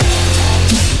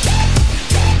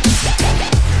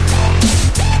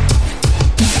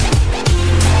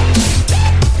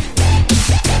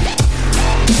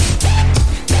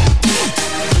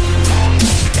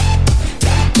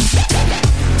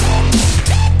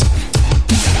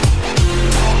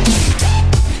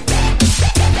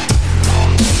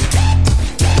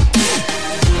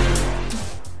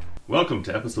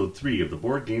welcome to episode 3 of the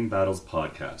Board Game Battles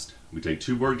podcast. We take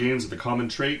 2 board games with a common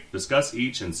trait, discuss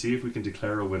each, and see if we can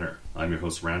declare a winner. I'm your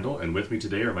host Randall, and with me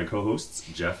today are my co-hosts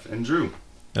Jeff and Drew.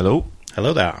 Hello.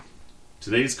 Hello there.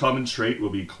 Today's common trait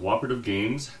will be cooperative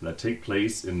games that take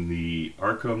place in the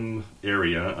Arkham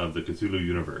area of the Cthulhu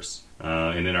universe.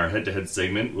 And in our head-to-head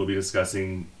segment, we'll be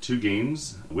discussing 2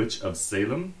 games, Witch of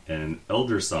Salem and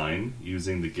Elder Sign,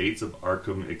 using the Gates of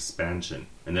Arkham expansion.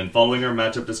 And then following our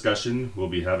matchup discussion, we'll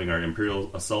be having our Imperial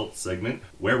Assault segment,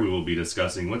 where we will be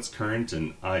discussing what's current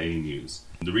in IA news.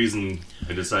 The reason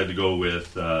I decided to go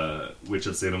with Witch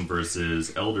of Salem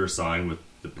versus Elder Sign with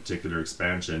the particular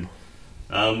expansion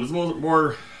was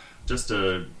more just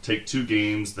to take 2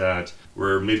 games that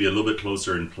were maybe a little bit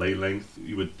closer in play length.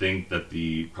 You would think that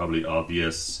the probably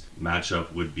obvious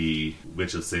matchup would be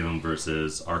Witch of Salem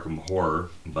versus Arkham Horror,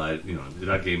 but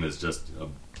that game is just a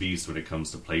beast when it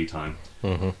comes to playtime.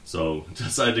 Mm-hmm. So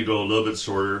decided to go a little bit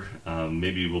shorter.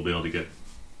 Maybe we'll be able to get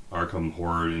Arkham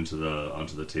Horror onto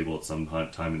the table at some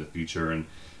time in the future and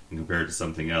compare it to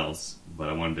something else. But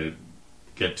I wanted to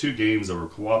get 2 games that were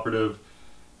cooperative.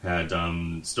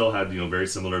 Still had very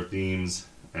similar themes,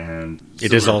 and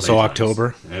it is also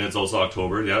October, and it's also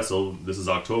October. Yeah, so this is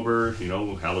October.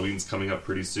 Halloween's coming up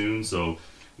pretty soon, so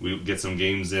we get some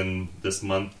games in this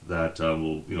month that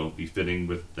will be fitting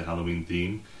with the Halloween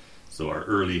theme. So our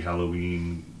early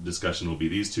Halloween discussion will be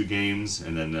these 2 games,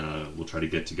 and then we'll try to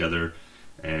get together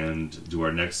and do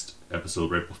our next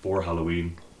episode right before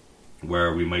Halloween,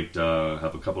 where we might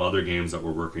have a couple other games that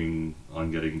we're working on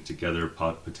getting together,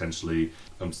 potentially.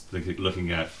 I'm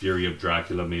looking at Fury of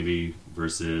Dracula maybe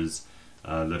versus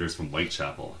Letters from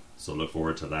Whitechapel. So look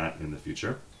forward to that in the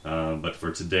future. But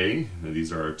for today,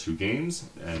 these are our 2 games.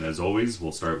 And as always,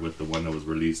 we'll start with the one that was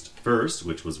released first,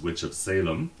 which was Witch of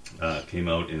Salem. Came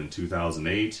out in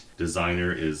 2008.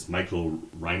 Designer is Michael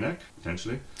Reinach,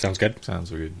 potentially. Sounds good.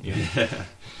 Sounds good.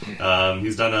 Yeah.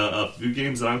 He's done a few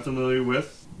games that I'm familiar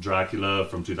with. Dracula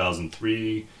from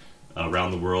 2003,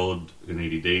 Around the World in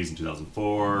 80 Days in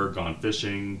 2004, Gone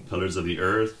Fishing, Pillars of the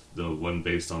Earth, the one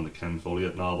based on the Ken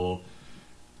Follett novel,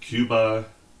 Cuba,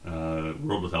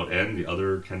 World Without End, the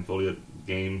other Ken Follett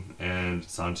game, and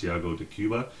Santiago de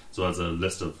Cuba. So that's a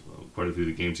list of quite a few of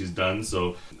the games he's done.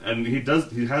 So, and he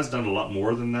has done a lot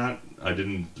more than that. I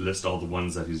didn't list all the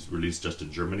ones that he's released just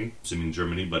in Germany, assuming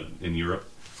Germany, but in Europe.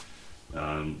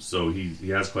 So he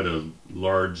has quite a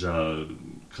large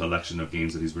collection of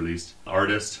games that he's released.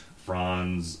 Artist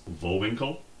Franz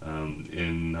Vohwinkel.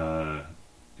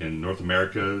 In North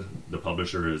America, the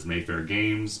publisher is Mayfair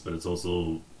Games, but it's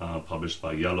also published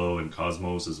by Yellow and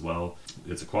Cosmos as well.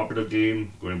 It's a cooperative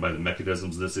game going by the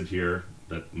mechanisms listed here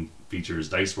that features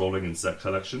dice rolling and set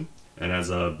collection, and has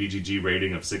a BGG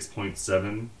rating of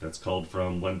 6.7 that's called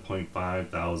from 1.5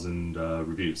 thousand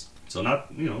reviews. So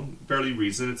not, fairly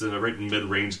recent. It's a right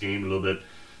mid-range game, a little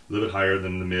bit higher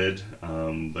than the mid,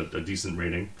 but a decent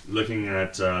rating. Looking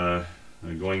at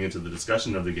going into the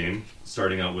discussion of the game,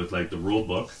 starting out with the rule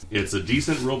book. It's a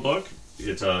decent rule book.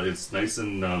 It's nice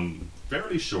and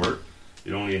fairly short.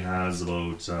 It only has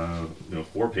about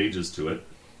 4 pages to it.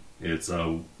 It's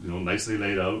nicely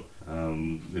laid out.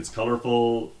 It's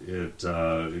colorful.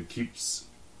 It keeps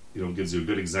gives you a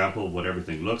good example of what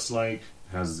everything looks like.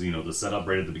 Has the setup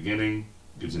right at the beginning,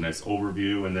 gives you a nice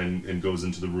overview, and then goes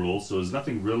into the rules. So there's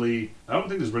nothing really. I don't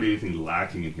think there's really anything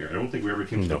lacking in here. I don't think we ever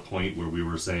came to the point where we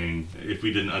were saying if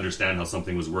we didn't understand how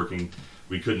something was working,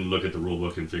 we couldn't look at the rule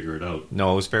book and figure it out.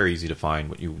 No, it was very easy to find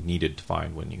what you needed to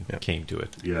find when you came to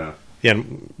it. Yeah. Yeah,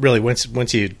 and really,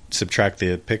 once you subtract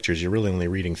the pictures, you're really only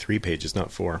reading 3 pages,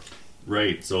 not 4.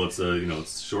 Right. So it's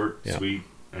it's short, sweet,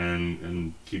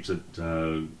 and keeps it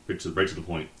right to the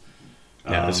point.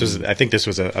 Yeah, I think this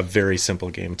was a very simple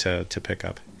game to pick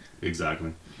up.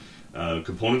 Exactly.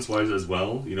 Components wise as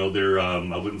well, they're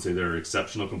I wouldn't say they're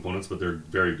exceptional components, but they're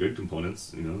very good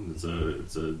components.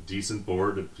 It's a decent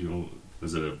board.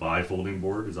 Is it a bifolding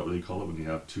board? Is that what they call it when you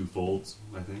have 2 folds?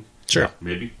 I think. Sure.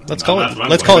 Maybe. Let's call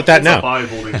it that now. It's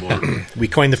a bifolding board. We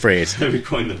coined the phrase. We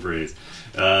coined the phrase.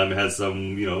 It has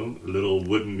some little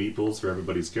wooden meeples for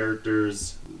everybody's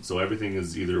characters. So everything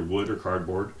is either wood or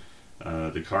cardboard.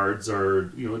 The cards are,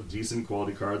 a decent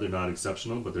quality card. They're not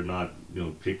exceptional, but they're not,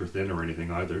 paper thin or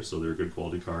anything either. So they're a good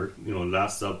quality card.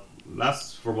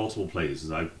 Lasts for multiple plays.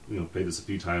 I've, played this a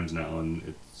few times now, and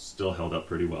it's still held up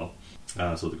pretty well.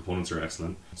 So the components are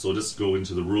excellent. So we'll just go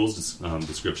into the rules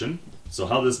description. So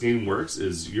how this game works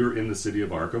is you're in the city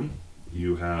of Arkham.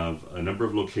 You have a number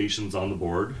of locations on the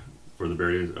board for the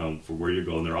various for where you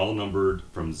go, and they're all numbered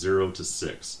from 0 to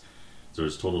 6. So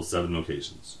there's a total of 7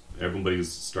 locations. Everybody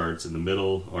starts in the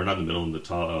middle, or not in the middle, in the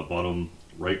top, bottom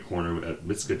right corner at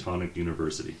Miskatonic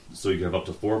University. So you have up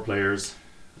to 4 players,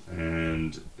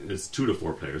 and it's 2 to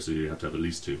 4 players, so you have to have at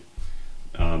least 2.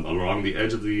 Along the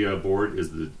edge of the board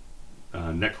is the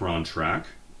Necron track,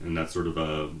 and that's sort of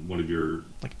one of your...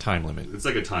 Like a time limit. It's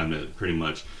like a time limit, pretty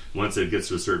much. Once it gets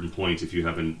to a certain point, if you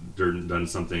haven't done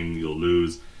something, you'll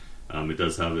lose. It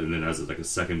does have, and then it has like a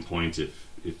second point.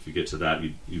 If you get to that,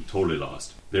 you've totally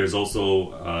lost. There's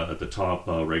also at the top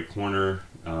right corner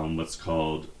what's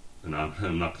called, and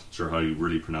I'm not sure how you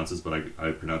really pronounce this, but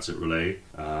I pronounce it relay.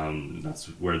 That's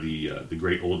where the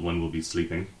Great Old One will be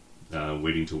sleeping,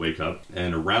 waiting to wake up.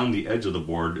 And around the edge of the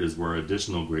board is where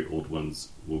additional Great Old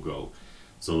Ones will go.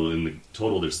 So in the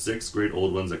total, there's 6 Great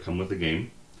Old Ones that come with the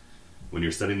game. When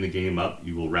you're setting the game up,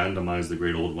 you will randomize the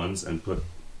Great Old Ones and put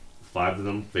 5 of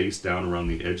them face down around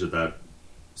the edge of that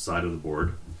side of the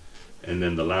board. And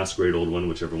then the last Great Old One,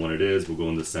 whichever one it is, will go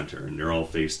in the center, and they're all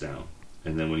face down.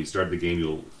 And then when you start the game,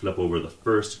 you'll flip over the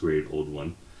first Great Old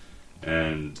One,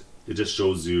 and it just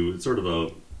shows you, it's sort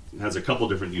of it has a couple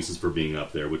different uses for being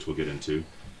up there, which we'll get into,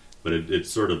 but it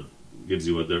sort of gives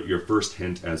you your first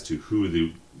hint as to who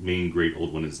the main Great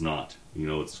Old One is not.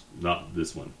 It's not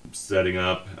this one. Setting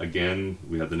up, again,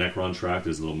 we have the Necron track.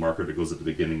 There's a little marker that goes at the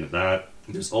beginning of that.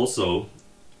 There's also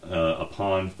a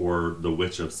pawn for the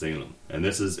Witch of Salem. And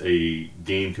this is a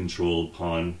game-controlled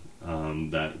pawn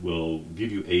that will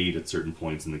give you aid at certain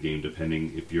points in the game,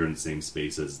 depending if you're in the same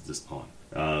space as this pawn.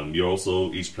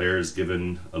 Each player is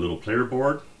given a little player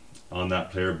board. On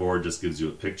that player board just gives you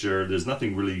a picture. There's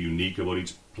nothing really unique about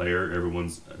each player.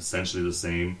 Everyone's essentially the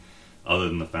same, other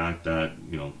than the fact that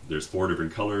there's 4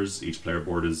 different colors. Each player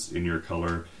board is in your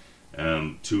color.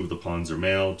 2 of the pawns are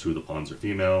male, 2 of the pawns are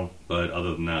female, but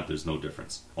other than that, there's no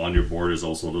difference. On your board is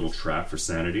also a little track for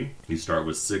sanity. You start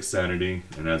with 6 sanity,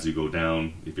 and as you go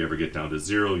down, if you ever get down to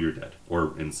 0, you're dead,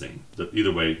 or insane.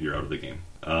 Either way, you're out of the game.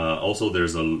 Also,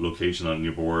 there's a location on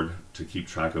your board to keep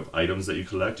track of items that you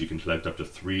collect. You can collect up to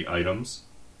 3 items,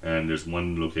 and there's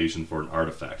 1 location for an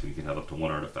artifact, and you can have up to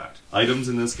 1 artifact. Items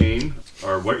in this game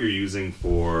are what you're using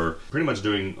for pretty much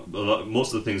doing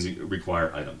most of the things that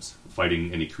require items.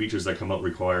 Fighting any creatures that come out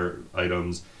require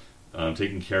items.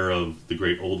 Taking care of the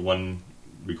Great Old One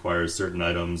requires certain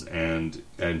items, and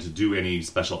to do any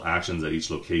special actions at each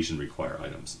location require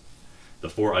items. The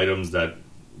 4 items that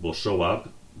will show up,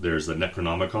 there's the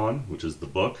Necronomicon, which is the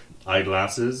book,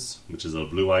 eyeglasses, which is a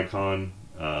blue icon.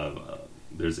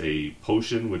 There's a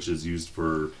potion, which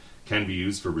can be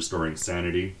used for restoring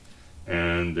sanity.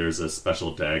 And there's a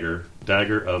special dagger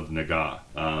of Naga,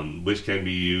 which can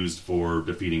be used for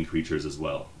defeating creatures as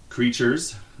well.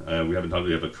 Creatures, we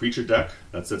have a creature deck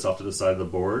that sits off to the side of the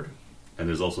board, and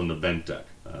there's also an event deck.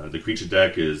 The creature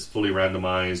deck is fully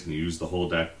randomized, and you use the whole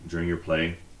deck during your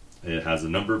play. It has a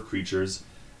number of creatures.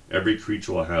 Every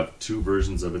creature will have 2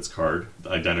 versions of its card, 2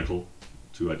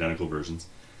 identical versions.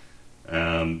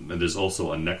 And there's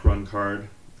also a Necron card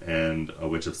and a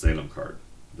Witch of Salem card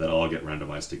that all get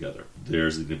randomized together.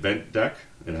 There's an event deck.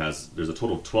 There's a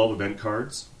total of 12 event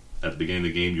cards. At the beginning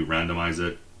of the game, you randomize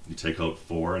it. You take out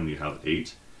 4, and you have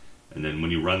 8. And then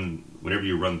whenever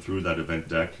you run through that event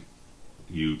deck,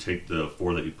 you take the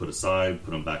 4 that you put aside,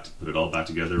 put it all back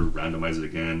together, randomize it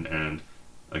again, and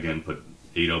again put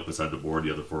 8 out beside the board,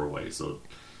 the other 4 away. So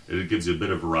it gives you a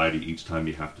bit of variety each time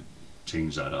you have to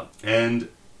change that up. And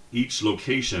each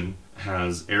location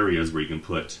has areas where you can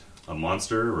put a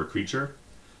monster or a creature.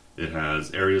 It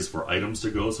has areas for items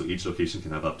to go, so each location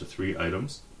can have up to 3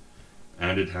 items.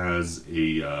 And it has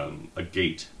a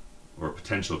gate, or a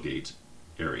potential gate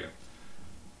area.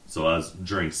 So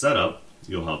during setup,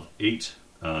 you'll have 8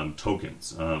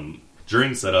 tokens.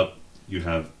 During setup, you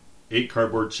have 8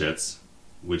 cardboard chits,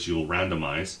 which you'll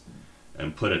randomize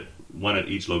and put 1 at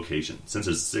each location. Since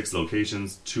there's 6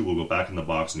 locations, 2 will go back in the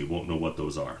box, and you won't know what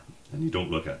those are, and you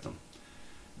don't look at them.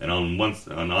 And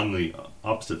on the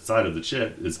opposite side of the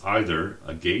chit is either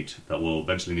a gate that will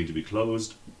eventually need to be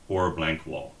closed or a blank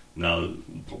wall. Now,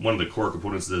 one of the core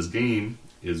components of this game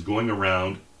is going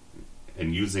around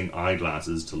and using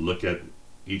eyeglasses to look at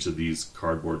each of these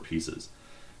cardboard pieces.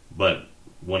 But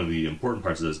one of the important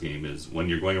parts of this game is when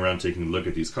you're going around taking a look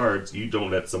at these cards, you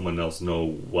don't let someone else know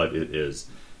what it is.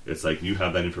 It's like you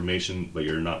have that information, but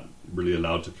you're not really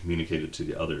allowed to communicate it to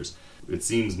the others. It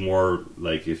seems more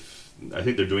like I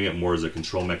think they're doing it more as a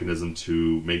control mechanism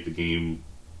to make the game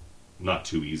not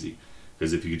too easy.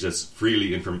 Because if you could just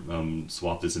freely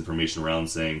swap this information around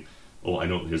saying, oh, I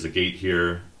know there's a gate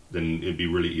here, then it'd be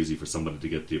really easy for somebody to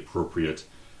get the appropriate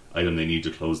item they need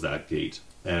to close that gate.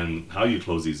 And how you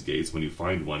close these gates when you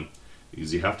find one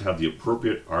is you have to have the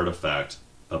appropriate artifact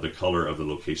of the color of the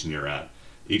location you're at.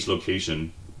 Each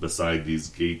location beside these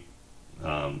gate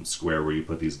square where you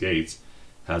put these gates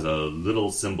has a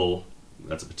little symbol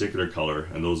that's a particular color,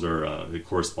 and those are it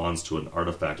corresponds to an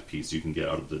artifact piece you can get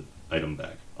out of the item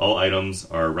bag. All items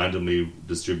are randomly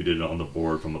distributed on the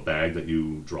board from a bag that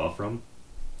you draw from,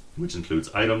 which includes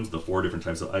items, the 4 different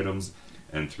types of items,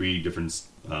 and 3 different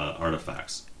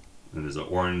artifacts. And there's an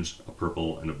orange, a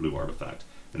purple, and a blue artifact.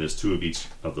 And there's 2 of each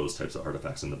of those types of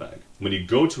artifacts in the bag. When you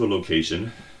go to a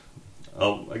location,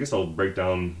 I guess I'll break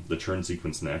down the turn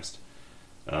sequence next.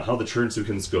 How the turn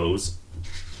sequence goes,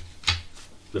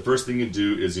 the first thing you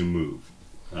do is you move.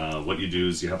 What you do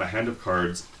is you have a hand of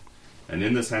cards, and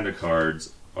in this hand of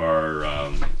cards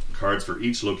are cards for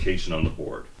each location on the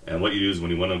board. And what you do is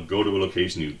when you want to go to a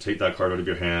location, you take that card out of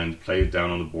your hand, play it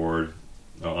down on the board,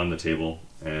 on the table,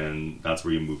 and that's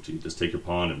where you move to. You just take your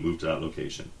pawn and move to that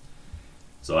location.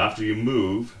 So after you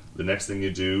move, the next thing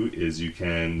you do is you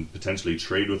can potentially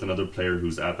trade with another player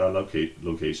who's at that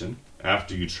location.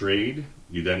 After you trade,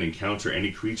 you then encounter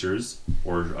any creatures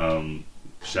or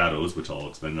shadows, which I'll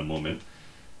explain in a moment,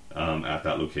 at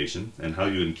that location. And how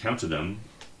you encounter them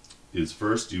is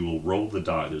first you will roll the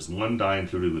die. There's 1 die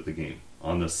included with the game.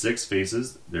 On the 6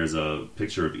 faces, there's a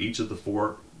picture of each of the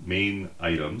 4 main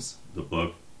items: the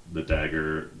book, the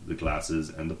dagger, the glasses,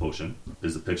 and the potion.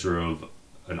 There's a picture of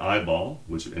an eyeball,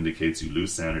 which indicates you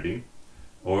lose sanity,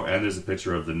 and there's a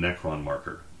picture of the Necron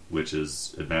marker, which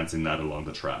is advancing that along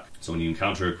the track. So when you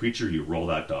encounter a creature, you roll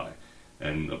that die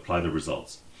and apply the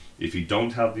results. If you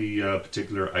don't have the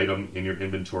particular item in your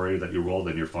inventory that you roll,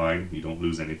 then you're fine. You don't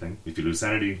lose anything. If you lose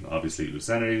sanity, obviously you lose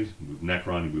sanity. You move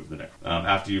Necron, you move the Necron.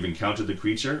 After you've encountered the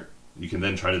creature, you can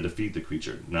then try to defeat the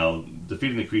creature. Now,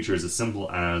 defeating the creature is as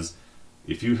simple as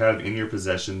if you have in your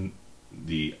possession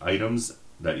the items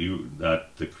that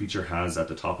the creature has at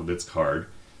the top of its card,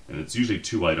 and it's usually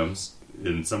 2 items,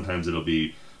 and sometimes it'll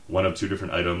be 1 of 2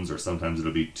 different items, or sometimes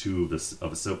it'll be 2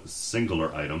 of a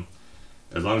singular item.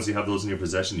 As long as you have those in your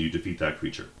possession, you defeat that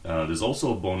creature. There's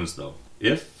also a bonus, though.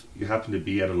 If you happen to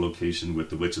be at a location with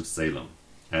the Witch of Salem,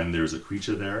 and there's a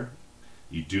creature there,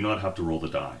 you do not have to roll the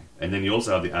die. And then you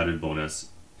also have the added bonus,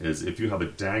 is if you have a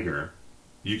dagger,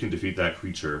 you can defeat that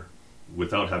creature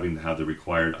without having to have the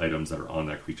required items that are on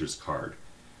that creature's card.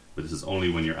 But this is only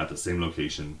when you're at the same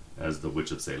location as the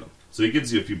Witch of Salem. So he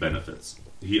gives you a few benefits.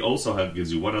 He also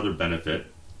gives you one other benefit,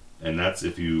 and that's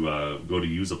if you go to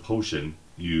use a potion,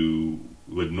 you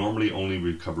would normally only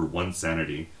recover 1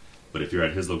 sanity, but if you're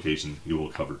at his location, you will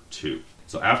recover 2.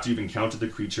 So after you've encountered the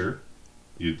creature,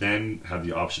 you then have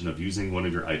the option of using one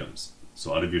of your items.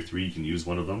 So out of your 3, you can use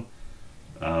one of them.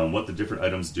 What the different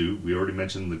items do, we already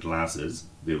mentioned the glasses.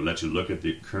 They will let you look at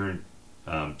the current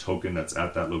token that's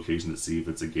at that location to see if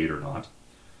it's a gate or not.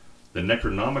 The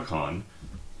Necronomicon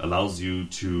allows you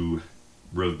to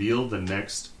reveal the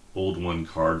next Old One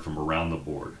card from around the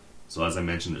board. So as I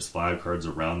mentioned, there's 5 cards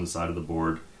around the side of the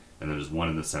board, and then there's 1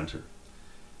 in the center.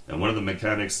 And one of the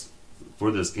mechanics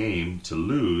for this game to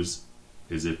lose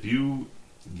is if you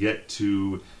get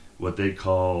to what they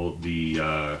call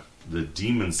the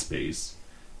demon space,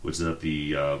 which is at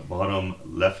the bottom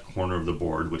left corner of the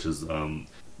board, which is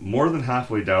more than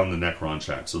halfway down the Necron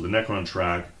track. So the Necron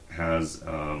track has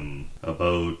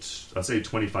about, I'd say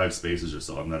 25 spaces or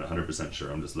so. I'm not 100%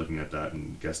 sure. I'm just looking at that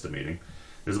and guesstimating.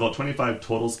 There's about 25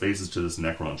 total spaces to this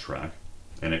Necron track,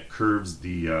 and it curves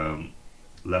the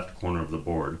left corner of the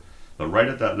board. But right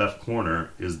at that left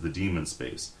corner is the demon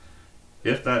space.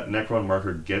 If that Necron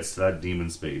marker gets to that demon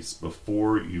space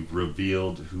before you've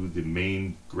revealed who the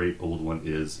main Great Old One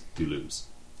is, you lose.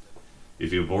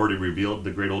 If you've already revealed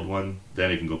the Great Old One, then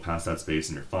you can go past that space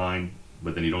and you're fine,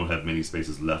 but then you don't have many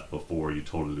spaces left before you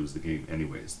totally lose the game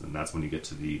anyways. And that's when you get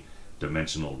to the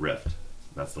Dimensional Rift.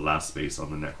 That's the last space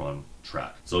on the Necron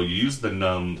track. So you use the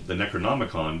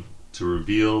Necronomicon to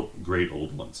reveal Great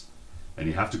Old Ones. And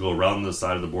you have to go around the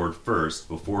side of the board first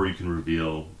before you can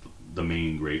reveal the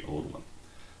main Great Old One.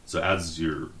 So as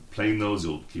you're playing those,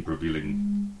 you'll keep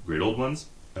revealing Great Old Ones.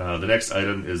 The next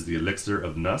item is the Elixir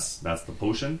of Nus. That's the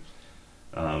potion.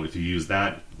 If you use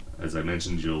that, as I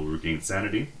mentioned, you'll regain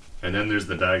sanity. And then there's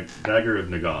the Dagger of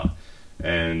Nagah.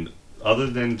 And other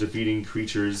than defeating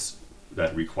creatures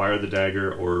that require the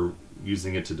dagger or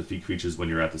using it to defeat creatures when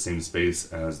you're at the same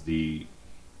space as the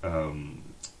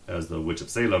Witch of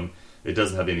Salem, it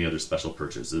doesn't have any other special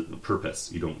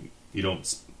purpose. You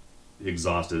don't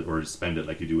exhaust it or spend it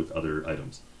like you do with other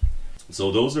items.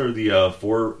 So those are the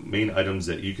 4 main items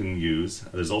that you can use.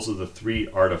 There's also the 3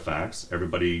 artifacts.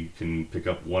 Everybody can pick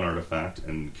up 1 artifact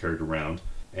and carry it around.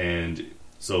 And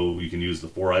so you can use the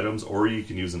 4 items, or you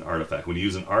can use an artifact. When you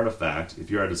use an artifact,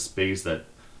 if you're at a space that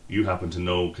you happen to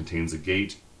know contains a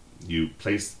gate, you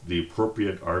place the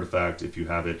appropriate artifact, if you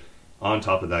have it, on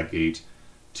top of that gate,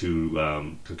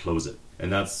 to close it.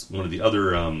 And that's one of the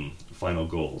other final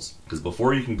goals. Because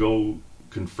before you can go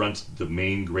confront the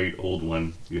main Great Old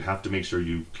One, you have to make sure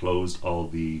you've closed all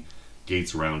the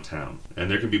gates around town. And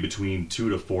there can be between 2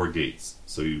 to 4 gates.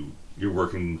 So you're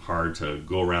working hard to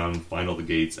go around, find all the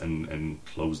gates, and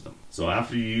close them. So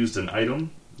after you used an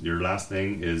item, your last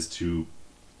thing is to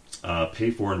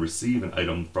pay for and receive an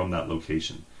item from that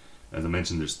location. As I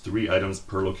mentioned, there's 3 items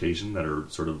per location that are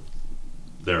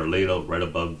they're laid out right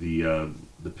above the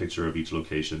picture of each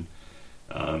location.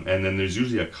 And then there's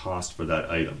usually a cost for that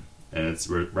item, and it's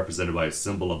represented by a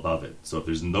symbol above it. So if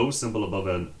there's no symbol above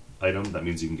an item, that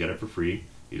means you can get it for free.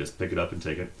 You just pick it up and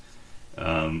take it.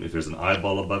 If there's an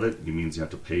eyeball above it, it means you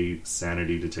have to pay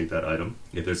sanity to take that item.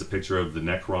 If there's a picture of the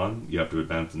Necron, you have to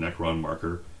advance the Necron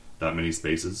marker that many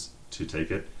spaces to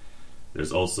take it.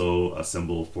 There's also a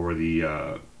symbol for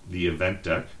the event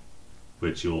deck,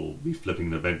 which you'll be flipping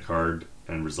the event card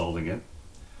and resolving it.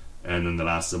 And then the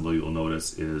last symbol you'll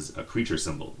notice is a creature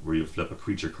symbol, where you flip a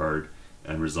creature card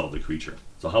and resolve the creature.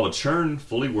 So how a churn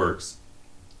fully works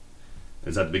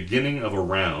is at the beginning of a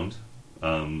round,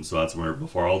 so that's where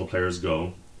before all the players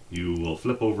go, you will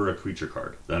flip over a creature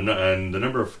card. And the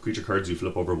number of creature cards you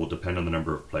flip over will depend on the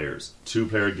number of players.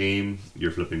 2-player game,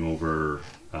 you're flipping over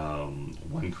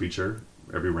 1 creature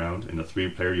every round. In a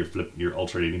 3-player, you're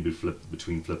alternating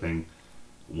between flipping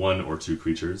 1 or 2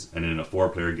 creatures. And in a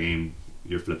 4-player game,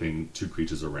 you're flipping 2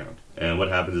 creatures around. And what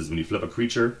happens is when you flip a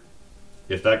creature,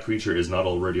 if that creature is not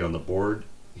already on the board,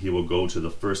 he will go to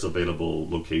the first available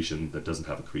location that doesn't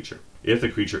have a creature. If the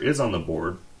creature is on the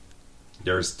board,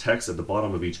 there's text at the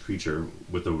bottom of each creature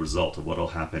with the result of what will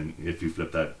happen if you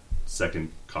flip that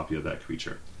second copy of that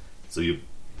creature. So you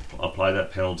apply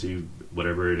that penalty,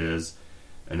 whatever it is,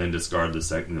 and then discard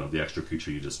the extra creature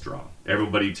you just draw.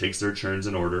 Everybody takes their turns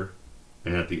in order,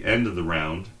 and at the end of the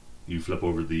round, you flip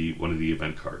over one of the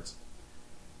event cards.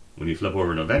 When you flip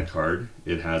over an event card,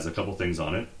 it has a couple things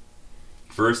on it.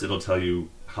 First, it'll tell you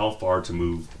how far to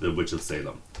move the Witch of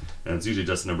Salem. And it's usually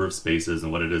just a number of spaces,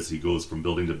 and what it is, he goes from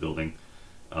building to building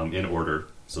in order.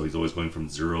 So he's always going from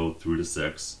 0 through to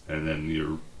 6, and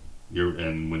then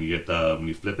when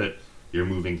you flip it, you're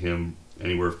moving him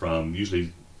anywhere from,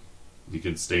 usually you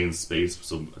can stay in space,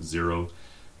 so 0.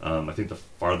 I think the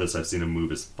farthest I've seen him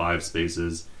move is 5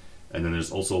 spaces, and then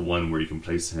there's also one where you can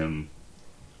place him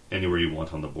anywhere you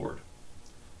want on the board.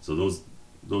 So those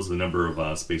are the number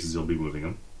of spaces you'll be moving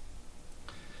him.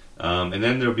 And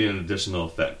then there'll be an additional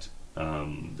effect.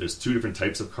 There's 2 different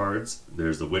types of cards.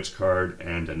 There's a Witch card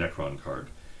and a Necron card.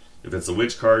 If it's a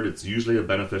Witch card, it's usually a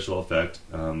beneficial effect.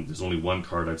 There's only 1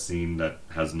 card I've seen that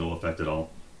has no effect at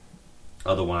all.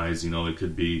 Otherwise, it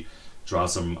could be draw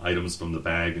some items from the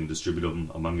bag and distribute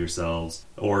them among yourselves.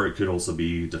 Or it could also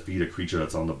be defeat a creature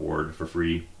that's on the board for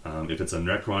free. If it's a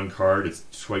Necron card,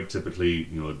 it's quite typically,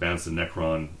 advance the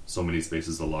Necron so many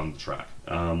spaces along the track.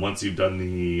 Once you've done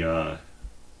the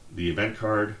event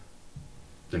card,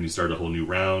 then you start a whole new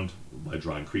round by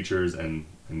drawing creatures and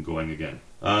going again.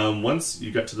 Once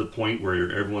you get to the point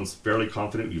where everyone's fairly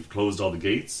confident you've closed all the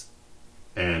gates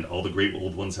and all the Great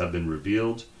Old Ones have been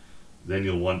revealed, then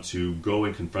you'll want to go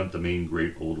and confront the main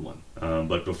Great Old One.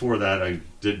 But before that, I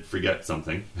did forget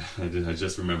something. I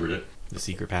just remembered it. The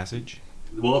secret passage?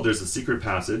 Well, there's a secret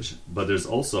passage, but there's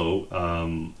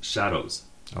also shadows.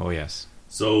 Oh, yes.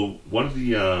 So one of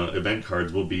the event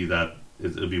cards will be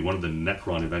it'll be one of the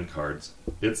Necron event cards.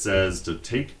 It says to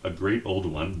take a Great Old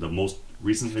One, the most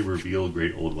recently revealed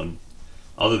Great Old One,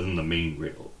 other than the main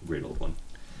Great Old One,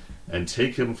 and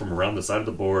take him from around the side of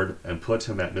the board and put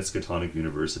him at Miskatonic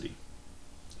University.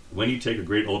 When you take a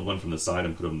Great Old One from the side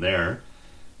and put him there,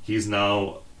 he's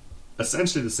now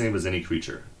essentially the same as any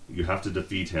creature. You have to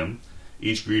defeat him.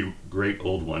 Each Great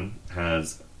Old One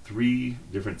has 3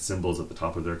 different symbols at the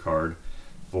top of their card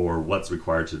for what's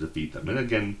required to defeat them. And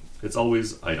again, it's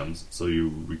always items, so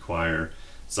you require...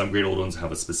 Some Great Old Ones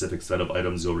have a specific set of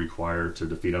items you'll require to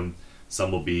defeat them.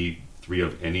 Some will be 3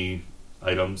 of any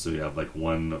item, so you have like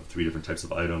 1 of 3 different types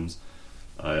of items.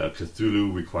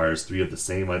 Cthulhu requires 3 of the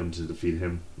same item to defeat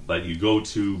him. But you go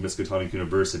to Miskatonic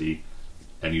University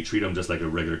and you treat him just like a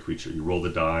regular creature. You roll the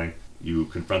die, you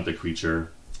confront the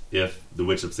creature. If the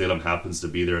Witch of Salem happens to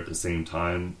be there at the same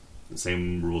time, the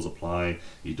same rules apply.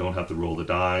 You don't have to roll the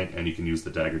die, and you can use the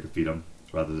dagger to defeat him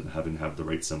rather than having to have the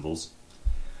right symbols.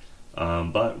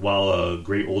 But while a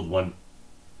Great Old One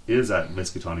is at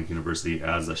Miskatonic University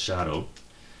as a shadow,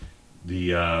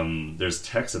 there's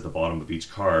text at the bottom of each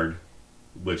card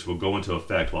which will go into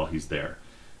effect while he's there.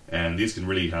 And these can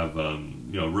really have,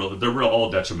 they're all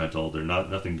detrimental. They're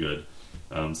nothing good.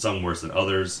 Some worse than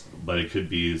others, but it could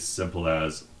be as simple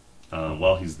as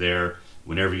while he's there,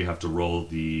 Whenever you have to roll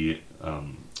the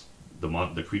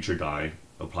creature die,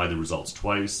 apply the results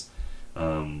twice.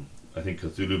 I think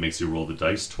Cthulhu makes you roll the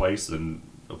dice twice and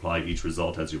apply each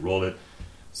result as you roll it.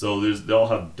 So they all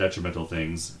have detrimental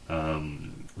things,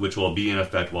 which will be in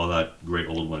effect while that Great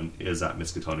Old One is at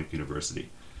Miskatonic University.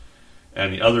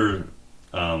 And the other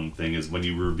thing is when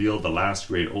you reveal the last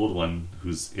Great Old One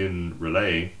who's in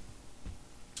Relay,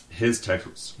 his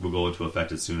text will go into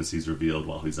effect as soon as he's revealed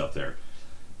while he's up there.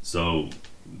 So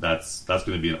that's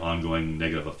going to be an ongoing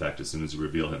negative effect as soon as you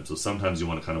reveal him. So sometimes you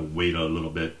want to kind of wait a little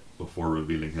bit before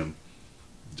revealing him,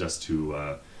 just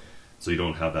to so you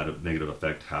don't have that negative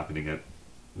effect happening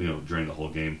during the whole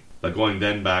game. But going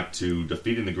then back to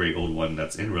defeating the Great Old One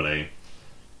that's in Relay,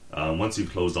 once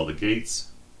you've closed all the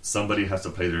gates, somebody has to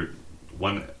play their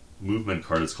one movement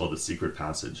card. It's called the Secret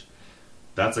Passage.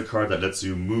 That's a card that lets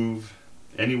you move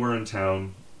anywhere in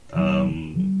town.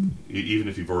 Even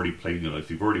if you've already played,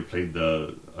 if you've already played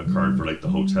a card for like the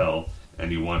hotel,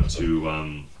 and you want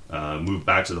to move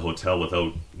back to the hotel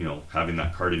without, having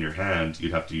that card in your hand,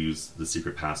 you'd have to use the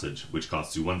Secret Passage, which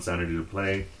costs you 1 sanity to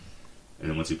play, and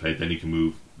then once you play it, then you can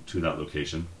move to that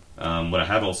location. What I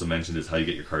have also mentioned is how you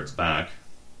get your cards back.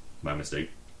 My mistake.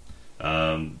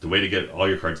 The way to get all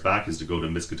your cards back is to go to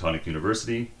Miskatonic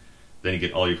University, then you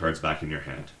get all your cards back in your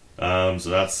hand. So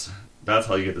that's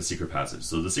how you get the Secret Passage.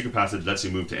 So the Secret Passage lets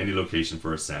you move to any location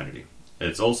for a sanity.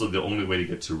 It's also the only way to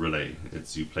get to Relay.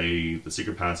 It's you play the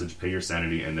Secret Passage, pay your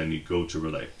sanity, and then you go to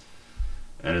Relay.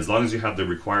 And as long as you have the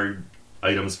required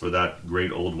items for that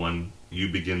Great Old One, you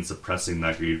begin suppressing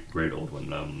that Great Old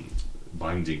One,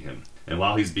 binding him. And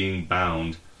while he's being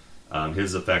bound,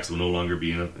 his effects will no longer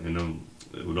be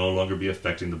will no longer be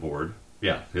affecting the board.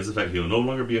 Yeah, he'll no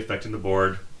longer be affecting the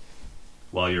board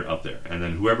while you're up there. And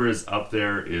then whoever is up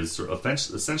there is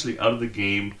essentially out of the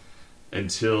game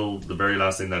until the very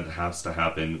last thing that has to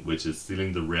happen, which is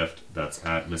sealing the rift that's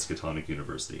at Miskatonic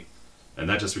University. And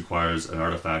that just requires an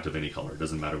artifact of any color. It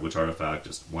doesn't matter which artifact,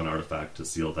 just one artifact to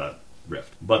seal that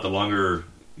rift. But the longer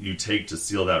you take to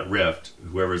seal that rift,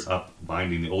 whoever's up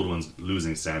binding the old one's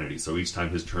losing sanity. So each time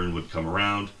his turn would come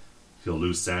around, he'll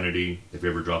lose sanity. If he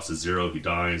ever drops to 0, he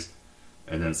dies.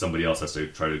 And then somebody else has to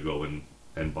try to go and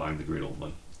bind the Great Old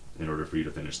One in order for you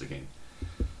to finish the game.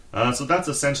 So that's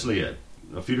essentially it.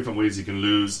 A few different ways you can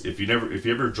lose. If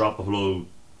you ever drop below,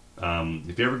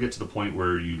 if you ever get to the point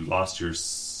where you lost your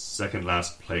second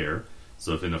last player,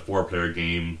 so if in a 4-player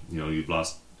game, you've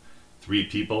lost 3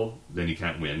 people, then you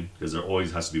can't win, because there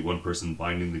always has to be one person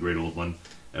binding the Great Old One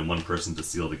and one person to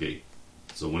seal the gate.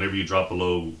 So whenever you drop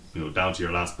below, down to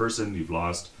your last person, you've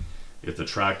lost. If the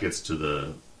track gets to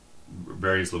the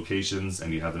various locations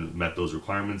and you haven't met those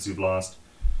requirements, you've lost.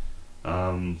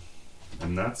 And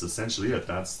that's essentially it.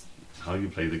 That's how you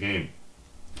play the game,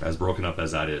 as broken up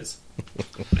as that is.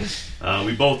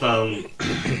 We both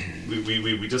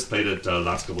we just played it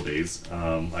last couple days.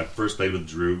 I first played with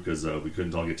Drew because we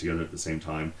couldn't all get together at the same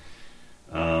time.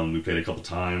 We played a couple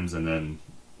times, and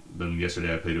then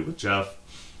yesterday I played it with Jeff.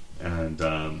 And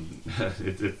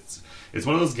it's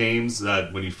one of those games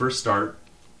that when you first start,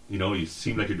 you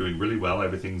seem like you're doing really well.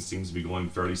 Everything seems to be going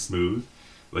fairly smooth,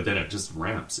 but then it just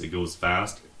ramps. It goes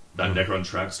fast. That Necron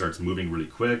track starts moving really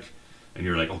quick, and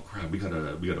you're like, "Oh crap! We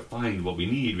gotta find what we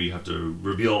need. We have to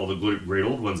reveal all the Great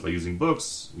Old Ones by using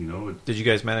books." Did you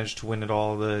guys manage to win it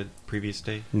all the previous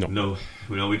day? No,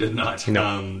 we did not.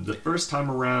 No. The first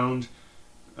time around,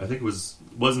 I think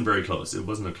wasn't very close. It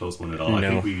wasn't a close one at all.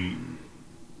 No.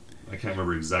 I can't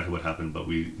remember exactly what happened, but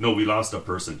we lost a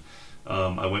person.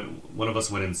 One of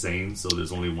us went insane, so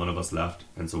there's only one of us left,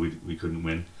 and so we couldn't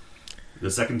win.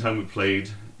 The second time we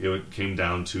played, it came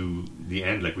down to the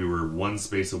end. Like, we were one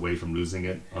space away from losing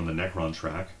it on the Necron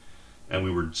track, and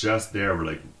we were just there. We're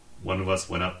like, one of us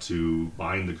went up to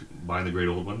bind the Great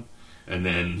Old One, and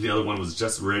then the other one was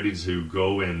just ready to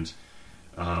go and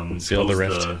seal the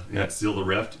rift. Seal the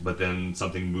rift, but then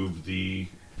something moved the...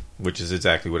 Which is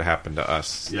exactly what happened to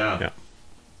us. Yeah.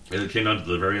 And it came down to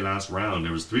the very last round.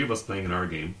 There was 3 of us playing in our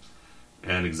game,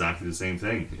 and exactly the same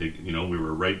thing. We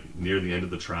were right near the end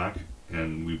of the track,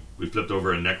 and we flipped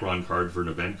over a Necron card for an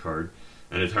event card.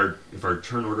 And if our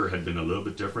turn order had been a little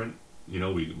bit different, we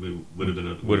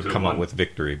would have come up with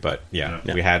victory. But we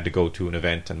had to go to an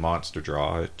event and monster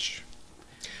draw.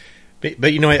 But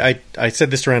I said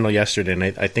this to Randall yesterday, and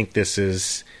I think this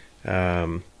is.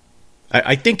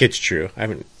 I think it's true. I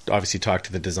haven't obviously talked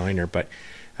to the designer, but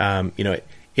a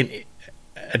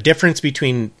difference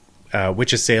between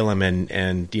Witch of Salem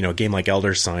and a game like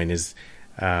Elder Sign is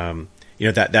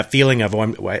that feeling of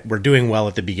we're doing well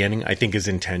at the beginning. I think is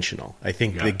intentional. I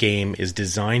think the game is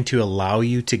designed to allow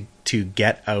you to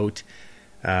get out,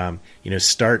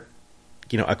 start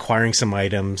acquiring some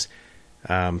items,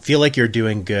 feel like you're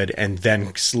doing good, and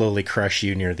then slowly crush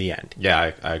you near the end.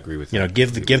 Yeah, I agree with you.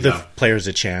 Give the players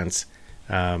a chance.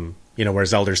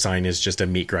 Whereas Elder Sign is just a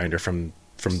meat grinder from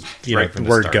Right from the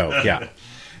word start. go. Yeah.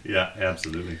 Yeah,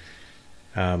 absolutely.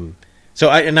 So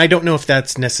I don't know if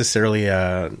that's necessarily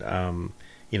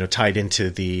tied into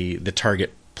the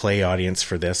target play audience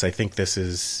for this. I think this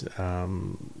is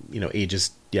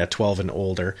ages 12 and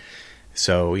older.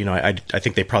 So I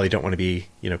think they probably don't want to be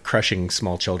crushing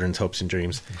small children's hopes and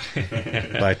dreams.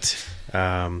 But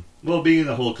well, being in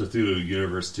the whole Cthulhu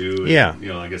universe too, yeah,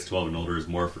 I guess 12 and older is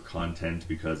more for content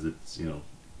because it's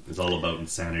it's all about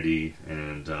insanity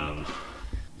and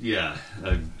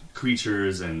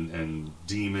creatures and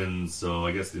demons. So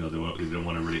I guess they don't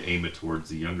want to really aim it towards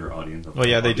the younger audience. Well,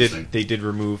 yeah, they did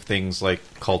remove things like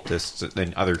cultists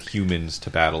and other humans to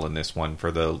battle in this one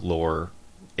for the lower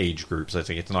age groups. I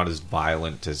think it's not as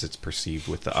violent as it's perceived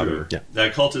with the other. Yeah,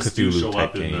 that cultists do show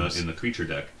up games. in the creature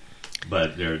deck,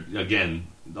 but they're again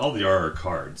all they are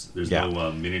cards. There's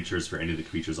no miniatures for any of the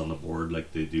creatures on the board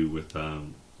like they do with a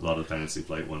lot of Fantasy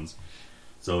Flight ones.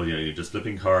 So you're just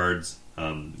flipping cards.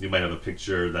 You might have a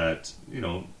picture that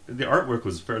the artwork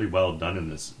was fairly well done in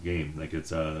this game. Like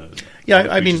it's I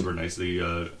mean, were nicely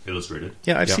illustrated.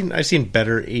 Yeah, I've seen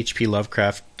better H.P.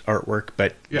 Lovecraft artwork,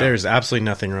 but there's absolutely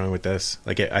nothing wrong with this.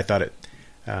 Like I thought it,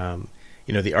 the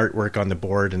artwork on the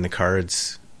board and the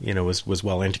cards, was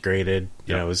well integrated.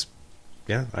 It was,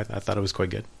 I thought it was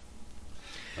quite good.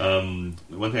 One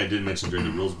thing I did mention during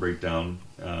the rules breakdown,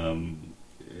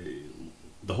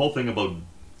 the whole thing about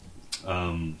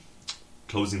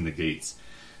closing the gates.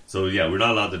 So we're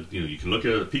not allowed to. You can look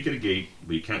at a peek at a gate,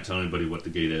 but you can't tell anybody what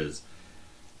the gate is.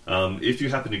 If you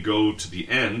happen to go to the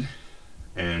end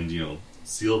and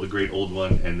seal the great old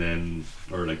one, and then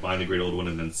bind the great old one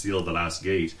and then seal the last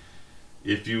gate.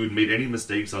 If you made any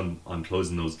mistakes on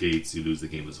closing those gates, you lose the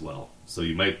game as well. So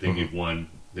you might think you've won,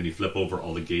 then you flip over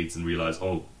all the gates and realize,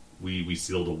 we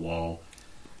sealed a wall,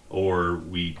 or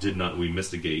we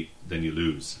missed a gate, then you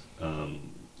lose.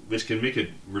 Which can make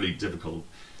it really difficult.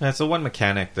 That's the one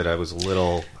mechanic that I was a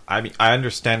little... I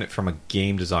understand it from a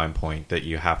game design point that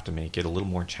you have to make it a little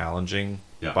more challenging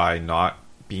by not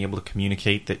being able to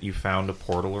communicate that you found a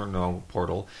portal or no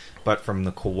portal. But from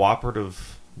the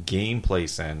cooperative gameplay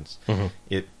sense,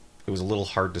 it was a little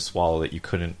hard to swallow that you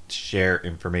couldn't share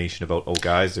information about,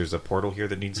 guys, there's a portal here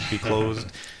that needs to be closed.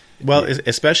 Well,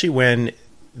 especially when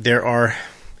there are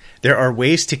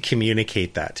ways to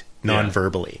communicate that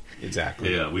non-verbally.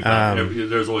 Exactly. Yeah,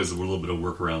 there's always a little bit of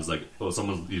workarounds, like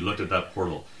you looked at that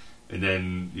portal, and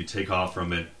then you take off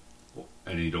from it,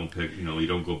 and you don't pick, you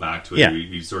don't go back to it. Yeah.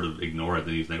 You sort of ignore it.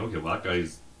 Then you think, okay, well that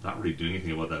guy's not really doing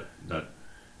anything about that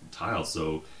tile,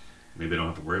 so maybe I don't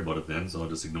have to worry about it then. So I'll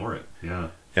just ignore it. Yeah.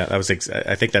 Yeah, that was.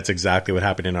 I think that's exactly what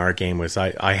happened in our game. Was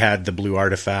I had the blue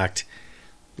artifact.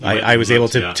 I was able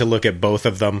to look at both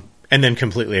of them and then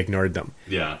completely ignored them.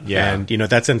 Yeah. And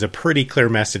that sends a pretty clear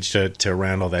message to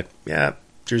Randall that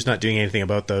Drew's not doing anything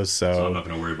about those. So I'm not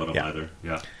going to worry about them either.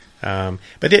 Yeah.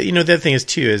 But the other thing is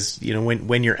too is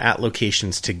when you're at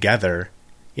locations together,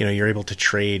 you're able to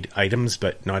trade items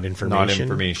but not information. Not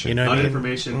information. Not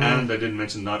information, and I didn't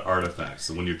mention not artifacts.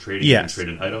 So when you're trading, you can trade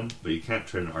an item, but you can't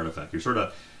trade an artifact.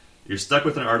 You're stuck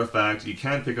with an artifact. You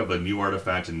can pick up a new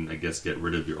artifact and I guess get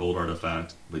rid of your old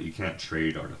artifact, but you can't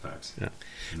trade artifacts. Yeah.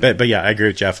 But I agree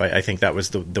with Jeff. I think that was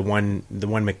the one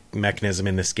mechanism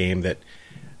in this game that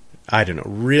I don't know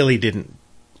really didn't.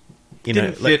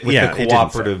 Didn't fit with the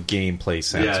cooperative gameplay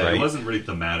sense, right? It wasn't really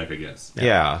thematic, I guess.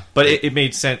 Yeah, but it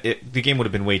made sense. The game would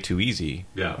have been way too easy.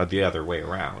 Yeah, the other way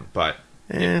around. But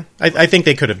I think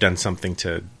they could have done something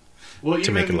to make it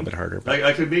a little bit harder. But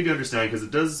I could maybe understand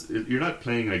because you're not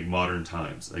playing like modern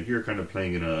times. Like you're kind of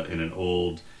playing in an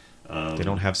old. They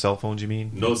don't have cell phones, you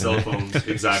mean? No cell phones,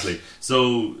 exactly.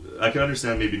 So I can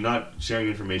understand maybe not sharing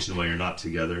information while you're not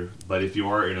together. But if you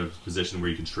are in a position where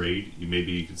you can trade,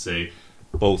 you could say.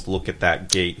 Both look at that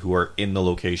gate who are in the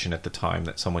location at the time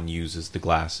that someone uses the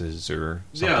glasses or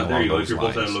something along those lines. Yeah, there you go. If you're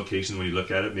both at a location when you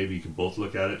look at it, maybe you can both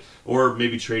look at it. Or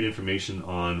maybe trade information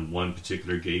on one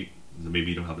particular gate. Maybe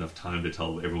you don't have enough time to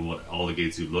tell everyone what all the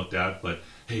gates you've looked at, but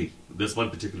hey, this one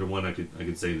particular one, I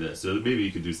could say this. So maybe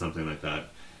you could do something like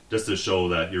that. Just to show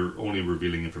that you're only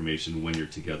revealing information when you're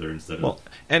together instead of... Well,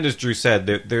 and as Drew said,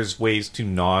 there's ways to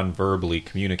non-verbally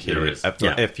communicate it.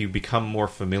 If you become more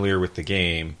familiar with the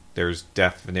game, there's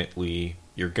definitely...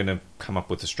 You're going to come up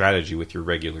with a strategy with your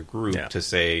regular group to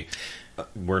say,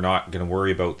 we're not going to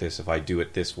worry about this if I do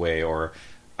it this way, or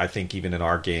I think even in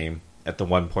our game, at the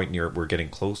one point we're getting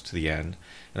close to the end,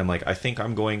 and I'm like, I think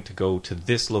I'm going to go to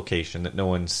this location that no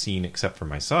one's seen except for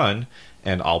my son,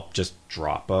 and I'll just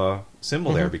drop a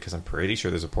symbol there because I'm pretty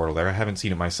sure there's a portal there. I haven't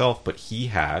seen it myself, but he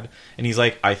had, and he's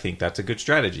like, I think that's a good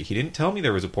strategy. He didn't tell me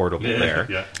there was a portal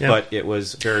there, but it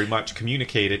was very much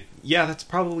communicated. Yeah, that's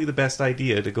probably the best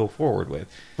idea to go forward with.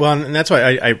 Well, and that's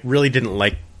why I really didn't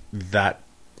like that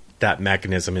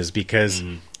mechanism, is because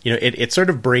it sort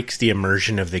of breaks the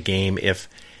immersion of the game if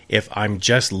I'm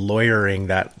just lawyering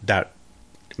that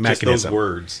mechanism. Just those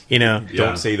words.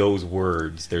 Don't say those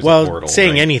words. There's a portal.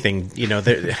 Saying anything,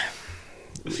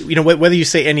 whether you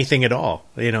say anything at all,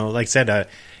 like I said,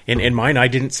 in mine, I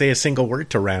didn't say a single word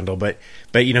to Randall, but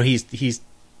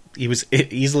he was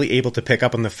easily able to pick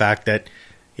up on the fact that,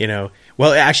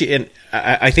 well, actually, and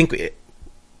I think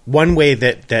one way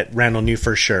that Randall knew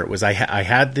for sure was I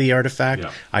had the artifact,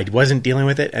 I wasn't dealing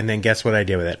with it, and then guess what I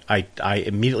did with it? I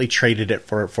immediately traded it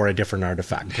for a different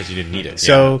artifact. Because you didn't need it.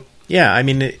 So, I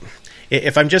mean,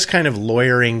 if I'm just kind of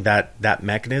lawyering that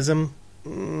mechanism,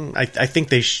 I think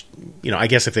they I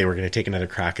guess if they were going to take another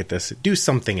crack at this, do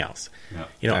something else.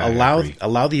 Allow the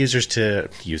allow the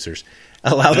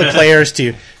players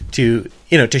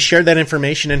to share that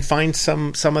information and find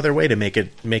some other way to make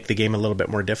the game a little bit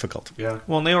more difficult. Yeah.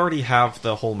 Well, and they already have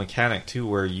the whole mechanic too,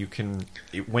 where you can,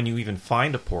 when you even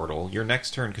find a portal, your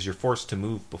next turn, because you're forced to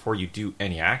move before you do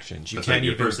any actions, you can't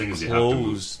even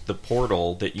close the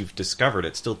portal that you've discovered.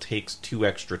 It still takes 2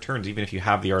 extra turns, even if you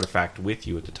have the artifact with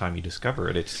you at the time you discover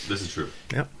it. This is true.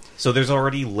 Yeah. So there's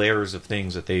already layers of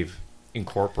things that they've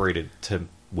incorporated to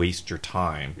waste your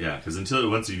time. Yeah, because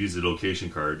once you've used the location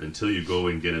card, until you go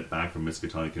and get it back from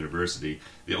Miskatonic University,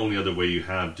 the only other way you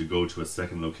have to go to a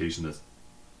second location,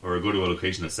 or go to a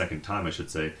location a second time, I should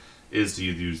say, is to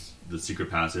use the secret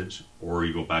passage, or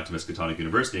you go back to Miskatonic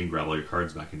University and grab all your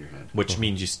cards back in your hand. Which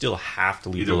means you still have to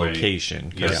leave the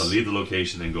location. You have to leave the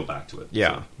location and go back to it.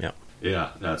 Yeah. So,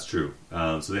 yeah, that's true.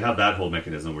 So they have that whole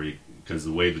mechanism where because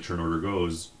the way the turn order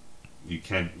goes, you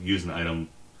can't use an item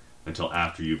until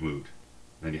after you've moved.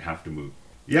 Then you have to move.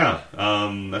 Yeah,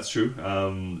 that's true.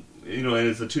 And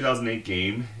it's a 2008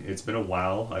 game. It's been a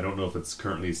while. I don't know if it's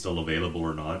currently still available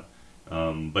or not.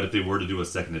 But if they were to do a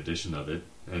second edition of it,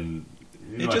 and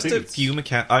just a few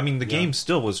mechanics. I mean, the game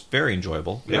still was very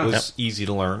enjoyable. It was easy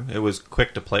to learn. It was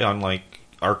quick to play, unlike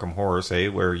Arkham Horror, say,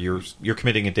 where you're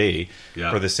committing a day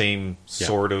for the same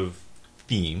sort of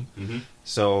theme. Mm-hmm.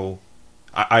 So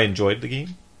I enjoyed the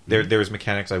game. There's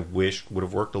mechanics I wish would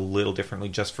have worked a little differently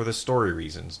just for the story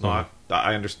reasons. Not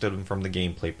I understood them from the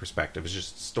gameplay perspective. It's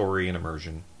just story and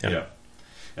immersion. Yeah.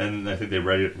 And I think they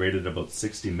rated about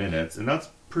 60 minutes, and that's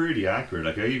pretty accurate.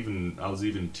 Like I was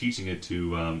even teaching it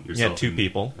to yourself, 2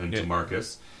 people, and to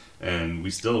Marcus, and we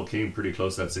still came pretty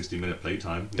close to that 60-minute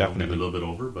playtime. Definitely maybe a little bit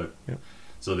over, but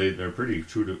so they're pretty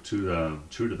true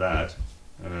to that.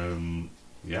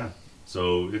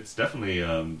 So it's definitely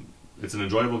it's an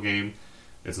enjoyable game.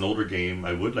 It's an older game.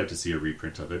 I would like to see a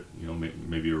reprint of it.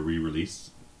 Maybe a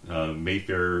re-release.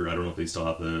 Mayfair, I don't know if they still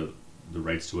have the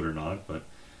rights to it or not, but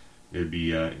it'd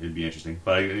be interesting.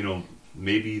 But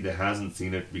maybe they hasn't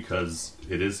seen it because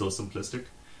it is so simplistic.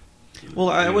 Well,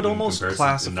 I would almost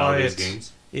classify it.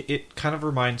 Games. It kind of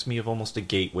reminds me of almost a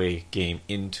gateway game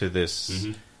into this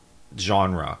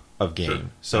genre of game. Sure.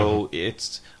 So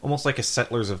it's almost like a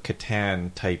Settlers of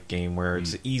Catan type game where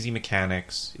it's easy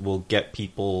mechanics. It will get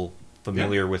people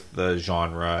familiar with the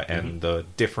genre and the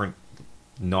different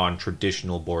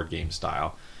non-traditional board game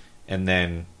style, and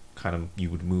then kind of you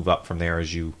would move up from there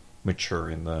as you mature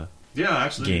in the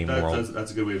game world. That's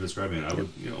a good way of describing it. I would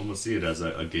almost see it as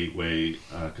a gateway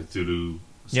Cthulhu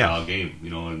style game,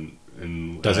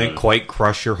 and doesn't quite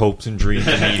crush your hopes and dreams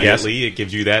immediately. It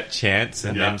gives you that chance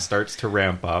and then starts to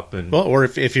ramp up. And or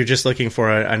if you're just looking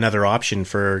for another option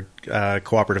for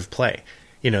cooperative play.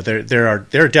 There are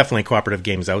definitely cooperative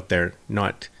games out there,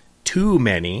 not too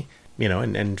many,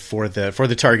 and for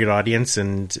the target audience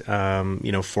and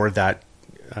for that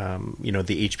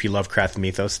the H.P. Lovecraft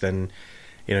mythos, then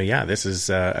this is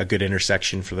a good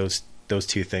intersection for those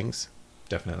two things.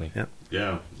 Definitely.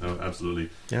 Yeah, no,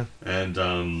 absolutely. Yeah.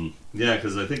 And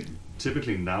because I think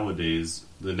typically nowadays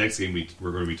the next game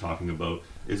we're going to be talking about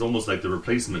is almost like the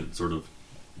replacement sort of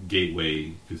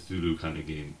gateway Cthulhu kind of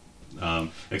game.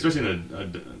 Especially in a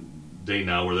day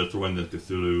now where they're throwing the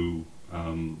Cthulhu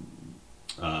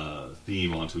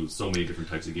theme onto so many different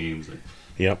types of games.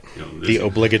 The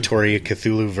obligatory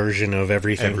Cthulhu version of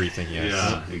everything. Everything, yes.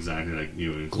 Yeah, exactly. Like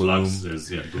Gloom. Flux, there's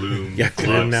Gloom.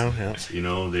 Gloom now. Yeah.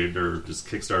 They're just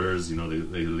Kickstarters.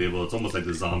 They label. It's almost like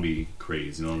the zombie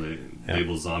craze. They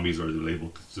label zombies or they label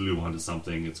Cthulhu onto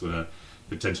something. It's going to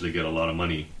potentially get a lot of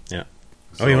money. Yeah.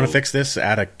 So, you want to fix this?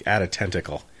 Add a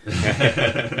tentacle.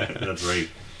 That's right.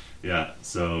 Yeah.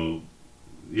 So,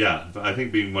 yeah, I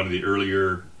think being one of the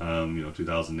earlier,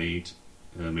 2008,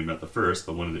 maybe not the first,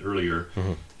 but one of the earlier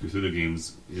Cthulhu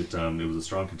games, it was a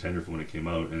strong contender for when it came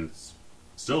out, and it's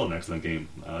still an excellent game.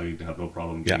 You have no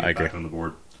problem getting it back on the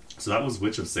board. So that was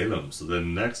Witch of Salem. So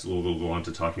then next we'll go on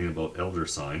to talking about Elder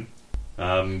Sign.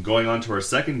 Going on to our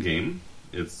second game,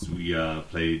 we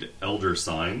played Elder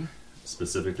Sign,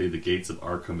 specifically the Gates of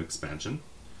Arkham expansion.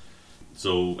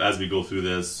 So as we go through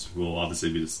this, we'll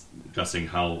obviously be discussing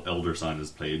how Elder Sign is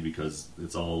played, because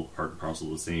it's all part and parcel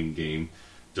of the same game,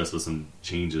 just with some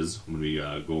changes when we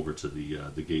go over to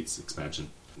the Gates expansion.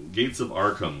 Gates of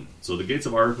Arkham. So the Gates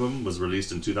of Arkham was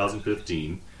released in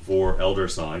 2015 for Elder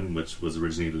Sign, which was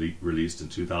originally released in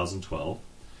 2012.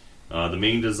 The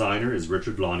main designer is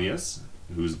Richard Launius,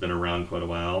 who's been around quite a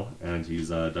while, and he's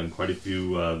done quite a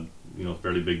few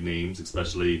fairly big names,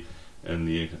 especially in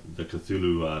the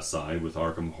Cthulhu side with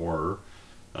Arkham Horror.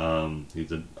 He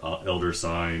did Elder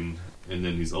Sign, and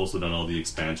then he's also done all the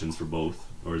expansions for both,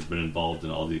 or has been involved in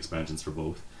all the expansions for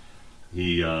both.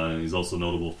 He's also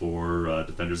notable for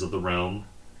Defenders of the Realm.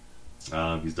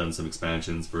 He's done some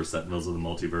expansions for Sentinels of the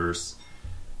Multiverse.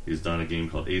 He's done a game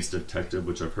called Ace Detective,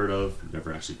 which I've heard of,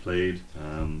 never actually played.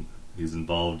 He's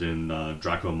involved in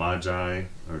Draco Magi,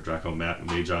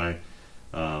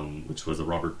 which was a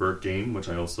Robert Burke game, which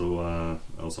I also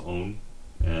own.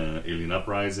 Alien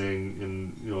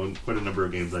Uprising, and quite a number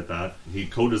of games like that. He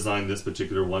co-designed this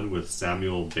particular one with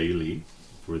Samuel Bailey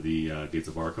for the Gates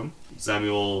of Arkham.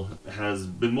 Samuel has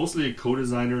been mostly a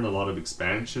co-designer in a lot of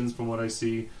expansions from what I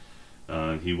see.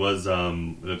 He was,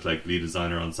 looked like lead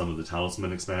designer on some of the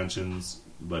Talisman expansions,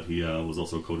 but he was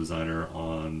also a co-designer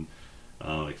on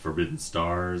like Forbidden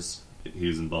Stars. He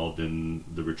was involved in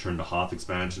the Return to Hoth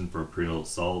expansion for Imperial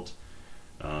Assault.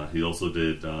 He also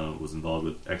was involved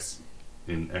with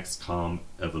XCOM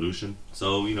Evolution.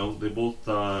 So, they both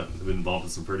have been involved in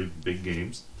some pretty big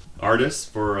games. Artists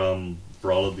for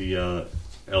all of the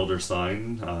Elder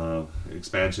Sign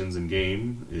expansions and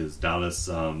game is Dallas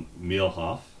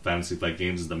Mielhoff. Fantasy Flight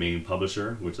Games is the main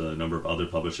publisher, with a number of other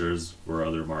publishers for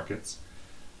other markets.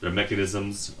 Their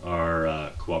mechanisms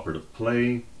are cooperative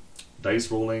play,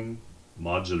 dice rolling,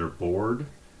 modular board,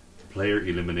 player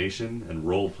elimination, and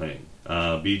role playing.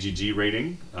 BGG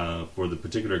rating for the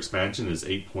particular expansion is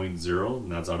 8.0,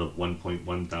 and that's out of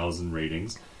 1.1 thousand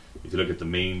ratings. If you look at the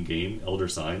main game, Elder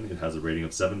Sign, it has a rating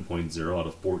of 7.0 out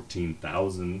of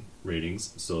 14,000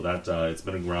 ratings. So that it's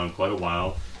been around quite a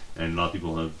while, and a lot of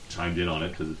people have chimed in on it,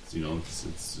 because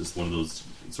it's just one of those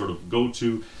sort of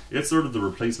go-to. It's sort of the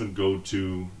replacement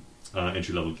go-to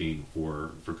entry-level game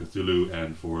for Cthulhu,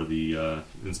 and for the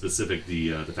in specific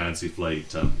the Fantasy Flight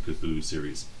Cthulhu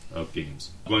series of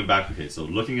games. Going back, so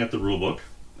looking at the rulebook,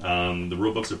 the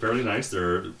rulebooks are fairly nice.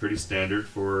 They're pretty standard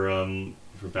for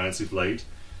Fantasy Flight.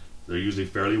 They're usually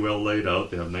fairly well laid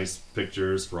out. They have nice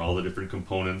pictures for all the different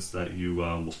components that you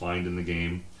will find in the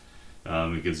game.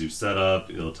 It gives you setup.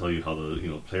 It'll tell you how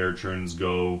the player turns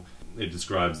go. It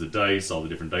describes the dice, all the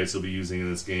different dice you'll be using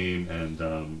in this game, and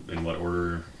in what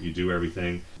order you do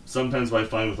everything. Sometimes what I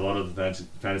find with a lot of the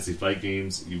Fantasy Flight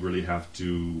games, you really have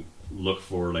to look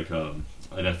for like an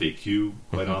FAQ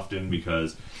quite often,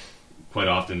 because quite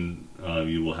often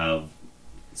you will have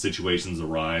situations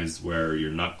arise where you're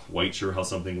not quite sure how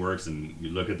something works, and you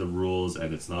look at the rules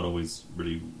and it's not always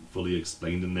really fully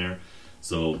explained in there.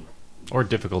 Or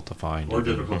difficult to find.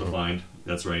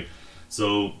 That's right.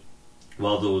 So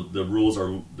while the rules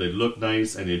they look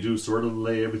nice and they do sort of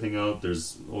lay everything out,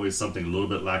 there's always something a little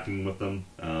bit lacking with them.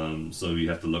 So you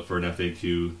have to look for an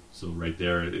FAQ. So right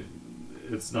there,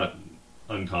 it's not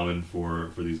uncommon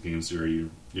for these games where you're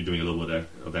doing a little bit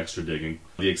of extra digging.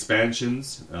 The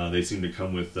expansions, they seem to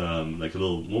come with like a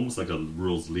little, almost like a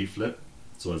rules leaflet.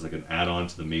 So it's like an add-on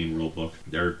to the main rule book.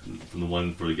 There, from the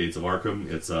one for the Gates of Arkham,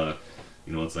 it's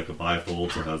it's like a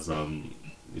bifold. So it has,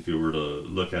 if you were to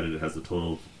look at it, it has the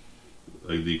total,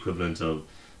 like the equivalent of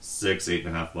 6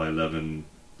 8.5 by 11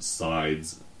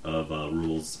 sides of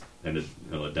rules and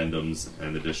addendums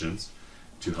and additions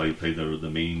to how you play the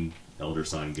main Elder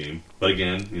Sign game. But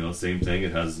again, same thing.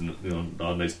 It has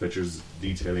all nice pictures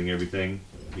detailing everything.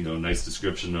 Nice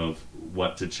description of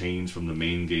what to change from the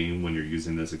main game when you're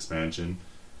using this expansion,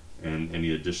 and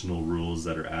any additional rules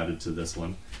that are added to this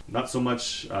one. Not so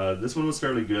much. This one was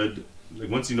fairly good. Like,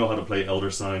 once you know how to play Elder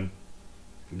Sign,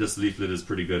 this leaflet is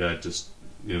pretty good at just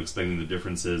explaining the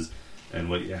differences and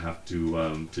what you have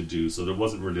to do. So there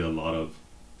wasn't really a lot of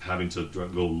having to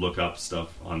go look up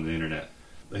stuff on the internet.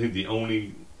 I think the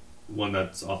only one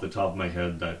that's off the top of my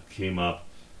head that came up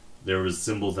there was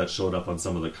symbols that showed up on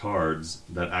some of the cards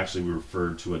that actually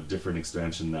referred to a different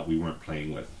expansion that we weren't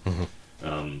playing with.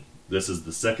 This is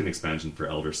the second expansion for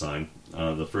Elder Sign.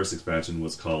 The first expansion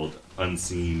was called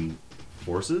Unseen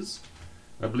Forces,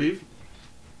 I believe,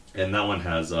 and that one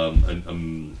has a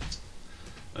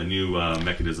new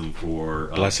mechanism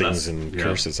for blessings and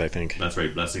curses. I think that's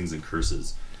right, blessings and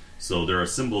curses. So there are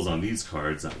symbols on these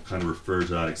cards that kind of refer to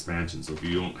that expansion. So if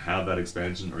you don't have that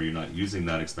expansion or you're not using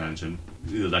that expansion,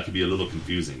 that could be a little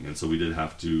confusing. And so we did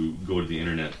have to go to the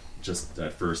internet just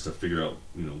at first to figure out,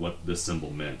 what this symbol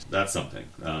meant. That's something.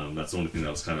 That's the only thing that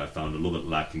was I found a little bit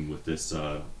lacking with this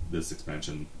this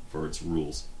expansion for its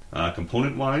rules.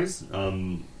 Component-wise,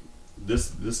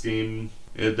 this game,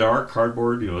 there are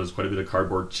cardboard. There's quite a bit of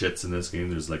cardboard chits in this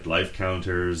game. There's life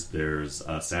counters. There's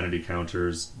sanity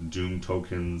counters, doom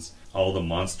tokens. All the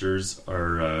monsters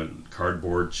are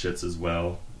cardboard chits as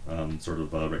well. Sort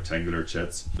of rectangular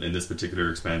chits. In this particular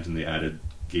expansion, they added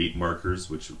gate markers,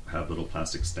 which have little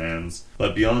plastic stands.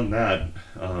 But beyond that,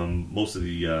 most of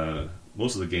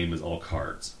the game is all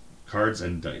cards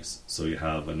and dice. So you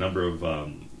have a number of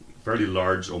fairly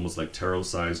large, almost like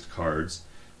tarot-sized cards,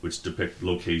 which depict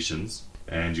locations,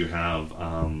 and you have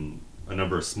a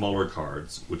number of smaller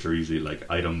cards, which are usually like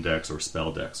item decks or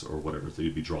spell decks or whatever that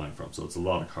you'd be drawing from. So it's a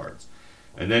lot of cards,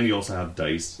 and then you also have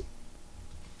dice.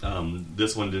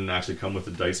 This one didn't actually come with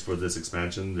the dice for this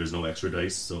expansion. There's no extra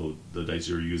dice, so the dice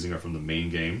you're using are from the main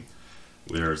game.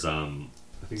 There's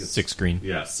I think it's 6 green.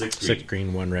 Yeah, 6 green. 6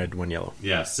 green, 1 red, 1 yellow.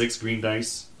 Yeah, 6 green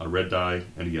dice, a red die,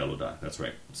 and a yellow die. That's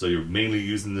right. So you're mainly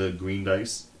using the green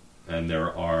dice, and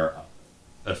there are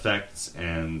effects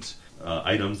and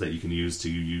items that you can use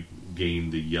to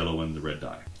gain the yellow and the red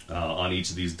die. On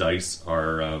each of these dice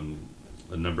are a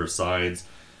number of sides.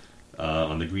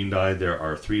 On the green die, there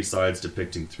are 3 sides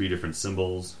depicting 3 different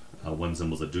symbols. One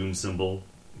symbol is a doom symbol.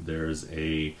 There's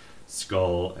a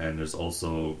skull, and there's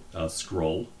also a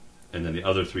scroll. And then the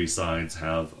other 3 sides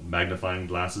have magnifying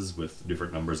glasses with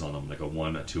different numbers on them, like a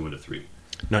 1, a 2, and a 3.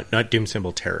 Not doom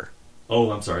symbol, terror.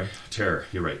 Oh, I'm sorry. Terror.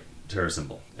 You're right. Terror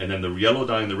symbol. And then the yellow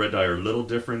die and the red die are a little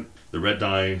different. The red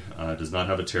die does not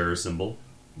have a terror symbol,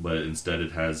 but instead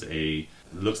it has it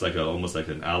looks like almost like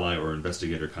an ally or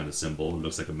investigator kind of symbol. It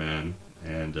looks like a man,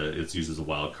 and it's used as a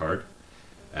wild card.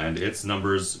 And its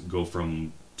numbers go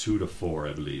from 2 to 4,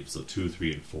 I believe. So 2,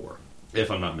 3, and 4, if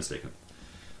I'm not mistaken.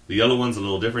 The yellow one's a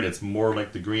little different. It's more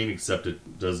like the green, except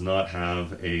it does not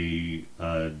have a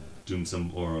doom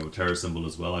symbol or a terror symbol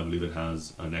as well. I believe it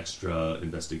has an extra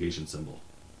investigation symbol.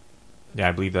 Yeah,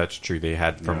 I believe that's true. They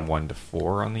had from 1 to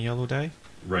 4 on the yellow die.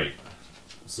 Right.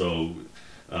 So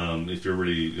if you're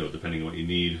really, depending on what you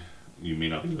need, you may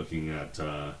not be looking at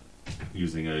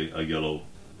using a yellow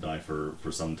die for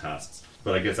some tasks.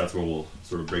 But I guess that's where we'll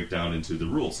sort of break down into the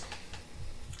rules.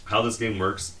 How this game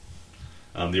works.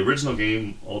 The original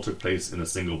game all took place in a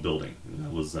single building.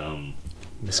 That was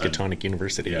Miskatonic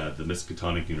University. Yeah, the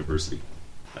Miskatonic University.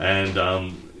 And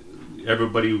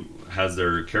everybody has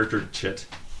their character chit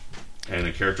and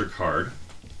a character card.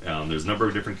 There's a number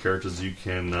of different characters you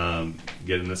can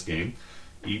get in this game.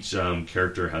 Each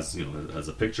character has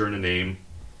a picture and a name,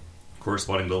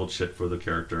 corresponding little chit for the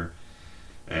character,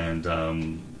 and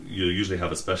you'll usually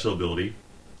have a special ability.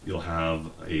 You'll have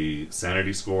a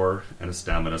sanity score and a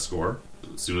stamina score.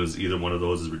 As soon as either one of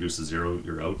those is reduced to 0,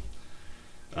 you're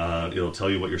out. It'll tell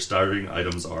you what your starting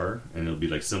items are, and it'll be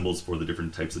like symbols for the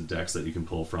different types of decks that you can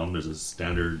pull from.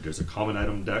 There's a common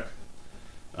item deck,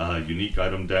 a unique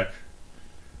item deck,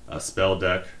 a spell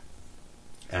deck,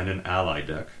 and an ally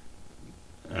deck.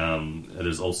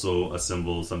 There's also a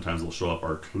symbol, sometimes it'll show up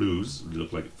our clues, they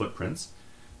look like footprints,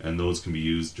 and those can be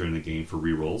used during the game for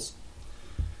rerolls.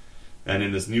 And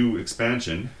in this new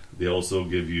expansion, they also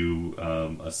give you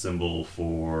a symbol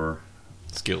for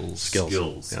skills.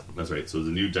 Yep. That's right. So there's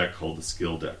a new deck called the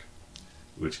skill deck,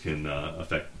 which can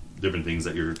affect different things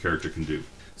that your character can do.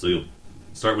 So you'll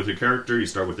start with your character, you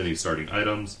start with any starting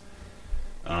items.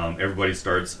 Everybody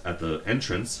starts at the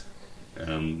entrance.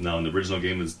 Now in the original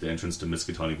game is the entrance to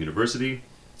Miskatonic University.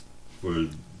 For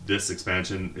this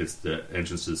expansion, it's the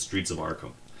entrance to the streets of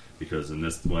Arkham. Because in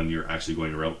this one, you're actually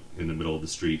going around in the middle of the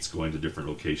streets, going to different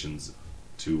locations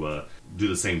to do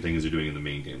the same thing as you're doing in the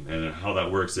main game. And how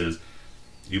that works is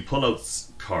you pull out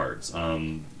cards.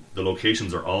 The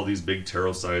locations are all these big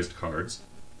tarot-sized cards.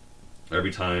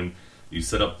 Every time you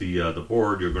set up the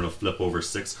board, you're going to flip over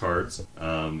 6 cards.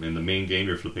 In the main game,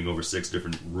 you're flipping over 6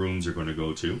 different rooms you're going to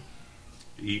go to.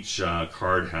 Each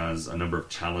card has a number of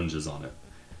challenges on it.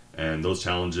 And those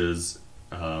challenges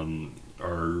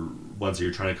are ones that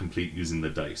you're trying to complete using the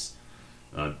dice.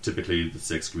 Typically the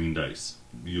 6 green dice.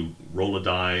 You roll a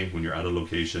die when you're at a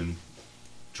location,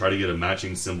 try to get a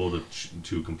matching symbol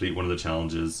to complete one of the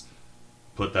challenges,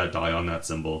 put that die on that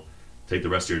symbol, take the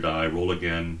rest of your die, roll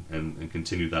again, and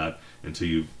continue that until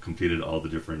you've completed all the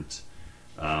different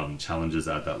challenges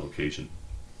at that location.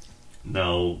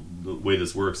 Now, the way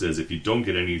this works is if you don't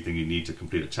get anything you need to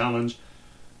complete a challenge,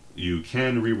 you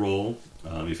can re-roll.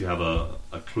 If you have a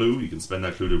clue, you can spend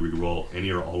that clue to re-roll any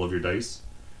or all of your dice.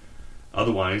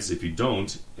 Otherwise, if you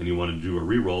don't and you want to do a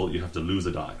re-roll, you have to lose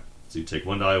a die. So you take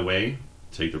one die away,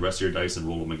 take the rest of your dice and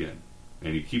roll them again.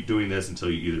 And you keep doing this until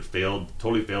you either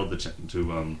totally failed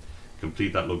to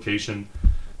complete that location,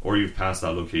 or you've passed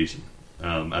that location.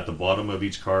 At the bottom of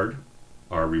each card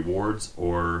are rewards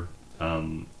or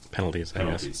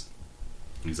penalties.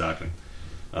 Exactly.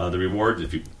 The reward,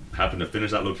 if you happen to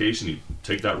finish that location, you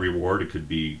take that reward. It could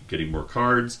be getting more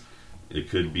cards. It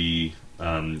could be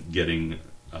getting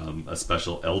a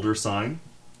special elder sign.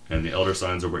 And the elder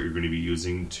signs are what you're going to be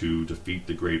using to defeat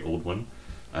the Great Old One.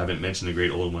 I haven't mentioned the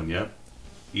Great Old One yet.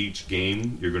 Each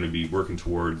game, you're going to be working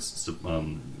towards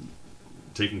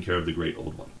taking care of the Great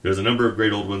Old One. There's a number of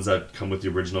Great Old Ones that come with the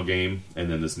original game,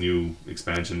 and then this new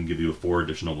expansion give you 4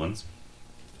 additional ones.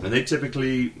 And they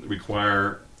typically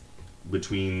require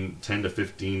between 10 to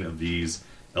 15 of these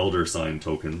Elder Sign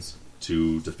tokens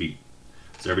to defeat.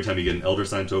 So every time you get an Elder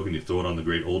Sign token, you throw it on the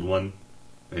Great Old One,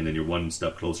 and then you're one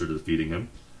step closer to defeating him.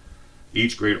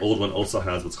 Each Great Old One also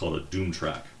has what's called a Doom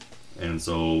Track. And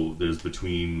so there's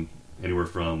between anywhere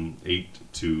from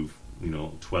 8 to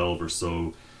 12 or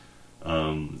so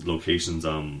locations,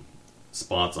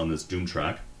 spots on this Doom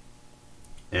Track.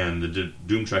 And the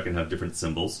Doom Track can have different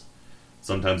symbols.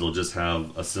 Sometimes it'll just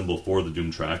have a symbol for the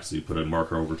Doom Track, so you put a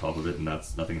marker over top of it and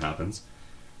nothing happens.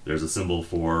 There's a symbol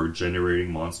for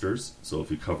generating monsters, so if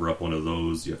you cover up one of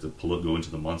those, you have to go into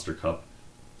the monster cup,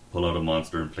 pull out a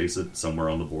monster and place it somewhere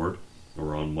on the board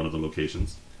or on one of the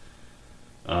locations.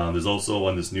 There's also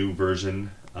on this new version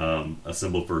a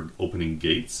symbol for opening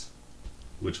gates,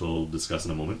 which we'll discuss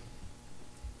in a moment.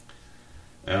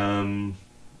 And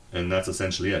that's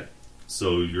essentially it.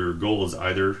 So your goal is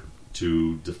either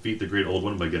to defeat the Great Old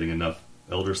One by getting enough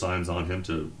Elder Signs on him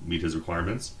to meet his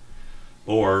requirements,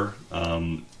 or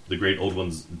the Great Old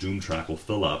One's Doom Track will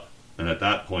fill up, and at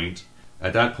that point,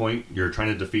 you're trying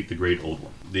to defeat the Great Old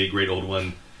One. The Great Old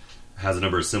One has a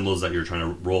number of symbols that you're trying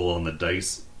to roll on the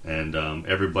dice, and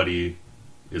everybody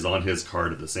is on his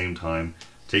card at the same time,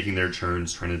 taking their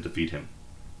turns trying to defeat him.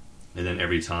 And then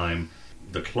every time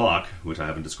the clock, which I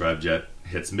haven't described yet,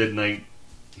 hits midnight,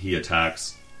 he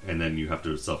attacks, and then you have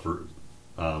to suffer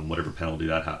whatever penalty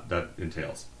that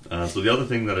entails. So the other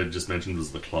thing that I just mentioned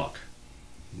was the clock.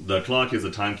 The clock is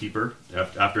a timekeeper.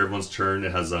 After everyone's turn,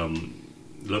 it has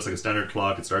it looks like a standard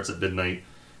clock. It starts at midnight.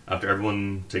 After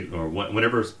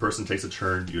whenever a person takes a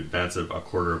turn, you advance a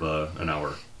quarter of an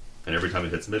hour, and every time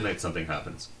it hits midnight, something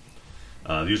happens.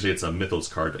 Usually, it's a Mythos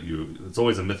card it's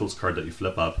always a Mythos card that you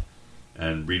flip up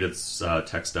and read its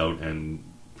text out and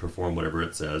perform whatever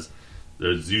it says.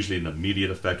 There's usually an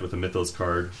immediate effect with a Mythos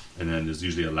card, and then there's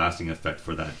usually a lasting effect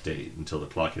for that day until the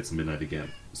clock hits midnight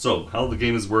again. So how the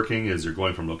game is working is you're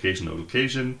going from location to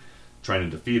location, trying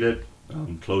to defeat it,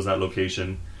 close that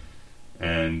location,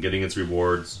 and getting its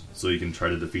rewards so you can try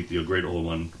to defeat the Great Old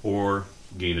One or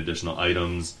gain additional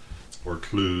items or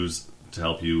clues to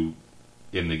help you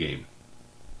in the game.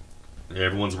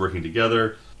 Everyone's working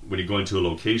together. When you go into a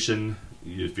location,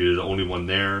 if you're the only one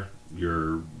there,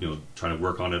 you're trying to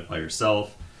work on it by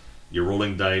yourself. You're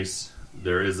rolling dice.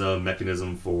 There is a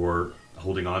mechanism for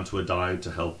holding on to a die to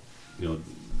help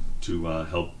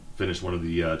help finish one of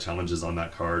the challenges on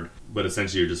that card. But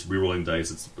essentially, you're just re-rolling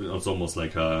dice. It's almost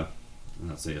like I'm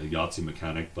not saying a Yahtzee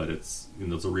mechanic, but it's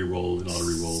it's a re-roll and auto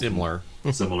re-roll.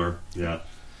 Similar, yeah.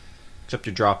 Except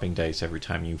you're dropping dice every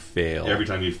time you fail. Every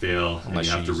time you fail, and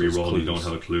you have to re-roll. And you don't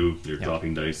have a clue. You're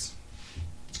dropping dice.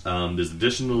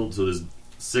 There's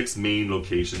 6 main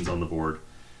locations on the board,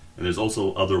 and there's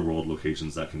also other world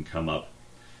locations that can come up.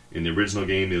 In the original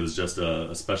game, it was just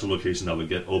a special location that would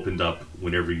get opened up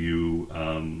whenever you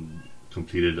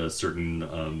completed a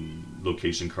certain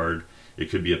location card.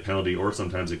 It could be a penalty, or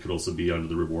sometimes it could also be under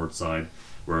the reward side,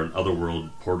 where an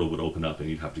otherworld portal would open up, and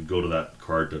you'd have to go to that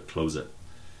card to close it.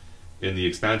 In the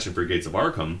expansion for Gates of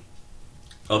Arkham,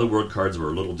 otherworld cards were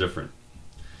a little different.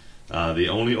 They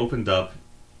only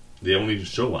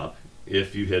show up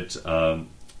if you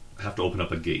have to open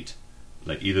up a gate,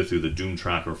 like either through the Doom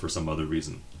Track or for some other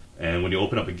reason. And when you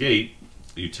open up a gate,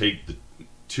 you take the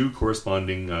 2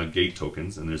 corresponding gate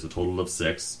tokens, and there's a total of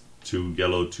 6, 2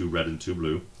 yellow, 2 red, and 2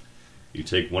 blue. You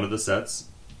take one of the sets,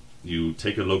 you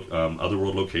take a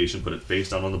otherworld location, put it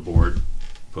face down on the board,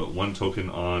 put 1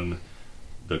 token on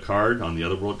the card on the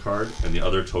Otherworld card and the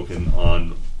other token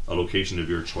on a location of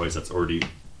your choice that's already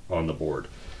on the board.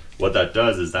 What that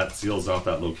does is that seals off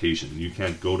that location. You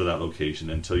can't go to that location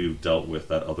until you've dealt with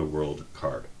that Otherworld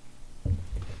card.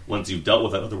 Once you've dealt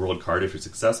with that Otherworld card, if you're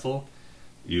successful,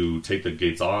 you take the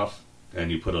gates off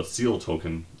and you put a seal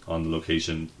token on the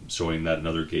location showing that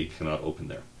another gate cannot open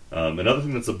there. Another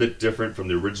thing that's a bit different from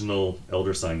the original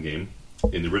Elder Sign game,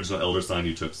 in the original Elder Sign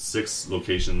you took 6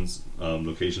 location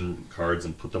cards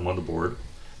and put them on the board,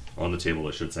 on the table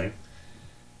I should say,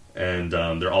 and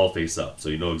they're all face up, so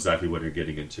you know exactly what you're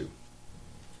getting into.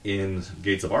 In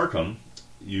Gates of Arkham,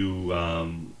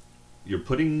 you're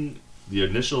putting the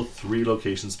initial 3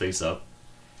 locations face up,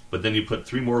 but then you put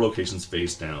 3 more locations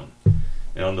face down.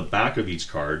 And on the back of each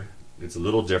card, it's a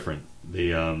little different. They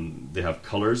have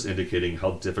colors indicating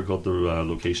how difficult the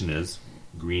location is,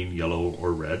 green, yellow,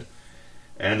 or red.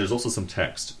 And there's also some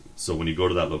text. So when you go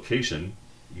to that location,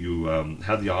 you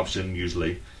have the option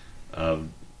usually of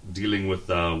dealing with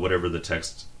whatever the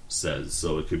text says.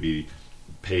 So it could be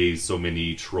pay so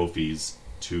many trophies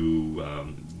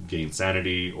to gain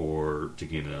sanity or to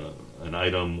gain an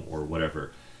item or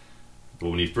whatever. But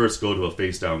when you first go to a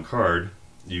face down card,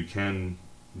 you can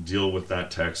deal with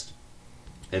that text,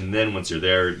 and then once you're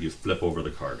there, you flip over the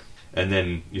card, and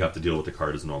then you have to deal with the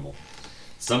card as normal.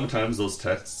 Sometimes those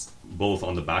texts, both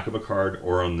on the back of a card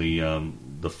or on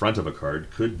the front of a card,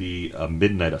 could be a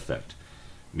midnight effect,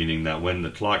 meaning that when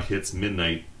the clock hits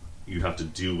midnight, you have to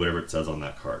do whatever it says on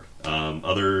that card.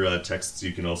 Other texts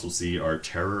you can also see are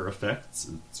terror effects.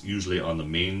 It's usually on the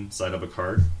main side of a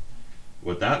card.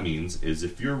 What that means is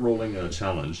if you're rolling a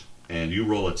challenge and you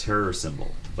roll a terror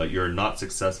symbol, but you're not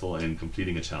successful in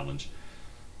completing a challenge,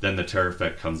 then the terror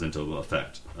effect comes into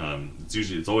effect.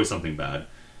 It's always something bad,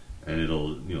 and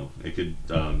it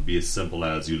could be as simple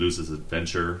as you lose this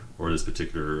adventure, or this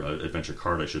particular adventure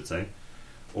card, I should say,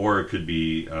 or it could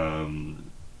be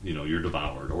you're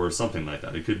devoured or something like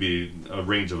that. It could be a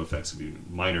range of effects. It could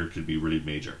be minor, could be really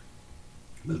major,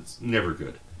 but it's never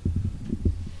good.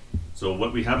 So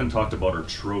what we haven't talked about are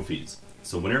trophies.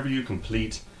 So whenever you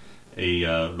complete a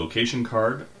location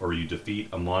card or you defeat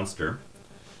a monster,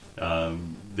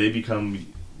 they become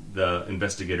the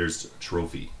investigator's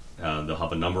trophy. They'll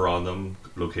have a number on them.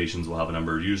 Locations will have a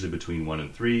number usually between 1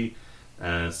 and 3.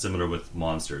 Similar with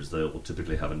monsters, they will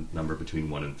typically have a number between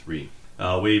 1 and 3.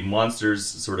 Way monsters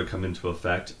sort of come into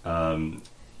effect. What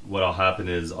will happen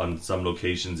is on some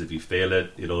locations, if you fail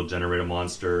it, it'll generate a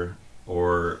monster,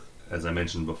 or as I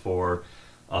mentioned before,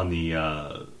 on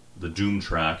the Doom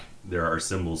track, there are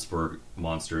symbols for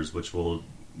monsters which will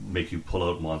make you pull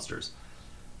out monsters.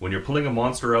 When you're pulling a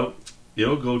monster out,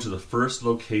 it'll go to the first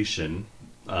location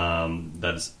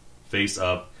that's face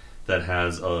up that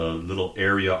has a little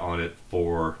area on it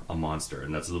for a monster,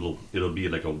 and it'll be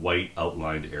like a white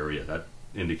outlined area that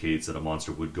indicates that a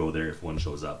monster would go there if one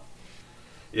shows up.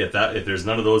 If there's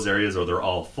none of those areas or they're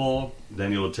all full,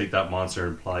 then you'll take that monster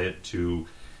and apply it to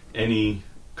any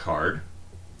card,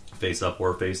 face up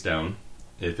or face down.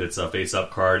 If it's a face up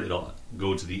card, it'll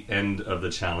go to the end of the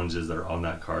challenges that are on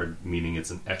that card, meaning it's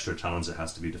an extra challenge that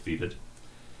has to be defeated.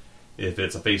 If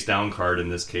it's a face down card, in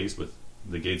this case with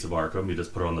the Gates of Arkham, you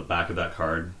just put it on the back of that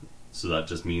card, so that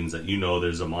just means that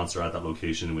there's a monster at that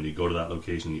location. When you go to that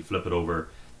location, you flip it over,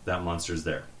 that monster's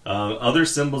there. Other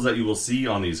symbols that you will see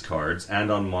on these cards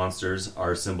and on monsters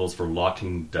are symbols for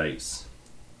locking dice.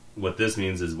 What this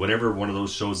means is whenever one of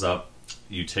those shows up,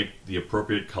 you take the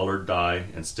appropriate colored die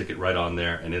and stick it right on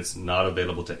there, and it's not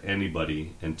available to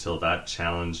anybody until that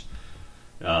challenge,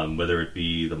 whether it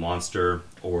be the monster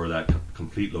or that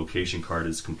complete location card,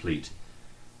 is complete.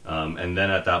 And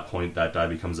then at that point, that die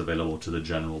becomes available to the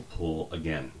general pool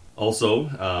again. Also,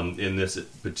 in this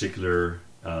particular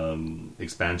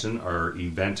expansion are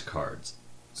event cards.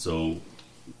 So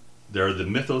there are the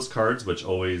Mythos cards, which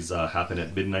always happen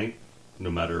at midnight. No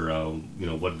matter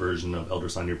what version of Elder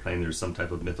Sign you're playing, there's some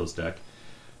type of Mythos deck.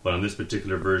 But on this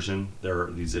particular version, there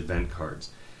are these event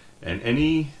cards. And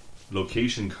any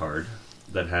location card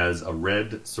that has a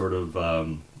red sort of,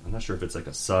 I'm not sure if it's like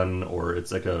a sun or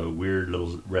it's like a weird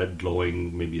little red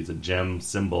glowing, maybe it's a gem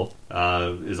symbol,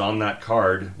 is on that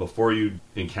card. Before you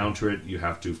encounter it, you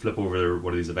have to flip over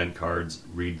one of these event cards,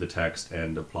 read the text,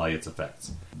 and apply its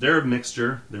effects. They're a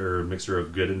mixture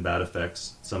of good and bad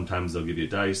effects. Sometimes they'll give you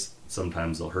dice,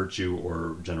 sometimes they'll hurt you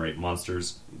or generate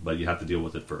monsters, but you have to deal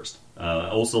with it first.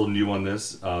 Also new on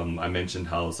this, I mentioned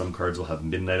how some cards will have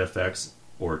midnight effects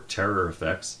or terror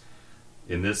effects.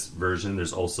 In this version,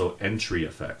 there's also entry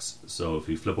effects. So if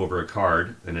you flip over a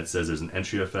card and it says there's an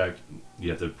entry effect, you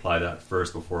have to apply that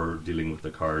first before dealing with the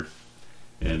card.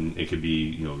 And it could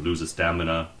be, lose a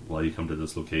stamina while you come to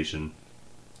this location.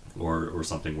 or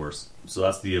something worse. So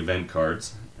that's the event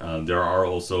cards. There are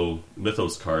also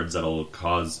Mythos cards that'll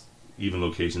cause even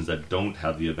locations that don't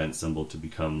have the event symbol to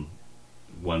become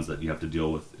ones that you have to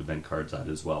deal with event cards at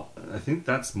as well. I think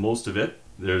that's most of it.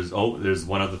 There's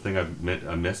one other thing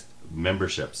I missed: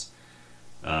 memberships.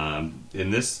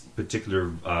 In this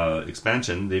particular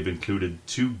expansion, they've included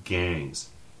 2 gangs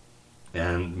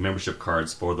and membership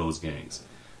cards for those gangs.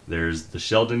 There's the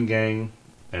Sheldon Gang,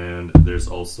 and there's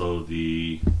also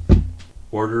the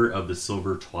Order of the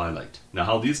Silver Twilight. Now,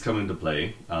 how these come into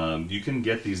play, you can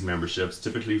get these memberships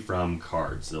typically from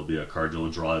cards. There'll be a card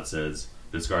you'll draw that says,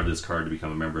 discard this card to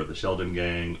become a member of the Sheldon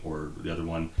Gang, or the other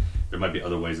one. There might be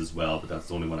other ways as well, but that's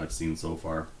the only one I've seen so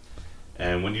far.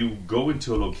 And when you go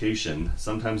into a location,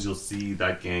 sometimes you'll see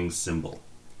that gang's symbol.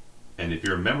 And if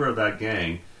you're a member of that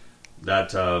gang,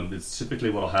 that it's typically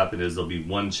what will happen is there'll be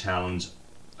one challenge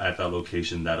at that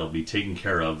location that'll be taken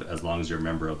care of as long as you're a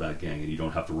member of that gang and you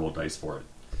don't have to roll dice for it.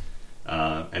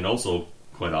 And also,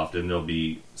 quite often, there'll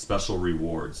be special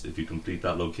rewards. If you complete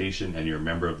that location and you're a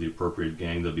member of the appropriate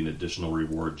gang, there'll be an additional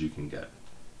reward you can get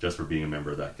just for being a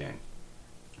member of that gang.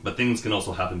 But things can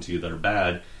also happen to you that are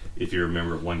bad if you're a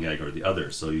member of one gang or the other.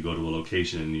 So you go to a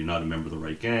location and you're not a member of the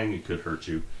right gang, it could hurt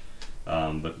you.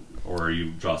 Or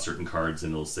you draw certain cards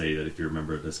and it'll say that if you're a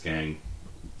member of this gang,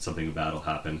 something bad will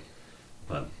happen.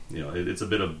 But, it's a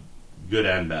bit of good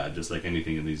and bad, just like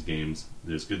anything in these games.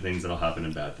 There's good things that'll happen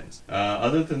and bad things.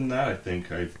 Other than that, I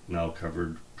think I've now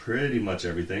covered pretty much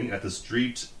everything. At the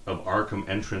Street of Arkham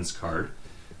entrance card,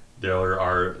 there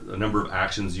are a number of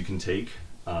actions you can take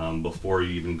before you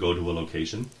even go to a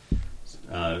location.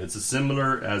 It's as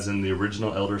similar as in the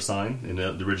original Elder Sign. In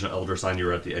the original Elder Sign, you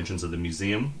were at the entrance of the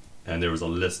museum, and there was a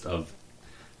list of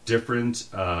different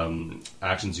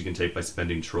actions you can take by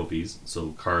spending trophies.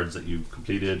 So cards that you've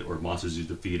completed or monsters you've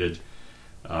defeated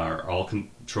are all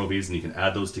trophies, and you can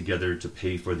add those together to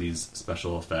pay for these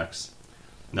special effects.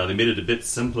 Now, they made it a bit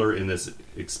simpler in this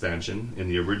expansion. In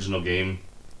the original game,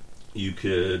 you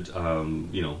could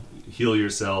heal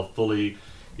yourself fully.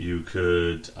 You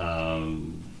could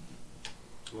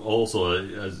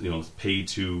also pay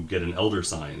to get an Elder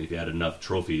Sign if you had enough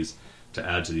trophies to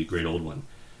add to the Great Old One.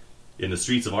 In the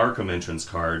Streets of Arkham entrance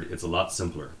card, it's a lot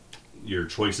simpler. Your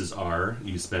choices are,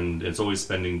 it's always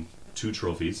spending 2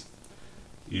 trophies.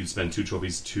 You spend 2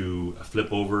 trophies to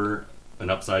flip over an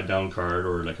upside down card,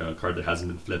 or like a card that hasn't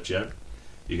been flipped yet.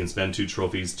 You can spend 2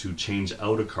 trophies to change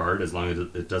out a card as long as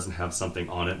it doesn't have something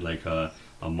on it, like a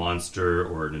monster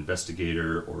or an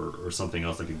investigator or something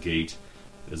else like a gate.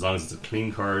 As long as it's a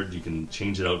clean card, you can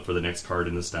change it out for the next card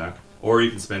in the stack. Or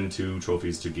you can spend 2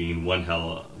 trophies to gain 1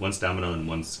 stamina and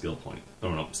 1 skill point.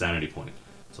 Sanity point.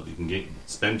 So you can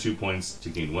spend 2 points to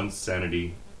gain 1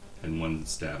 sanity and 1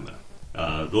 stamina.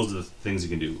 Those are the things you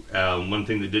can do. One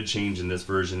thing that did change in this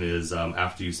version is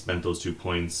after you spent those 2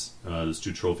 points, those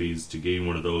 2 trophies, to gain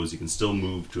one of those, you can still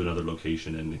move to another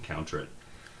location and encounter it.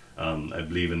 I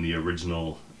believe in the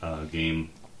original game,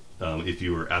 if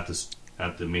you were at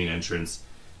the main entrance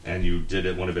and you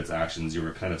did one of its actions, you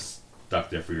were kind of stuck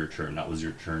there for your turn. That was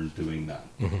your turn doing that.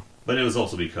 Mm-hmm. But it was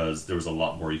also because there was a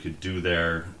lot more you could do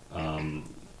there,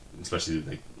 especially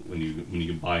like when you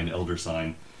can buy an Elder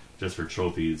Sign just for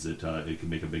trophies. It can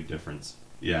make a big difference.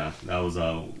 Yeah, that was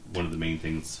one of the main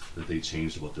things that they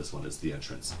changed about this one, is the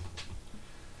entrance.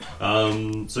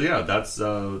 So yeah, that's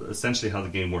essentially how the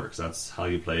game works. That's how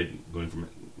you play it, going from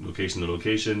location to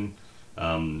location.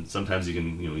 Sometimes you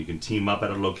can team up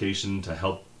at a location to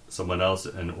help someone else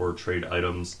or trade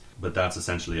items, but that's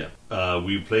essentially it.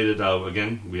 We played it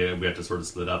again. We had to sort of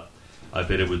split up. I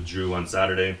played it with Drew on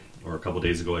Saturday, or a couple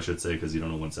days ago, I should say, because you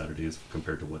don't know when Saturday is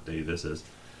compared to what day this is.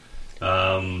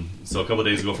 So a couple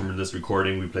days ago from this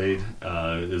recording, we played.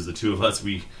 It was the 2 of us.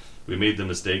 We made the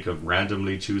mistake of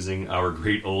randomly choosing our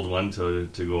Great Old One to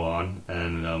go on,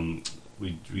 and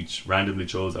we randomly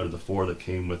chose out of the 4 that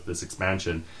came with this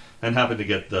expansion, and happened to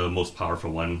get the most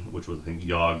powerful one, which was, I think,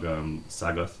 Yogg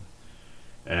Sagoth.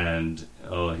 And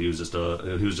he was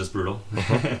just brutal.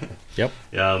 Yep.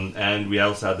 And we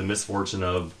also had the misfortune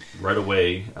of right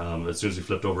away, as soon as we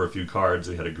flipped over a few cards,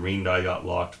 we had a green die got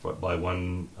locked by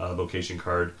one location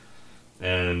card,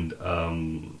 and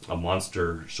a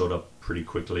monster showed up pretty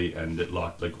quickly, and it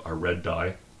locked like our red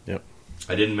die. Yep.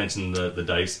 I didn't mention the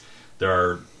dice.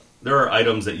 There are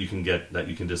items that you can get that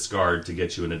you can discard to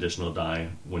get you an additional die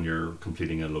when you're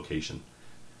completing a location.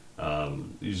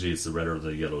 Usually it's the red or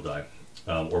the yellow die.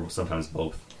 Or sometimes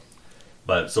both.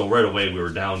 But so right away we were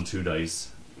down 2 dice.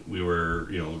 We were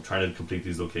trying to complete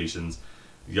these locations.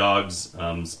 Yogg's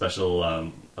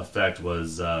special effect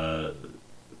was a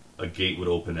gate would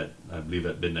open at, I believe,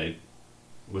 at midnight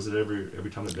Was it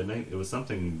every time at midnight? It was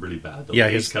something really bad. Yeah,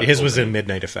 his was a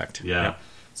midnight effect. Yeah.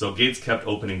 So gates kept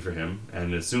opening for him,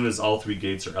 and as soon as all 3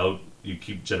 gates are out, you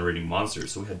keep generating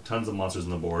monsters. So we had tons of monsters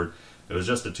on the board. It was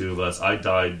just the 2 of us. I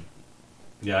died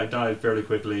fairly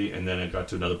quickly, and then it got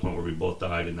to another point where we both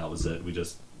died, and that was it. We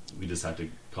just had to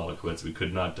call it quits. We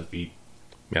could not defeat.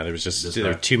 Yeah, there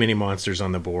were too many monsters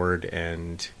on the board,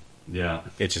 and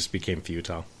it just became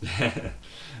futile.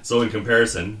 So in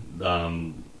comparison,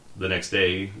 the next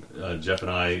day, Jeff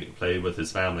and I played with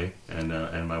his family and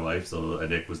my wife. So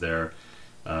Nick was there,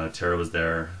 Tara was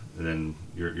there, and then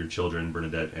your children,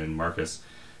 Bernadette and Marcus.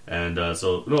 And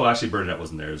actually Bernadette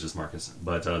wasn't there. It was just Marcus.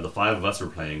 But the 5 of us were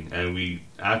playing, and we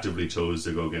actively chose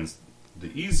to go against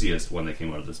the easiest one that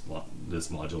came out of this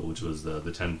module, which was the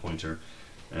 10-pointer.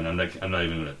 And I'm not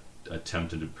even going to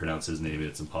attempt to pronounce his name.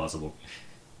 It's impossible.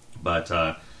 But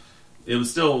it was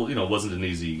still, wasn't an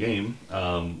easy game.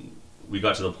 We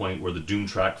got to the point where the Doom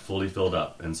track fully filled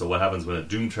up. And so what happens when a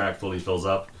Doom track fully fills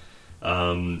up?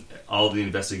 All the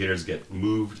investigators get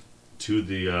moved to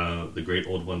the Great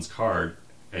Old One's card,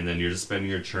 and then you're just spending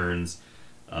your turns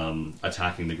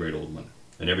attacking the Great Old One.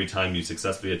 And every time you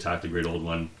successfully attack the Great Old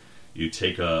One, you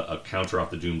take a counter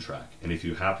off the Doom track. And if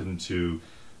you happen to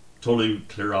totally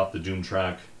clear off the Doom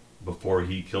track before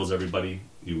he kills everybody,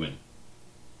 you win.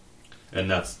 And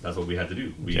that's what we had to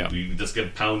do. We just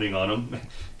get pounding on him,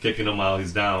 kicking him while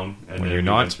he's down. And when you're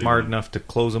not smart enough to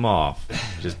close him off,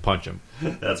 just punch him.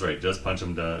 That's right. Just punch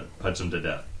him to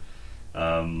death.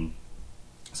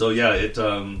 So yeah, it's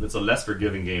a less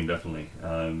forgiving game, definitely,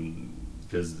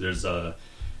 because there's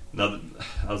another.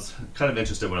 I was kind of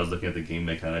interested when I was looking at the game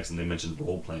mechanics, and they mentioned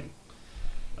role playing.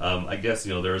 I guess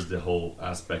there's the whole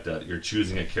aspect that you're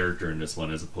choosing a character in this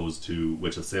one, as opposed to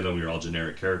which of Salem, you're all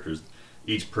generic characters.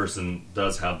 Each person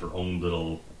does have their own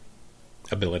little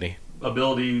ability,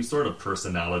 sort of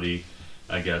personality,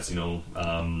 I guess.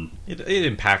 It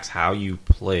impacts how you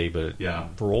play, but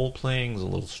role playing is a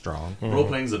little strong. Mm-hmm. Role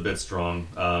playing is a bit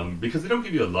strong because they don't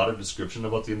give you a lot of description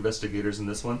about the investigators in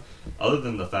this one, other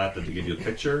than the fact that they give you a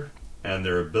picture and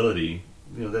their ability.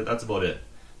 That's about it.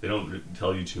 They don't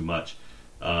tell you too much.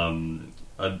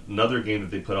 Another game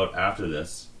that they put out after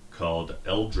this called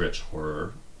Eldritch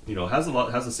Horror. Has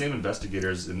the same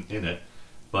investigators in it,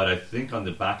 but I think on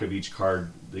the back of each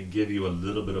card they give you a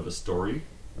little bit of a story,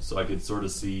 so I could sort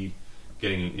of see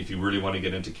if you really want to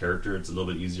get into character, it's a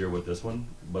little bit easier with this one.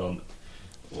 But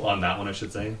on that one, I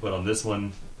should say. But on this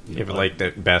one,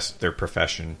 at best their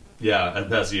profession. Yeah, at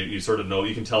best you sort of know.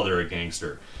 You can tell they're a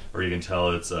gangster, or you can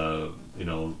tell it's like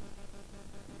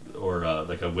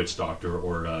a witch doctor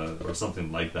or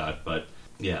something like that, but.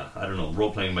 Yeah, I don't know. Role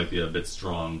playing might be a bit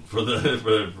strong for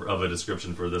a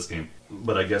description for this game,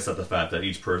 but I guess at the fact that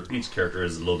each character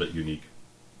is a little bit unique.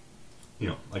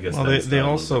 I guess. Well, they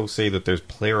also say that there's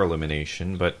player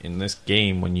elimination, but in this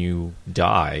game, when you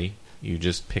die, you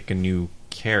just pick a new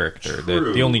character.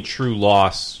 The only true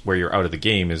loss where you're out of the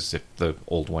game is if the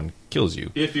old one kills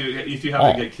you. If you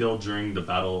happen to get killed during the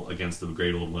battle against the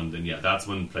Great Old One, then that's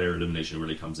when player elimination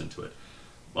really comes into it.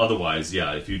 Otherwise,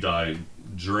 if you die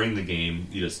during the game,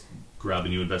 you just grab a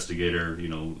new investigator,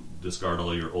 discard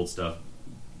all your old stuff,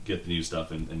 get the new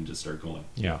stuff, and just start going.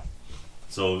 Yeah.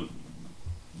 So,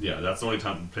 that's the only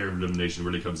time player elimination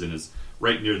really comes in is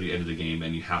right near the end of the game,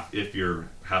 and if you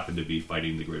happen to be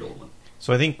fighting the Great Old One.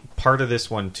 So I think part of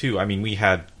this one too. I mean, we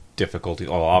had difficulty.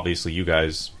 Well, obviously, you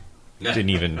guys didn't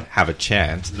even have a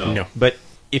chance. No. But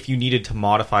if you needed to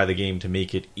modify the game to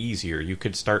make it easier, you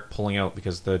could start pulling out,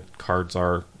 because the cards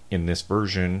are in this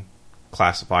version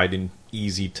classified in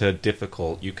easy to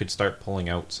difficult. You could start pulling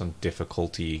out some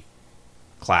difficulty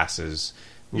classes.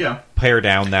 Pare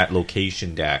down that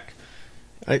location deck.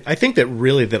 I think that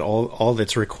really that all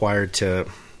that's required to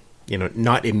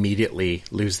not immediately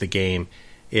lose the game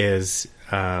is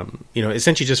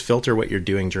essentially just filter what you're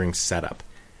doing during setup.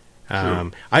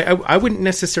 I wouldn't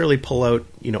necessarily pull out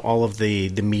all of the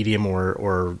medium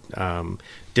or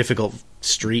difficult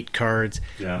street cards,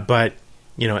 but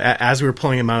as we were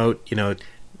pulling them out,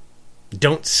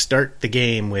 don't start the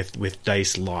game with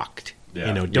dice locked.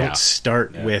 Don't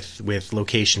start with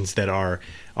locations that are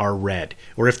red,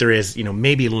 or if there is,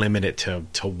 maybe limit it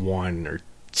to 1 or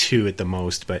 2 at the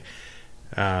most. But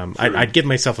I'd give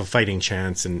myself a fighting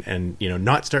chance and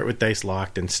not start with dice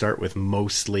locked and start with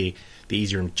mostly the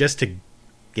easier, just to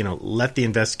let the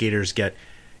investigators get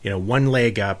one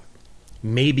leg up,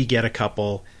 maybe get a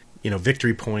couple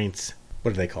victory points.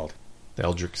 What are they called? The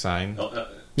Eldritch Sign.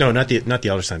 No, not the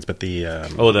Eldritch Signs, but the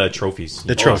the trophies.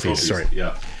 The trophies. Sorry.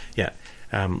 Yeah.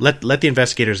 Let the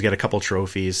investigators get a couple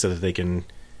trophies so that they can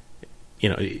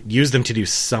use them to do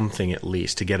something, at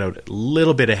least to get out a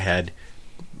little bit ahead,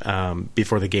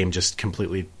 before the game just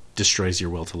completely destroys your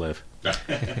will to live.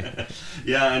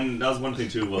 Yeah, and that was one thing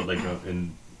too. Well, like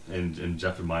in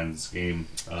Jeff and mine's game,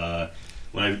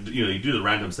 when you do the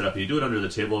random setup, you do it under the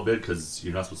table a bit because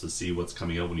you're not supposed to see what's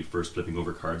coming out when you first flipping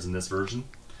over cards in this version,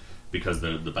 because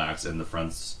the backs and the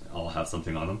fronts all have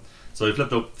something on them. So I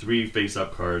flipped out 3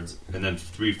 face-up cards and then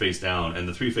 3 face-down, and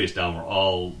the 3 face-down were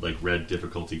all like red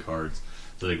difficulty cards.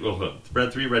 So like,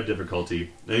 red 3 red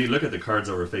difficulty. Then you look at the cards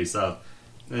that were face-up,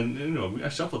 and I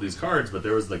shuffled these cards, but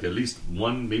there was like at least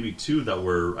 1, maybe 2 that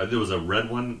were. There was a red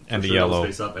one and a yellow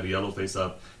face-up, and a yellow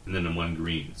face-up, and then 1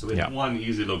 green. So we had 1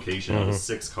 easy location out of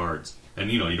 6 cards, and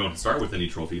you don't start with any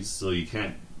trophies, so you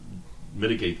can't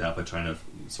mitigate that by trying to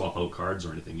swap out cards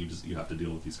or anything. You have to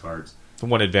deal with these cards. The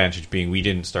one advantage being we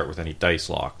didn't start with any dice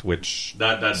locked, which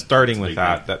that starting with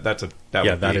that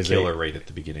would be a killer right at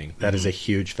the beginning. That is a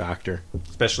huge factor,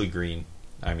 especially green.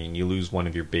 I mean, you lose one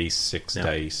of your base 6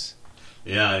 dice.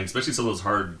 Yeah, and especially some of those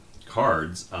hard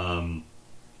cards.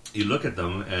 You look at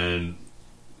them and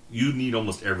you need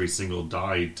almost every single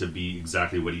die to be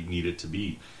exactly what you need it to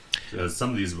be. Some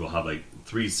of these will have like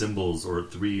 3 symbols or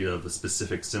 3 of a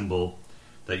specific symbol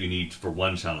that you need for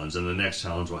one challenge, and the next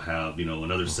challenge will have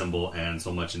another symbol and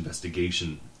so much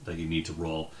investigation that you need to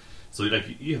roll. So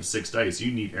like you have 6 dice,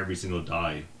 you need every single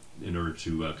die in order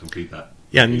to complete that.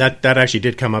 Yeah, and that actually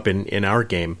did come up in our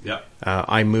game. Yeah,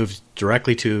 I moved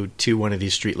directly to one of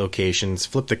these street locations,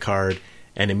 flipped the card,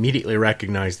 and immediately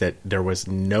recognized that there was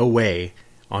no way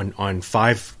on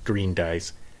 5 green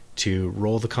dice to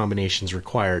roll the combinations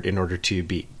required in order to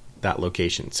beat that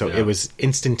location. So it was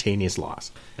instantaneous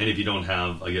loss. And if you don't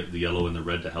have the yellow and the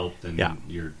red to help, then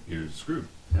you're screwed.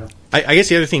 Yeah. I guess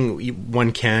the other thing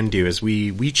one can do is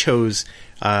we chose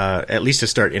at least to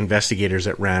start investigators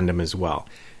at random as well.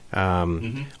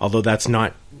 Although it's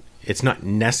not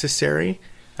necessary.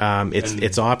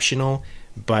 It's optional,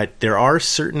 but there are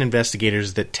certain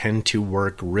investigators that tend to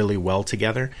work really well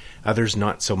together. Others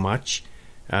not so much.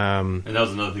 And that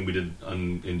was another thing we did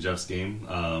in Jeff's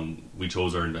game. We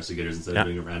chose our investigators instead of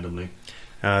doing it randomly.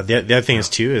 The other thing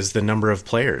is the number of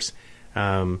players.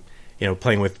 Playing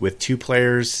with 2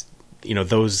 players,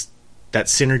 that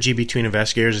synergy between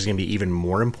investigators is going to be even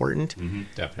more important. Mm-hmm,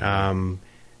 definitely.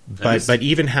 But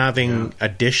even having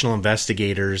additional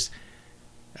investigators,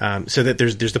 so that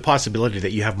there's the possibility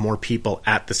that you have more people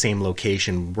at the same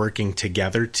location working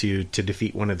together to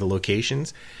defeat one of the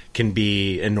locations can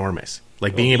be enormous.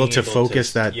 Like being able to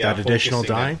focus that additional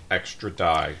die, extra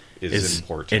die is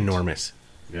important, enormous.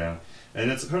 Yeah, and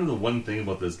it's kind of the one thing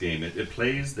about this game. It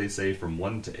plays, they say, from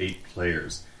 1 to 8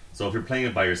 players. So if you're playing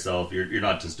it by yourself, you're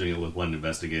not just doing it with one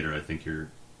investigator. I think you're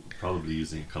probably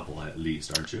using a couple at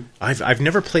least, aren't you? I've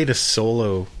never played a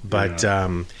solo, but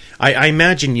I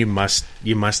imagine you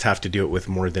must have to do it with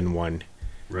more than one.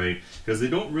 Right, because they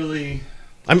don't really.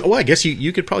 I guess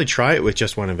you could probably try it with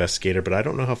just one investigator, but I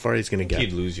don't know how far he's going to get.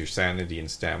 You'd lose your sanity and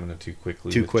stamina too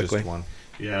quickly. Just one.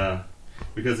 Yeah,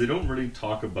 because they don't really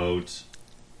talk about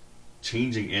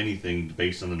changing anything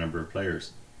based on the number of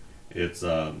players. It's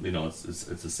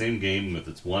it's the same game with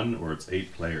it's 1 or it's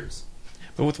 8 players.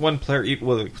 But with 1 player,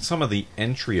 some of the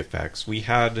entry effects, we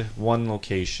had one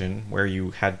location where you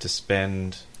had to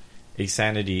spend a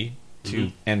sanity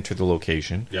to enter the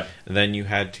location. Yeah. And then you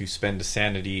had to spend a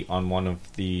sanity on one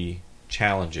of the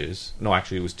challenges. No,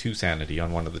 actually it was 2 sanity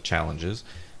on one of the challenges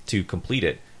to complete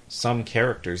it. Some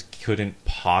characters couldn't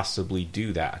possibly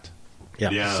do that.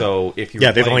 Yeah. So if you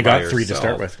they've only got 3 to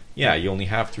start with. Yeah, you only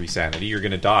have 3 sanity. You're going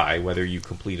to die whether you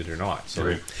complete it or not. So,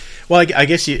 right. Well, I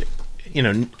guess if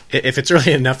it's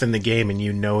early enough in the game and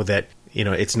you know that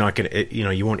it's not going to,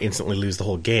 you won't instantly lose the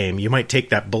whole game. You might take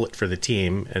that bullet for the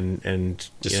team and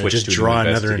just draw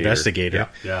another investigator.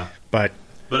 Yeah. But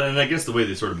and I guess the way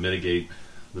they sort of mitigate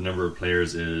the number of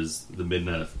players is the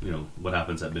midnight. What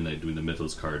happens at midnight doing the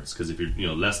mythos cards? Because if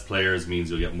you're less players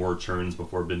means you'll get more turns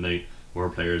before midnight. More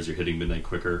players, you're hitting midnight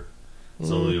quicker.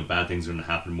 So bad things are going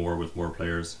to happen more with more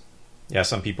players. Yeah,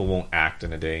 some people won't act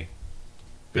in a day.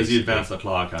 Because you advance the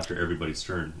clock after everybody's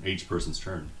turn, each person's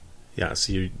turn. Yeah,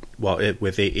 so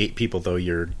with 8 people though,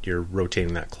 you're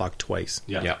rotating that clock twice.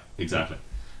 Yeah, exactly.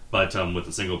 But with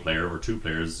a single player or 2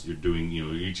 players, you're doing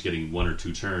you're each getting 1 or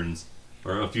 2 turns,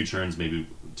 or a few turns, maybe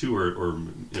 2 or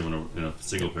in a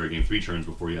single player game 3 turns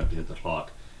before you have to hit the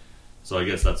clock. So I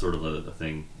guess that's sort of a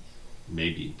thing,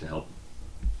 maybe to help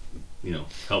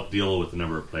deal with the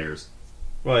number of players.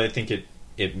 Well, I think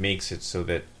it makes it so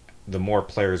that the more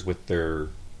players with their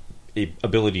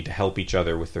ability to help each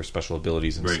other with their special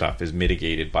abilities and stuff is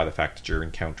mitigated by the fact that you're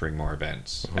encountering more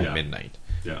events at midnight.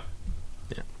 Yeah.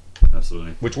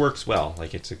 absolutely. Which works well.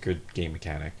 Like, it's a good game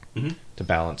mechanic to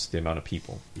balance the amount of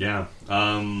people. Yeah.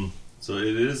 So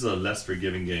it is a less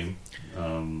forgiving game,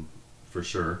 for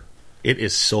sure. It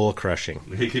is soul crushing.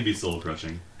 It can be soul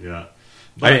crushing. Yeah.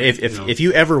 But, if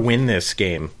you ever win this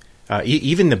game,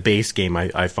 even the base game,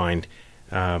 I find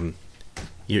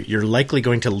you're likely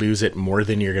going to lose it more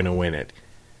than you're going to win it,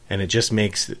 and it just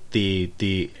makes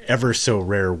the ever so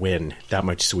rare win that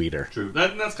much sweeter. True.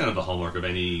 That's kind of the hallmark of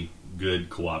any good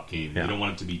co-op game. Yeah. You don't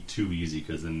want it to be too easy,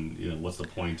 because then what's the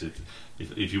point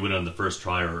if you win on the first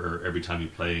try or every time you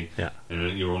play,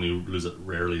 and you only lose it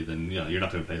rarely, then you're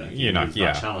not going to play that game. It's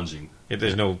not challenging.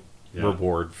 There's no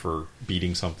reward for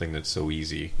beating something that's so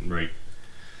easy. Right.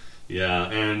 Yeah,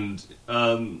 and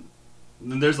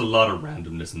there's a lot of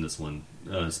randomness in this one,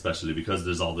 especially because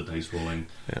there's all the dice rolling,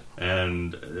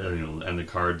 and and the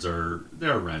cards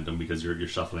they're random because you're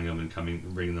shuffling them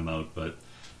and bringing them out. But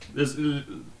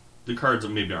the cards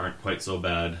maybe aren't quite so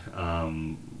bad.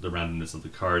 The randomness of the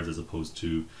cards as opposed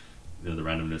to the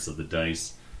randomness of the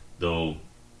dice, though,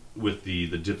 with the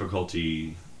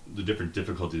difficulty, the different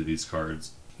difficulty of these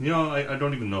cards. I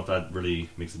don't even know if that really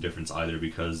makes a difference either,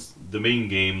 because the main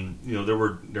game,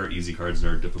 there are easy cards and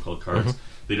there are difficult cards.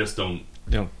 Mm-hmm. They just don't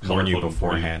warn you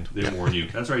beforehand. They warn you.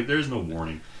 That's right. There's no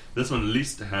warning. This one at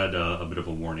least had a bit of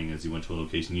a warning as you went to a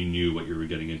location. You knew what you were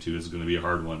getting into. This is going to be a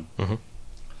hard one.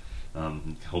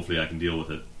 Mm-hmm. Hopefully I can deal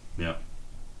with it. Yeah.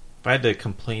 If I had to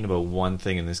complain about one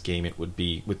thing in this game, it would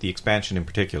be, with the expansion in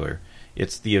particular,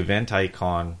 it's the event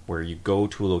icon where you go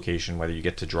to a location, whether you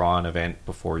get to draw an event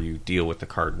before you deal with the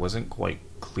card, wasn't quite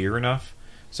clear enough.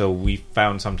 So we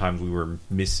found sometimes we were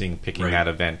missing picking that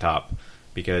event up,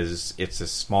 because it's a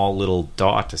small little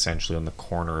dot essentially on the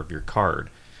corner of your card.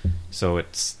 So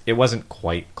it wasn't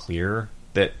quite clear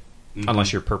that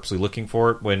unless you're purposely looking for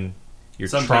it when you're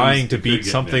trying to beat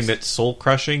something that's soul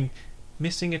crushing,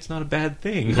 missing it's not a bad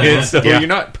thing. So you're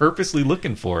not purposely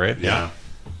looking for it. Yeah.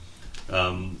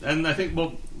 And I think,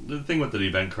 the thing with the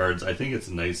event cards, I think it's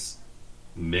a nice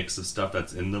mix of stuff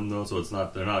that's in them, though. So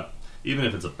they're not, even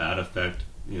if it's a bad effect,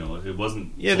 it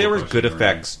wasn't. Yeah, there were good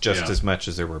effects just as much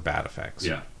as there were bad effects.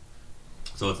 Yeah.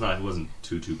 So it wasn't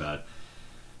too bad.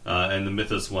 And the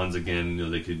Mythos ones, again,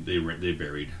 they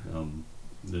varied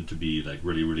to be like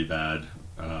really, really bad,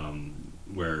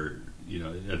 where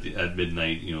at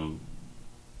midnight, you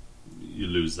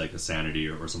lose like a sanity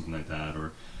or something like that,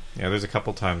 or. Yeah, there's a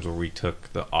couple times where we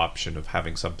took the option of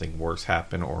having something worse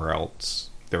happen, or else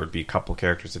there would be a couple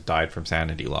characters that died from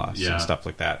sanity loss and stuff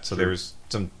like that. So there's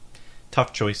some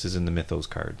tough choices in the Mythos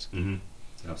cards.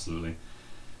 Mm-hmm. Absolutely.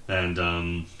 And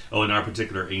in our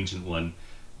particular ancient one,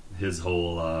 his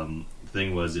whole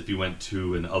thing was if you went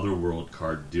to an Otherworld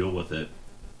card, deal with it.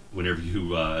 Whenever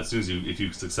you, as soon as if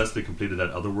you successfully completed that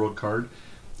Otherworld card,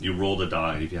 you rolled a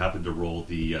die. If you happened to roll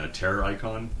the terror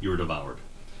icon, you were devoured.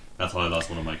 That's how I lost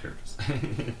one of my characters.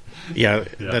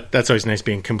 That's always nice,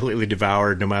 being completely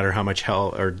devoured, no matter how much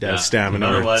health or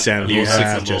stamina or sanity you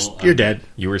have. You're dead.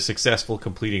 You were successful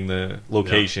completing the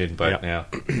location, but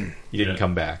you didn't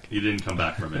come back. You didn't come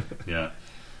back from it. Yeah.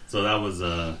 So that was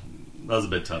a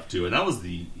bit tough too, and that was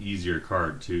the easier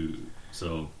card too.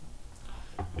 So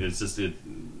it's just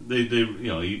they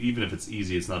even if it's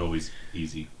easy, it's not always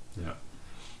easy. Yeah.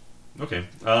 Okay.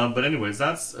 But anyways,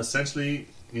 that's essentially.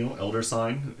 Elder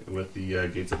Sign with the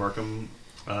Gates of Arkham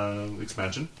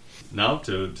expansion. Now,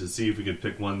 to see if we could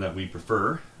pick one that we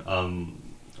prefer,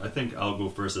 I think I'll go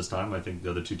first this time. I think the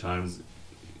other two times,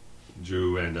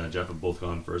 Drew and Jeff have both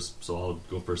gone first, so I'll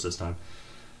go first this time.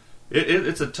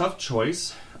 It's a tough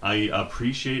choice. I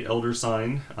appreciate Elder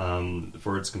Sign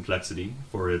for its complexity,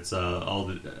 for its all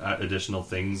the additional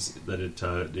things that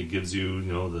it gives you.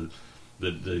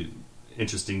 The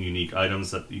interesting, unique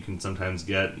items that you can sometimes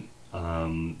get.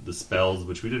 The spells,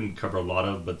 which we didn't cover a lot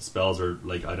of, but spells are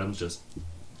like items, just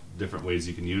different ways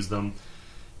you can use them.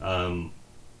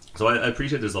 So I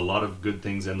appreciate there's a lot of good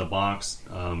things in the box.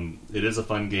 It is a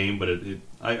fun game, but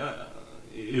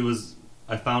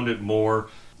I found it more.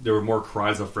 There were more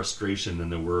cries of frustration than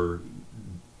there were,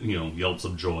 yelps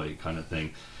of joy, kind of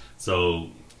thing.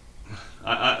 So,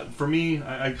 for me,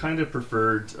 I kind of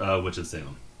preferred Witch of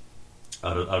Salem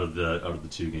out of the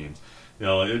two games.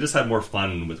 It just had more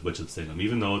fun with Witch of Salem,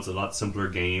 even though it's a lot simpler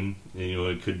game.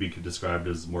 It could be described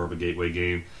as more of a gateway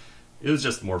game. It was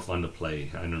just more fun to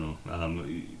play. I don't know.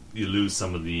 You lose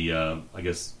some of the, I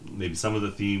guess maybe some of the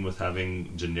theme with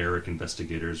having generic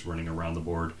investigators running around the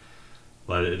board,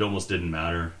 but it almost didn't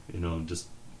matter. Just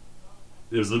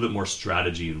there was a little bit more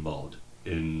strategy involved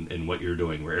in what you're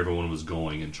doing, where everyone was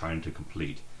going and trying to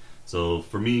complete. So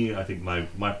for me, I think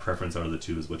my preference out of the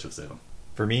two is Witch of Salem.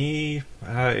 For me,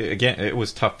 again, it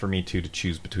was tough for me to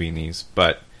choose between these,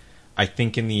 but I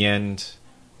think in the end,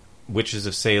 Witches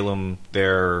of Salem,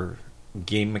 their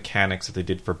game mechanics that they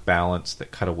did for balance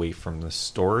that cut away from the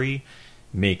story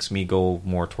makes me go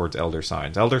more towards Elder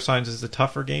Signs. Elder Signs is the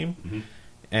tougher game,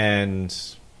 and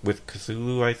with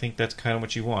Cthulhu, I think that's kind of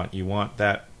what you want. You want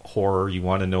that horror. You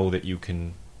want to know that you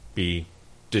can be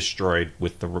destroyed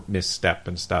with the misstep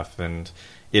and stuff, and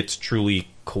it's truly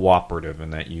cooperative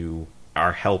in that you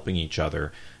are helping each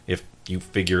other. If you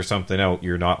figure something out,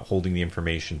 you're not holding the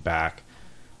information back.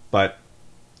 But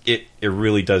it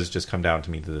really does just come down to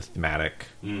me to the thematic.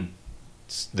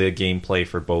 The gameplay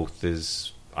for both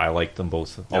is, I like them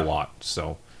both a lot.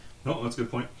 So, no, that's a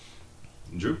good point.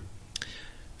 Drew?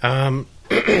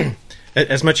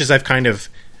 As much as I've kind of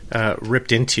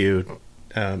ripped into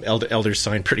Elder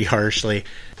Sign pretty harshly,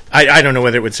 I don't know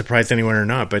whether it would surprise anyone or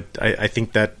not, but I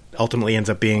think that ultimately ends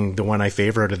up being the one I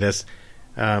favor out of this.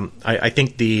 I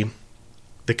think the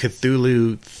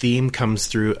Cthulhu theme comes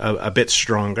through a bit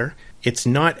stronger. It's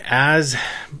not as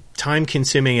time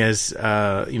consuming as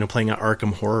playing an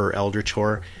Arkham Horror or Eldritch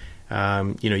Horror.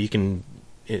 You can,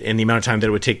 in the amount of time that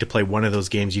it would take to play one of those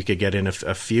games, you could get in a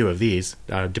few of these,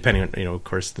 depending on of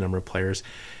course the number of players.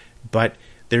 But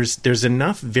there's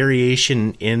enough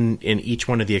variation in each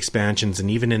one of the expansions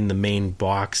and even in the main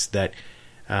box that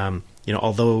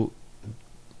although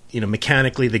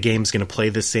mechanically the game's going to play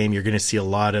the same, you're going to see a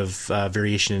lot of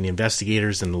variation in the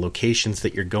investigators and the locations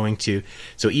that you're going to.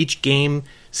 So each game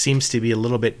seems to be a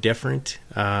little bit different.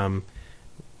 The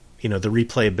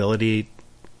replayability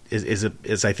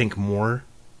is I think more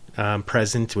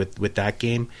present with that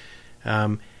game,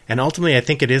 and ultimately I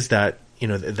think it is that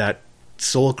that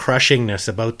soul crushingness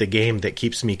about the game that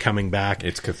keeps me coming back.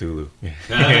 It's Cthulhu.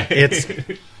 It's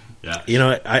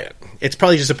it's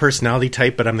probably just a personality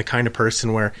type, but I'm the kind of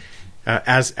person where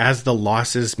as the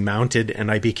losses mounted and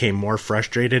I became more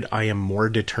frustrated, I am more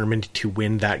determined to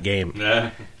win that game.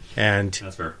 And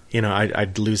that's fair.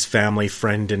 I'd lose family,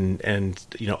 friend, and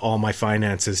all my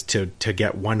finances to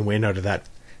get one win out of that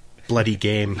bloody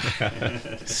game.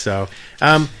 So,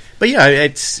 but yeah,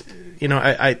 it's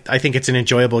I think it's an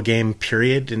enjoyable game,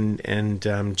 period,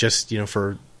 and just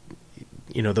for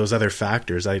those other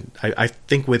factors. I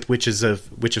think with Witch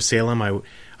of Salem,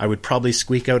 I would probably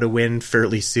squeak out a win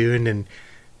fairly soon,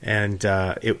 and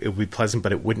it would be pleasant,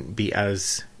 but it wouldn't be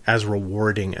as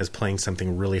rewarding as playing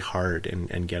something really hard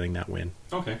and getting that win.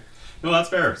 Okay. No, that's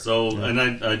fair. So, and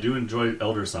I do enjoy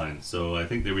Elder Sign. So I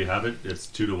think there we have it. It's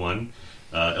 2-1.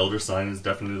 Elder Sign is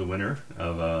definitely the winner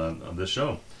of this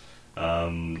show.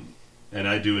 And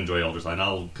I do enjoy Elder Sign.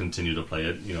 I'll continue to play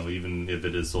it. Even if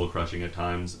it is soul crushing at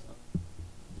times,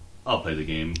 I'll play the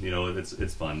game.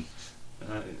 It's fun.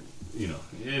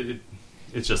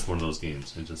 It's just one of those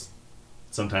games. It just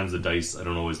sometimes the dice. I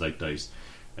don't always like dice.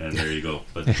 And there you go.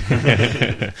 But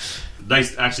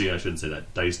dice, actually, I shouldn't say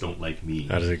that. Dice don't like me.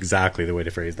 That is exactly the way to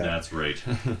phrase that. That's right.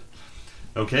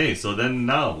 Okay, so then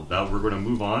now we're going to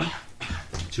move on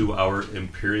to our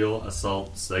Imperial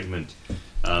Assault segment.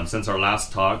 Since our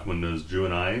last talk, when it was Drew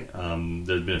and I,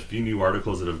 there's been a few new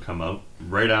articles that have come out.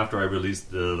 Right after I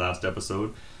released the last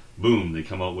episode, boom, they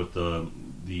come out with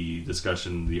the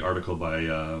discussion, the article by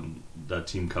that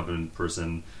Team Covenant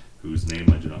person whose name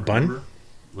I do not remember.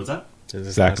 What's that?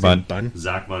 Zach Bunn.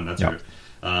 Zach Bunn, that's right.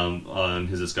 On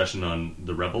his discussion on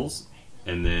the Rebels.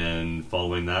 And then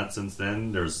following that, since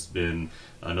then, there's been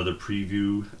another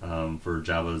preview for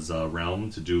Jabba's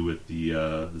realm to do with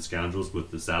the scoundrels,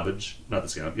 with the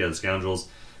the scoundrels,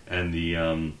 and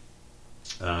the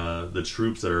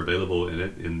troops that are available in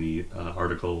it, in the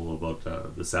article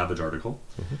about the Savage article.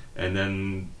 Mm-hmm. And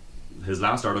then his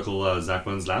last article, Zach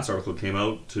Bunn's last article, came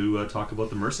out to talk about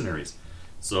the mercenaries.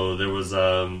 So there was,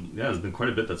 there's been quite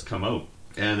a bit that's come out.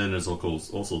 And then there's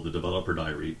also the Developer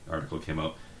Diary article came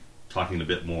out, talking a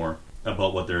bit more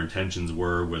about what their intentions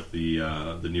were with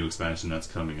the new expansion that's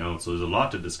coming out. So there's a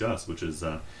lot to discuss, which is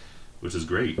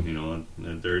great.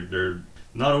 They're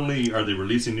not only are they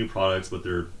releasing new products, but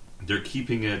they're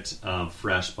keeping it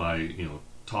fresh by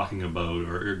talking about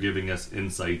or giving us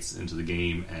insights into the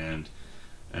game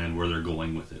and where they're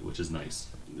going with it, which is nice.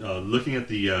 Looking at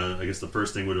the I guess the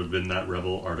first thing would have been that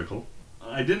Rebel article.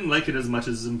 I didn't like it as much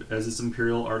as this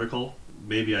Imperial article.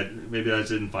 Maybe I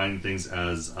didn't find things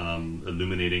as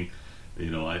illuminating.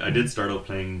 I did start out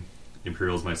playing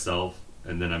Imperials myself,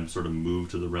 and then I'm sort of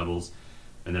moved to the Rebels,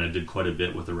 and then I did quite a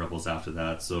bit with the Rebels after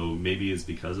that. So maybe it's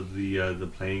because of the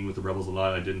playing with the Rebels a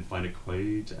lot. I didn't find it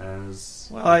quite as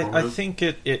well. I think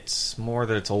it's more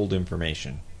that it's old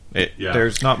information.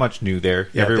 There's not much new there.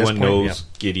 Yeah, Everyone knows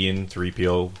Gideon,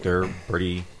 3PO. They're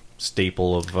pretty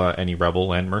staple of any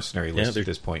rebel and mercenary list at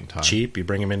this point in time. Cheap, you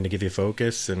bring them in to give you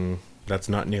focus, and that's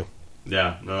not new.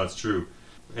 Yeah, no, that's true.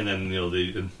 And then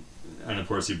and of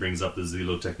course he brings up the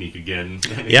Zelo technique again.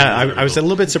 Yeah, I was a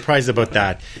little bit surprised about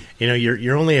that.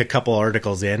 You're only a couple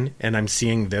articles in, and I'm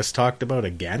seeing this talked about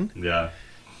again. Yeah.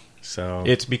 So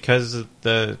it's because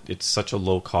it's such a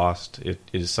low cost. It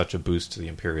is such a boost to the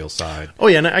Imperial side. Oh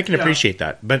yeah, and I can appreciate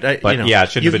that. But it shouldn't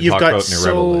have been you've talked got about in your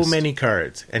Rebel list. So many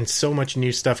cards and so much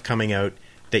new stuff coming out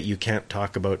that you can't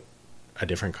talk about a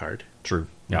different card. True.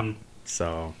 Yeah. Mm-hmm.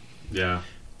 So yeah.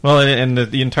 Well, and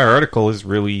the entire article is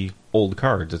really old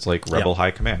cards. It's like Rebel High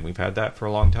Command. We've had that for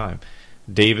a long time.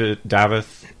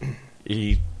 Davith,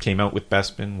 he came out with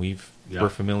Bespin. We're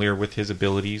familiar with his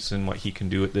abilities and what he can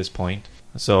do at this point.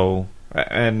 So,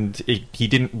 and he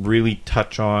didn't really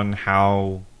touch on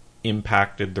how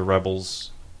impacted the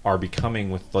Rebels are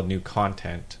becoming with the new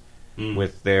content,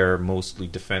 with their mostly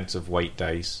defensive white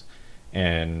dice,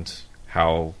 and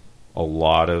how a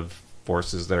lot of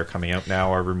forces that are coming out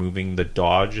now are removing the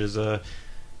dodge as a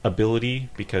ability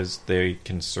because they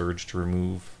can surge to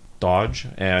remove dodge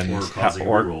and or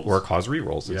cause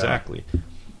rerolls. Yeah. Exactly.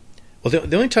 Well,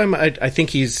 the only time I think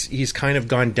he's kind of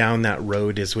gone down that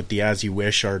road is with the As You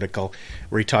Wish article,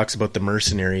 where he talks about the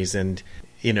mercenaries, and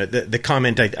the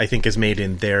comment I think is made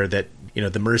in there that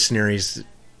the mercenaries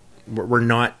were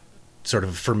not sort of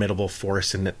a formidable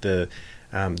force, and that the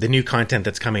new content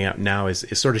that's coming out now is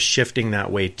sort of shifting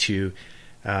that way to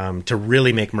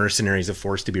really make mercenaries a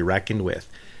force to be reckoned with,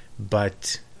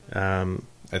 but.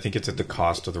 I think it's at the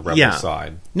cost of the rebel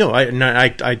side. No,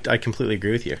 I completely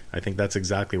agree with you. I think that's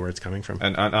exactly where it's coming from.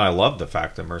 And I love the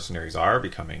fact that mercenaries are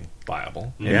becoming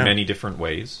viable in many different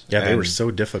ways. Yeah, they were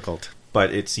so difficult.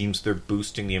 But it seems they're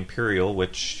boosting the Imperial,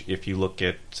 which, if you look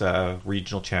at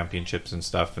regional championships and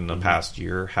stuff in the past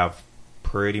year, have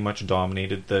pretty much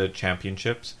dominated the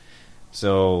championships.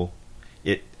 So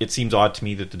it seems odd to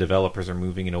me that the developers are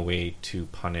moving in a way to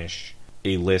punish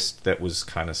a list that was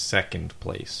kind of second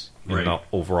place in the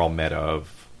overall meta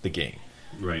of the game.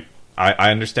 Right.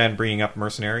 I understand bringing up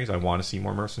mercenaries. I want to see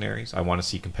more mercenaries. I want to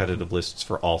see competitive lists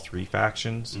for all three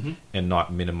factions, and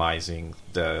not minimizing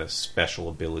the special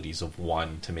abilities of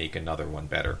one to make another one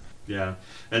better. Yeah,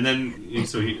 and then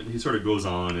so he sort of goes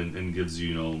on and gives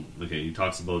he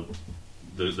talks about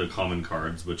the common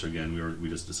cards, which again we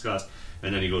just discussed,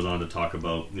 and then he goes on to talk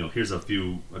about here's a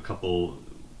couple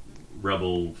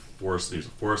rebel force. There's a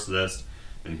force list,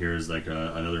 and here's like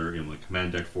another like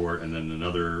command deck for it, and then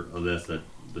another list that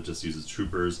just uses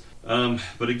troopers.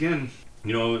 But again,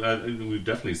 we've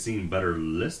definitely seen better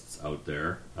lists out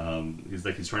there.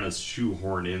 He's trying to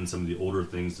shoehorn in some of the older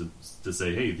things to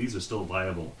say, hey, these are still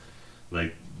viable,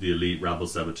 like the elite rebel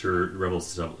saboteurs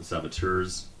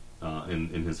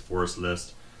in his force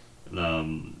list. There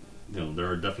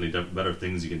are definitely better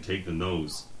things you can take than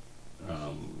those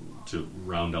to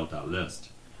round out that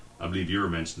list. I believe you were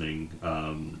mentioning,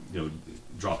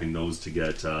 dropping those to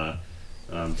get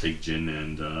take Jin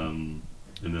and an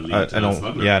elite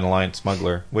smuggler. Yeah, an alliance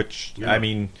smuggler. Which I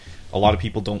mean, a lot of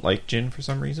people don't like Jin for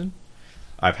some reason.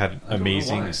 I've had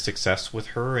amazing success with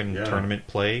her in tournament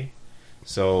play.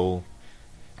 So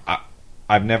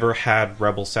I've never had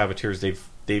rebel saboteurs.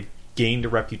 They've gained a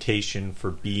reputation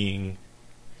for being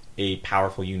a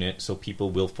powerful unit, so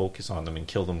people will focus on them and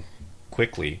kill them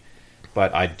quickly.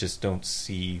 But I just don't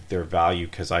see their value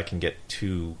because I can get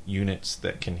two units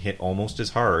that can hit almost as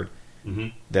hard,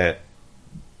 that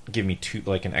give me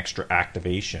an extra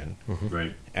activation,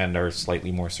 right, and are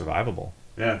slightly more survivable.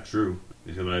 Yeah, true.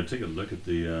 Because when I take a look at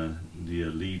the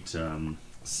elite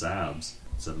Sabs,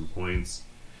 7 points,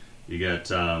 you get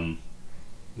 +3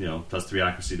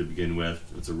 accuracy to begin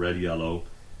with. It's a red-yellow,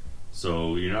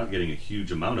 so you're not getting a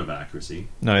huge amount of accuracy.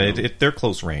 No, they're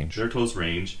close range. They're close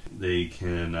range. They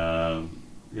can,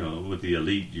 with the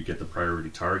elite, you get the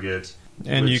priority target,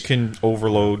 and you can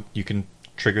overload. You can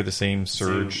trigger the same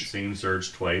surge. Same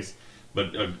surge twice.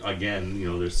 But again,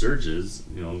 there's surges.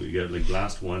 You get like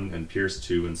blast 1 and pierce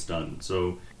 2 and stun.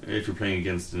 So if you're playing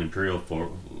against an Imperial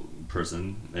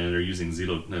person and they're using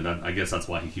Zelo, and I guess that's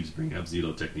why he keeps bringing up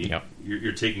Zelo technique. Yep.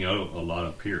 You're taking out a lot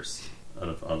of pierce out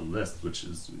of the list, which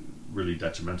is really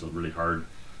detrimental, really hard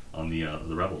on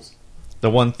the rebels.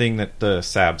 The one thing that the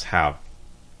Sabs have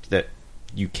that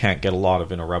you can't get a lot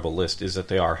of in a rebel list is that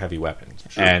they are heavy weapons.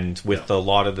 Sure. And with a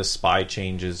lot of the spy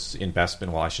changes in Bespin,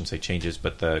 well, I shouldn't say changes,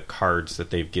 but the cards that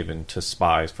they've given to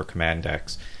spies for command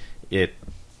decks,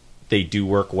 they do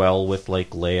work well with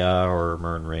like Leia or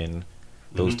Mern Rin,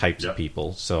 those types of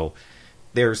people. So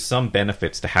there's some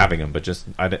benefits to having them, but just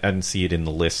I didn't see it in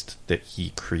the list that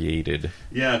he created.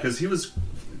 Yeah, because he was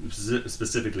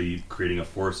specifically creating a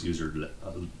force user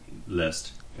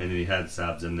list, and he had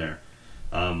Sabs in there.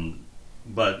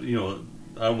 But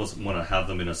I almost want to have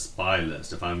them in a spy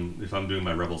list. If I'm doing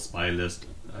my Rebel spy list,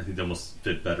 I think they almost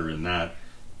fit better in that,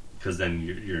 because then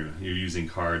you're using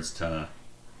cards to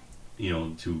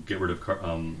get rid of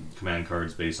command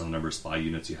cards based on the number of spy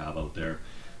units you have out there.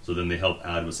 So then they help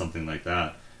add with something like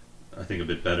that, I think, a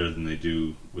bit better than they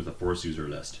do with a Force user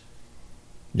list.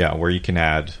 Yeah, where you can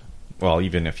add, well,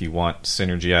 even if you want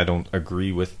synergy, I don't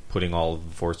agree with putting all of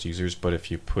the Force users, but if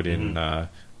you put in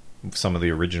some of the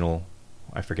original,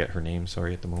 I forget her name,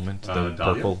 sorry, at the moment, the Dahlia?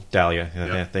 purple Dahlia,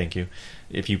 Yeah. thank you.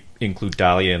 If you include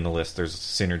Dahlia in the list, there's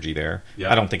synergy there.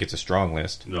 Yeah. I don't think it's a strong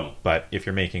list. No. But if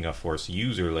you're making a Force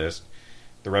user list,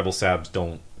 the Rebel Sabs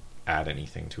don't add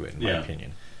anything to it, in my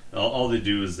opinion. All they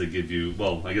do is they give you,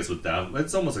 well, I guess with that,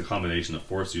 it's almost a combination of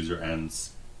Force user and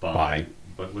spy.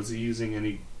 But was he using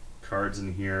any cards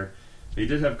in here? He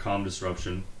did have Calm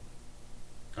Disruption.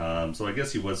 So I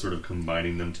guess he was sort of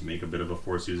combining them to make a bit of a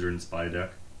Force user and spy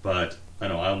deck. But I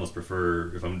know I almost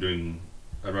prefer, if I'm doing,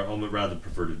 I'd rather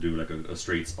prefer to do like a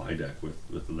straight spy deck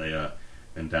with Leia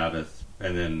and Davith,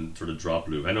 and then sort of drop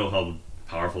Luke. I know how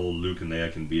powerful Luke and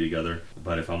Leia can be together,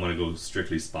 but if I want to go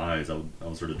strictly spies,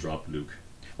 I'll sort of drop Luke.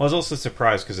 Well, I was also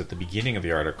surprised because at the beginning of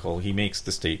the article, he makes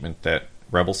the statement that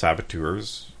Rebel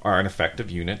Saboteurs are an effective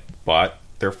unit, but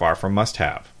they're far from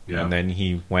must-have. Yeah. And then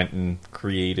he went and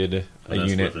created a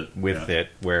unit with yeah. it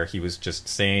where he was just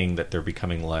saying that they're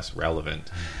becoming less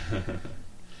relevant.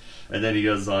 And then he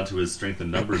goes on to his strength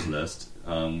and numbers list,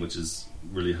 which is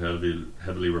really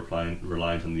heavily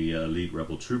reliant on the elite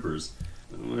Rebel Troopers.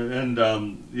 And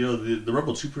the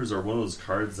Rebel Troopers are one of those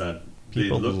cards that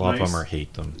People they look love nice. them or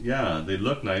hate them. Yeah, they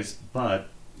look nice, but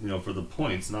for the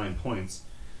points, 9 points,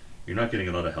 you're not getting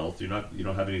a lot of health. You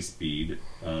don't have any speed,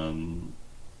 and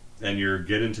your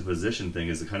get into position thing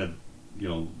is the kind of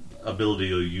ability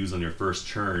you'll use on your first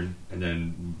turn, and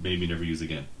then maybe never use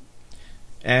again.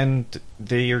 And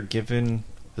they are given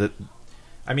they're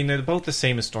about the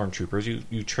same as Stormtroopers.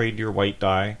 You trade your white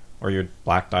die or your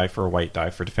black die for a white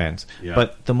die for defense. Yeah.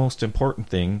 But the most important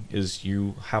thing is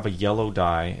you have a yellow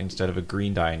die instead of a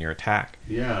green die in your attack.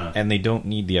 Yeah. And they don't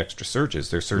need the extra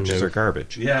surges. Their surges are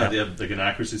garbage. Yeah, they have like an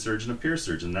accuracy surge and a pierce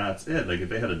surge, and that's it. Like if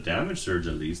they had a damage surge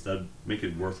at least, that'd make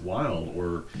it worthwhile.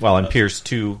 Or in Pierce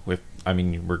 2,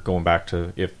 we're going back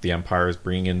to if the Empire is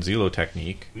bringing in Zelo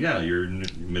technique. Yeah, you're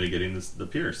mitigating the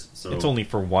pierce. So it's only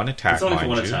for one attack. It's only for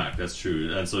one attack. That's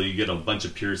true, and so you get a bunch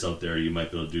of pierce out there. You might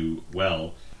be able to do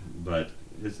well, but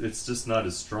it's just not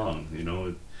as strong.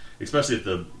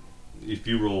 Especially if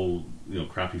you roll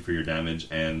crappy for your damage,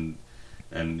 and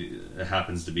it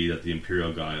happens to be that the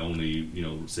Imperial guy only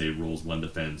say rolls 1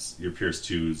 defense. Your Pierce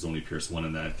 2 is only Pierce 1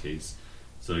 in that case,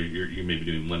 so you're maybe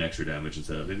doing 1 extra damage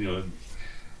instead of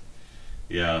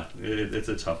Yeah, it's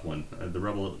a tough one. The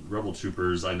Rebel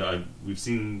Troopers, I know we've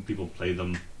seen people play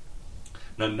them,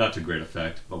 not to great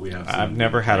effect, but we have. I've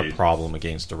never had a problem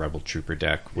against a Rebel Trooper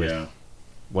deck with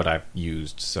what I've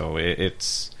used, so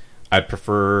I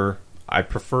prefer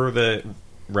the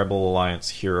Rebel Alliance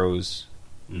heroes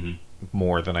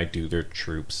more than I do their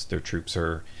troops. Their troops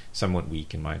are somewhat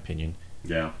weak, in my opinion.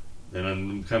 Yeah, and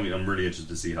I'm really interested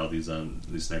to see how these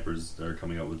snipers that are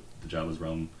coming out with the Jabba's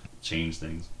Realm change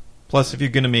things. Plus, if you're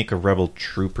going to make a Rebel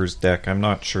Troopers deck, I'm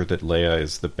not sure that Leia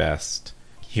is the best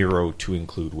hero to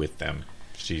include with them.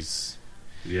 She's...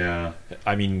 Yeah.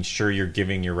 Sure, you're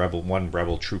giving your one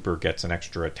Rebel Trooper gets an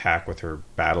extra attack with her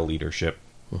battle leadership,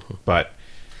 but...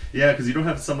 Yeah, because you don't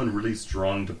have someone really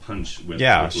strong to punch with.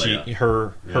 Yeah, with Leia.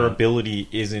 her ability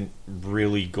isn't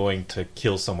really going to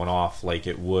kill someone off like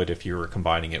it would if you were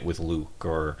combining it with Luke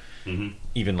or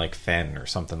even like Fenn or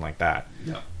something like that.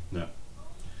 Yeah.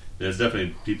 There's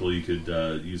definitely people you could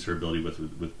use her ability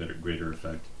with greater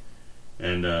effect.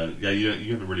 And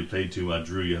you haven't really played too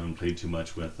Drew. You haven't played too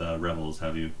much with Rebels,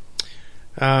 have you?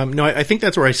 No, I think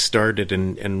that's where I started,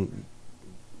 and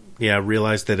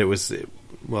realized that it was,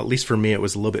 well, at least for me, it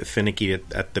was a little bit finicky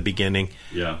at the beginning.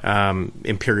 Yeah.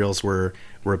 Imperials were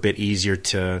a bit easier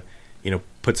to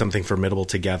put something formidable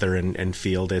together and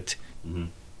field it. Mm-hmm.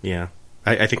 Yeah,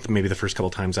 I think maybe the first couple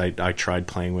times I tried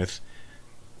playing with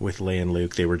Leia and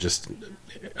Luke, they were just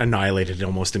annihilated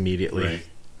almost immediately. Right.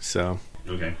 So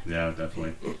okay, yeah,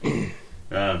 definitely.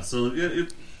 So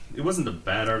it wasn't a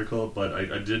bad article, but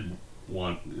it did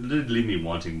leave me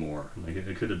wanting more. Like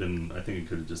it could have been. I think it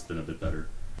could have just been a bit better.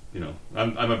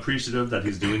 I'm appreciative that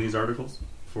he's doing these articles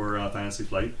for Fantasy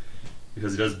Flight,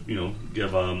 because he does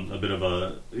give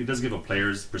he does give a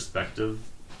player's perspective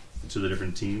to the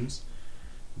different teams.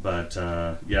 But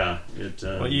well,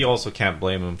 you also can't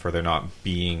blame them for there not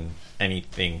being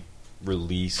anything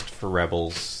released for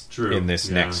Rebels in this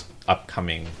next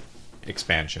upcoming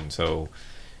expansion. So,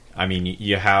 I mean,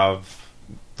 you have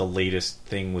the latest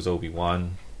thing was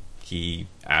Obi-Wan. He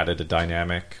added a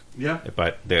dynamic. Yeah.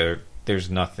 But there's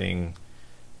nothing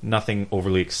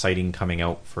overly exciting coming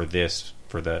out for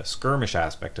the skirmish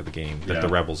aspect of the game that the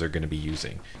Rebels are going to be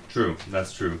using. True.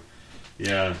 That's true.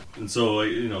 Yeah. And so,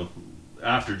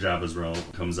 after Jabba's Realm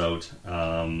comes out,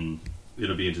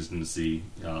 it'll be interesting to see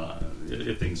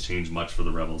if things change much for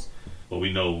the Rebels. But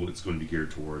we know it's going to be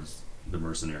geared towards the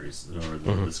mercenaries or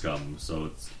the scum.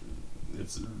 So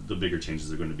it's the bigger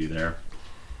changes are going to be there.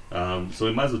 So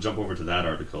we might as well jump over to that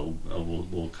article.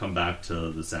 We'll come back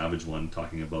to the Savage one,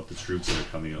 talking about the troops that are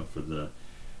coming out for the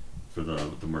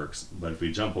mercs. But if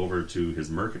we jump over to his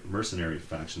mercenary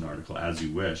faction article, As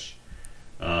You Wish,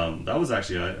 that was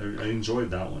actually I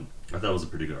enjoyed that one. I thought it was a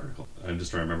pretty good article. I'm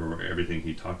just trying to remember everything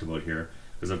he talked about here,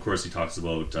 because of course he talks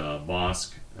about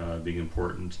Bossk being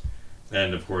important,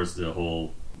 and of course the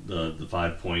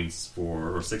 5 points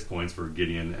or 6 points for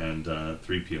Gideon and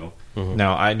 3PO. Mm-hmm.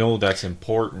 Now I know that's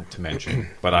important to mention,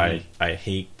 but I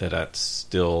hate that that's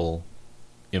still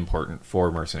important for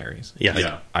mercenaries. Yes.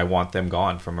 Like, I want them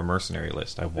gone from a mercenary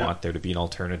list. I want there to be an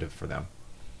alternative for them.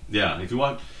 Yeah, if you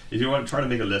want to try to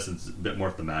make a list that's a bit more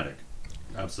thematic,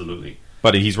 absolutely.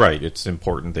 But he's right. It's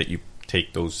important that you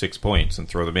take those 6 points and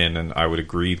throw them in. And I would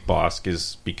agree, Bossk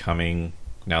is becoming,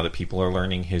 now that people are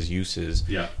learning his uses,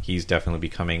 he's definitely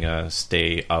becoming a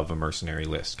stay of a mercenary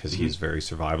list because he's very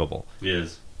survivable. He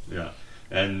is, yeah.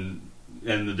 And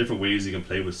the different ways you can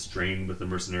play with strain with the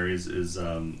mercenaries is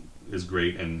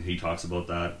great, and he talks about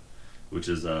that, which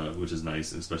is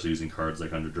nice, especially using cards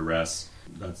like Under Duress.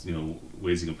 That's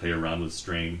ways you can play around with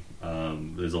strain.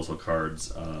 There's also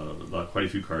cards, quite a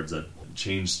few cards that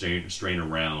change strain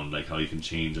around, like how you can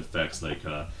change effects, like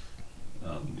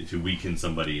if you weaken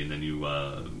somebody and then you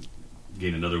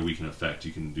gain another weaken effect,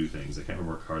 you can do things. I can't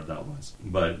remember what card that was,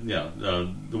 but yeah,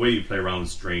 the way you play around with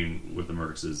strain with the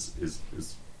mercs is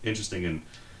interesting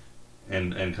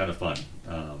and kind of fun,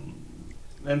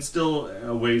 and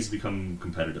still ways to become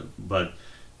competitive. But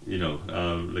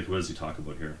like what does he talk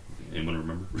about here? Anyone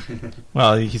remember?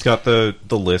 Well, he's got the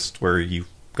list where you've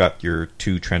got your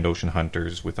 2 Trandoshan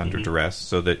hunters with Under Duress,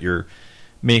 so that you're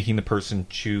making the person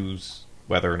choose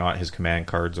whether or not his command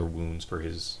cards or wounds for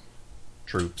his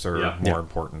troops are more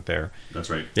important there. That's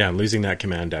right. Yeah, and losing that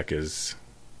command deck it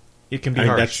can be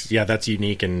harsh. That's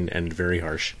unique and very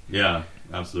harsh. Yeah,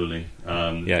 absolutely.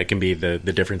 It can be the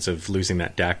difference of losing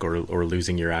that deck or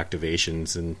losing your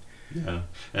activations, and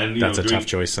and that's a tough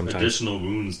choice sometimes. Additional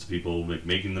wounds to people, like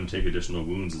making them take additional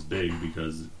wounds, is big,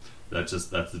 because that's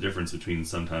the difference between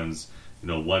sometimes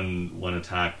one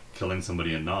attack killing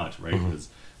somebody and not, right? Because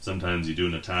sometimes you do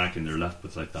an attack and they're left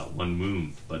with like that one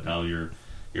wound, but now you're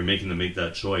making them make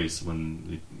that choice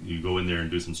when you go in there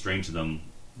and do some strain to them.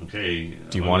 Okay,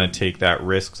 do you want to take that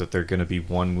risk that they're going to be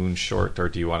 1 wound short, or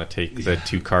do you want to take the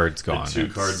 2 cards gone? The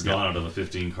 2 cards gone out of a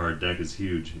 15 card deck is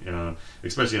huge,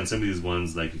 especially on some of these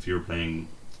ones. Like if you're playing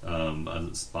a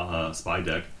spy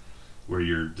deck where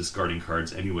you're discarding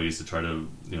cards anyways to try to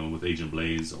with Agent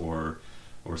Blaze or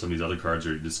some of these other cards,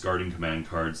 are discarding command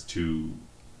cards to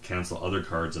cancel other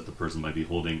cards that the person might be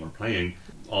holding or playing.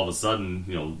 All of a sudden,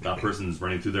 that person's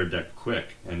running through their deck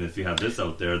quick, and if you have this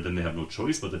out there, then they have no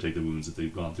choice but to take the wounds if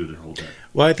they've gone through their whole deck.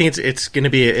 Well, I think it's going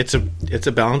to be it's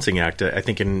a balancing act. I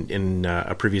think in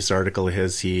a previous article of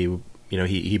his, he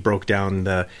broke down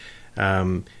the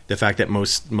fact that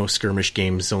most skirmish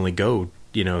games only go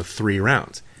 3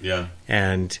 rounds. Yeah,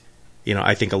 and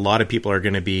I think a lot of people are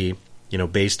going to be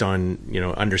based on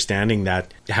understanding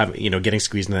that, getting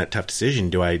squeezed in that tough decision.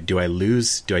 Do I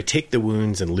take the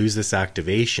wounds and lose this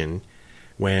activation,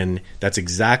 when that's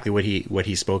exactly what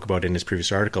he spoke about in his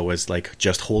previous article, was like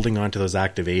just holding on to those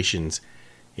activations.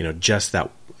 Just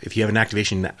that if you have an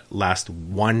activation that lasts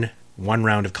one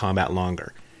round of combat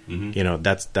longer,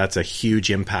 that's a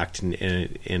huge impact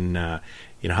in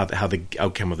how the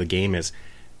outcome of the game is.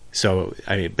 So,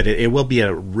 but it will be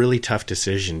a really tough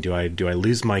decision. Do I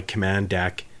lose my command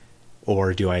deck,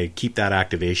 or do I keep that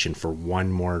activation for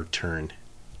 1 more turn?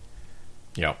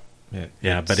 Yeah,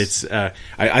 but it's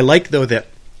I like though that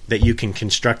you can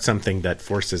construct something that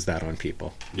forces that on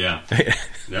people. Yeah,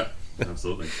 yeah,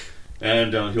 absolutely.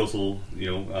 And he also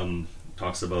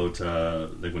talks about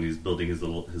like when he's building his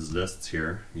lists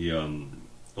here, he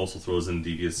also throws in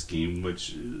Devious Scheme,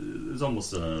 which is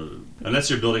almost unless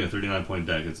you're building a 39-point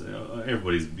deck, it's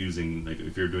everybody's using, like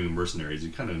if you're doing mercenaries,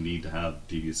 you kind of need to have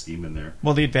Devious Scheme in there.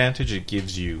 Well, the advantage it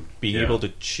gives you, being able to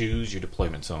choose your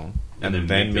deployment zone, and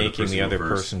then making the other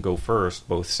person go first,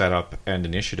 both setup and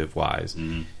initiative wise,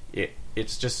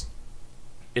 it's just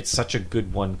it's such a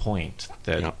good 1 point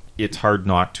that it's hard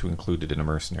not to include it in a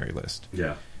mercenary list.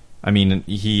 Yeah. I mean,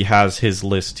 he has his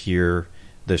list here,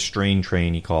 the Strain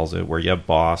Train, he calls it, where you have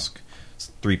Bosk,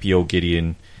 3PO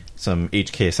Gideon, some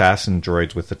HK Assassin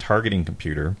droids with the targeting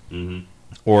computer,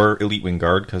 or Elite Wing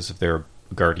Guard because of their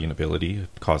Guardian ability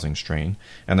causing strain,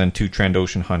 and then 2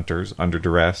 Trandoshan Hunters, Under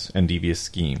Duress, and Devious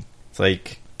Scheme. It's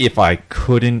like, if I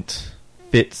couldn't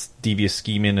fit Devious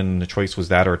Scheme in and the choice was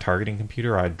that or a targeting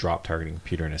computer, I'd drop targeting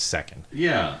computer in a second.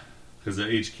 Yeah, because the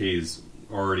HKs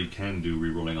already can do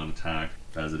rerolling on attack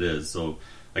as it is, so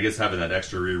I guess having that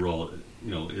extra reroll,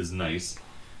 is nice.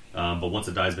 But once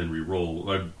a die's been rerolled,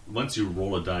 or once you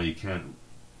roll a die, you can't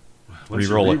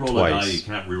reroll it twice. A die, you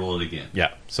can't reroll it again.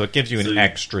 Yeah, so it gives you an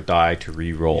extra die to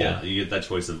reroll. Yeah, you get that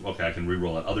choice of, okay, I can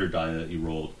reroll that other die that you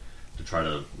rolled to try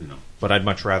to, But I'd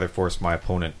much rather force my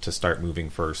opponent to start moving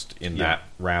first in that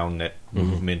round that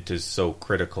movement is so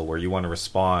critical, where you want to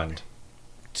respond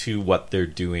to what they're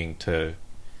doing to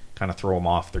kind of throw them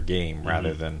off their game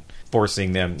rather than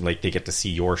forcing them, like they get to see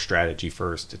your strategy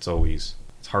first. It's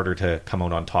harder to come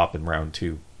out on top in round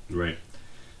 2. Right.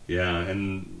 Yeah,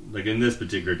 and like in this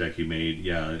particular deck he made,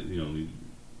 he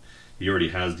already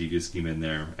has Devious Scheme in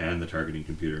there and the targeting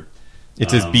computer.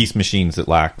 It's his beast machines that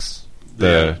lacks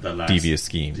the Devious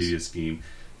Schemes. Devious Scheme.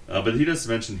 But he does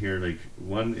mention here, like,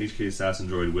 1 HK Assassin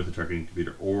droid with a targeting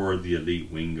computer or the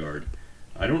Elite Wing Guard.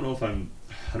 I don't know if I'm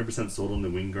 100% sold on the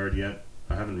Wing Guard yet.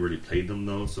 I haven't really played them,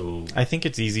 though, so... I think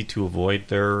it's easy to avoid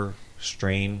their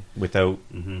strain without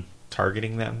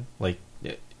targeting them. Like,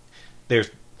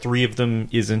 there's 3 of them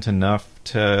isn't enough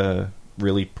to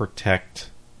really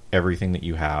protect everything that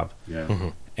you have.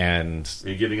 Yeah. And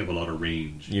you're giving up a lot of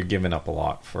range. You're giving up a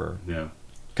lot for... Yeah.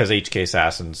 Because HK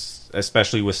Assassins,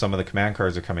 especially with some of the command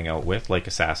cards they're coming out with, like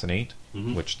Assassinate,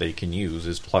 which they can use,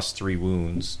 is +3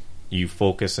 wounds. You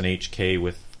focus an HK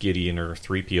with Gideon or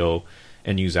 3PO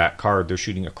and use that card, they're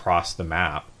shooting across the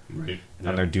map. Right.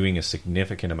 And they're doing a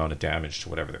significant amount of damage to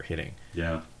whatever they're hitting.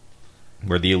 Yeah.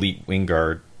 Where the Elite Wing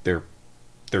Guard, they're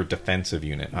a defensive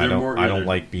unit. I don't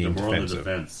like being defensive.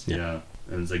 Defense. Yeah.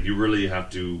 And it's like you really have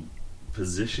to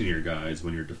position your guys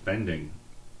when you're defending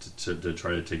to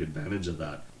try to take advantage of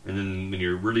that. And then when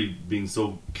you're really being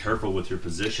so careful with your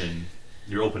position,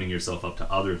 you're opening yourself up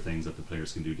to other things that the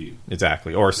players can do to you.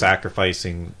 Exactly. Or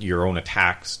sacrificing your own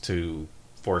attacks to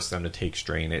force them to take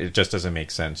strain. It just doesn't make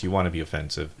sense. You want to be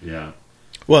offensive. Yeah.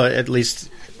 Well, at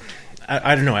least,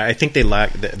 I don't know. I think they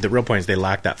lack, the real point is they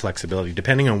lack that flexibility.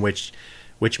 Depending on which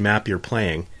map you're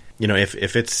playing,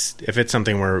 if it's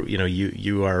something where,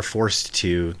 you are forced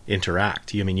to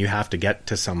interact, you have to get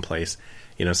to some place.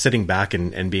 Sitting back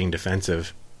and being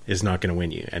defensive is not going to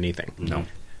win you anything. No.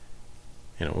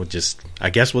 I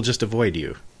guess we'll just avoid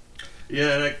you.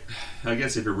 Yeah, and I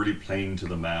guess if you're really playing to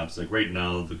the maps, like right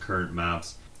now, the current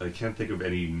maps, I can't think of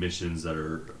any missions that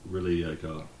are really like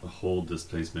a whole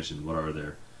displaced mission. What are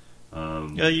there?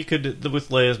 Yeah, you could, with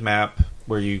Leia's map,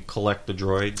 where you collect the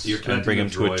droids and bring them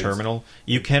to a terminal,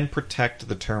 you can protect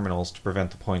the terminals to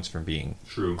prevent the points from being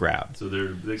grabbed. So there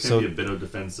can be a bit of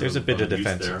defense. There's a bit of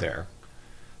defense there.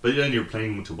 But then you're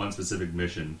playing to one specific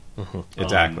mission.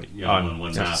 Exactly. On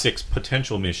one map. 6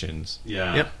 potential missions.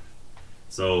 Yeah. Yep.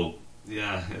 So,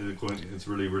 yeah, it's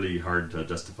really, really hard to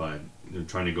justify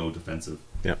trying to go defensive.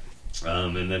 Yep.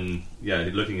 And then,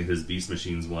 looking at his Beast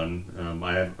Machines one,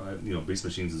 Beast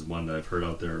Machines is one that I've heard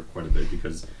out there quite a bit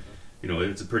because,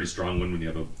 it's a pretty strong one when you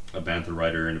have a Bantha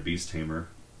Rider and a Beast Tamer,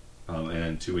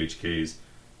 and 2 HKs.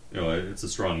 It's a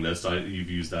strong list.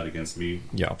 You've used that against me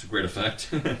to great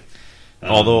effect.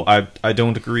 Although I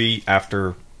don't agree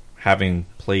after having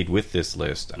played with this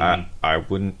list, I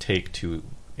wouldn't take 2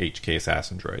 HK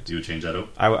Assassin droids. You would change that out?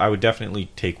 I would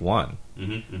definitely take 1.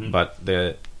 But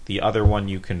the other one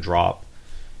you can drop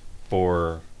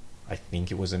for, I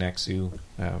think it was an Exu.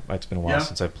 It's been a while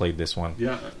since I've played this one.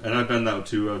 Yeah, and I've done that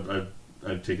too.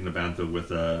 I've taken the Bantha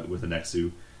with an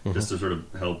Exu. Just to sort of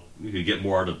help you get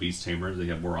more out of Beast Tamers. They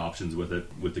have more options with it,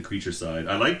 with the creature side.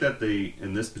 I like that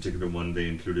in this particular one, they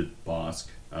included Bosk,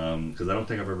 because I don't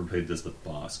think I've ever played this with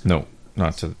Bosk. No,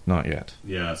 not yet.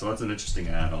 Yeah, so that's an interesting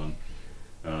add-on.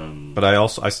 But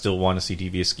I still want to see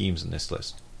Devious Schemes in this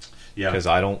list. Yeah. Because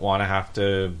I don't want to have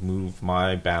to move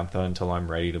my Bantha until I'm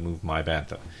ready to move my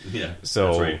Bantha. Yeah, so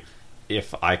that's right.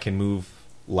 If I can move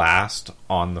last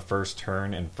on the first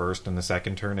turn and first in the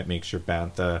second turn, it makes your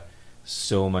Bantha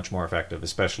so much more effective,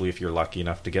 especially if you're lucky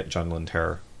enough to get Jundland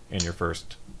Terror in your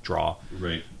first draw,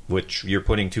 right? Which you're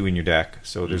putting 2 in your deck,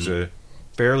 so there's a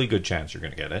fairly good chance you're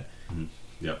going to get it.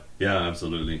 Yeah,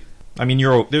 absolutely. I mean,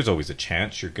 there's always a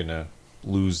chance you're going to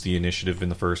lose the initiative in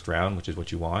the first round, which is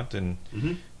what you want, and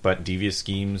but Devious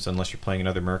Schemes, unless you're playing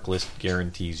another Merciless,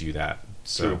 guarantees you that.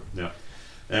 So true. Yeah,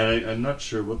 and I'm not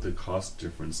sure what the cost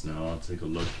difference now. I'll take a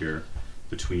look here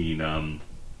between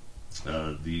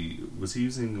was he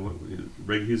using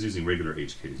he was using regular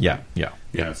HKs? Yeah, right?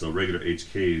 yeah. So regular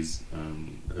HKs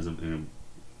in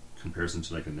comparison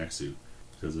to like a Nexu.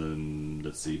 Because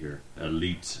let's see here,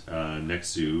 Elite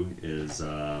Nexu is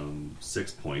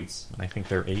 6 points. I think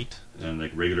they're 8. And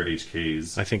like regular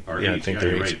HKs, I think are 8. I think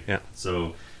they're 8. right. Yeah.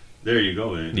 So there you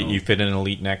go. You fit an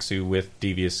Elite Nexu with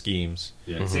Devious Schemes.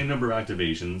 Yeah, same number of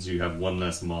activations. You have one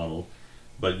less model,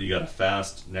 but you got a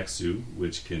fast Nexu,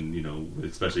 which can,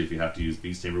 especially if you have to use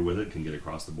Beast Tamer with it, can get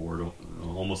across the board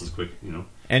almost as quick.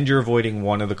 And you're avoiding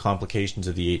one of the complications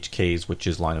of the HKs, which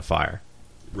is line of fire.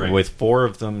 Right. With 4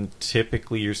 of them,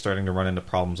 typically you're starting to run into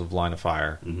problems of line of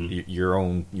fire. Mm-hmm.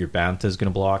 Your Bantha is going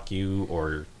to block you,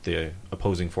 or the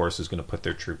opposing force is going to put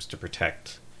their troops to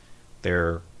protect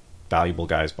their valuable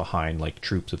guys behind, like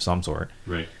troops of some sort.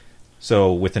 Right.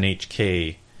 So with an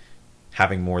HK,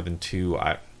 having more than 2,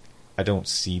 I don't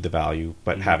see the value,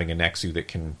 but having a Nexu that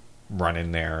can run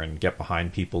in there and get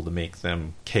behind people to make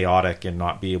them chaotic and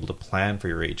not be able to plan for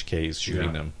your HKs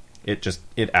shooting them, it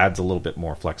adds a little bit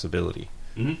more flexibility.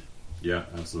 Mm-hmm. Yeah,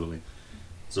 absolutely.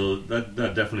 So that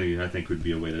definitely, I think, would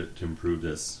be a way to improve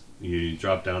this. You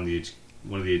drop down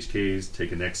one of the HKs,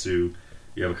 take a Nexu.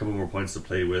 You have a couple more points to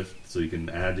play with, so you can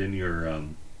add in your.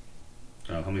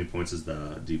 How many points is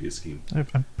the Devious Scheme?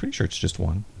 I'm pretty sure it's just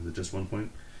 1. Is it just 1 point?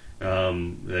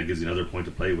 That gives you another point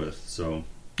to play with. So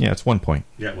yeah, it's 1 point.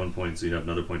 Yeah, 1 point. So you have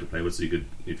another point to play with. So you could,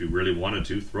 if you really wanted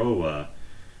to, throw a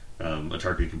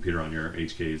targeting computer on your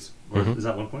HKs. Or is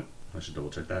that 1 point? I should double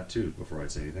check that too before I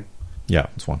say anything. Yeah,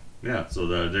 it's 1. Yeah, so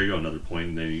there you go, another point.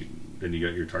 And then you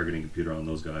got your targeting computer on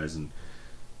those guys and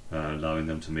allowing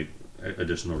them to make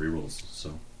additional rerolls.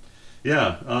 So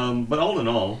yeah, but all in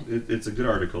all, it's a good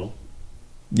article.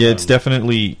 Yeah, it's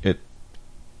definitely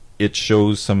it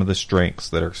shows some of the strengths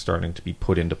that are starting to be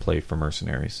put into play for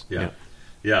mercenaries.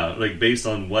 Yeah, like based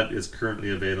on what is currently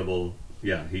available.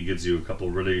 Yeah, he gives you a couple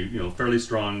really fairly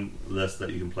strong lists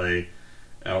that you can play.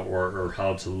 Or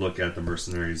how to look at the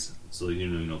mercenaries, so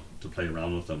to play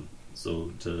around with them,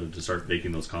 so to start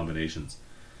making those combinations,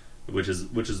 which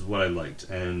is what I liked,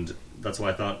 and that's why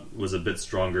I thought was a bit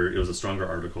stronger. It was a stronger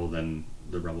article than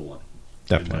the Rebel one,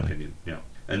 definitely, in my opinion. Yeah,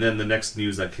 and then the next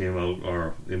news that came out,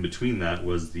 or in between that,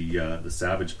 was the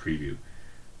Savage preview.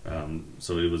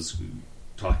 So it was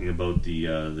talking about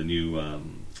the new.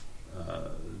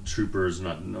 Troopers,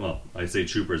 I say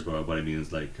troopers, but what I mean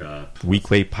is like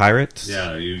Weequay Pirates.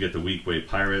 Yeah, you get the Weequay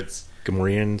Pirates,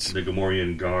 Gamorreans, the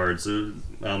Gamorrean Guards,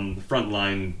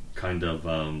 frontline kind of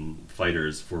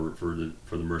fighters for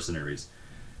the mercenaries,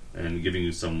 and giving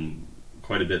you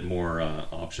quite a bit more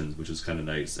options, which is kind of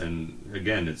nice. And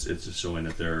again, it's just showing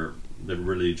that they're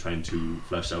really trying to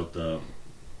flesh out the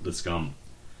scum,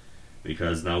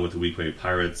 because now with the Weequay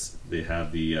Pirates, they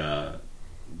have the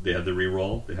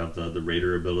reroll. They have the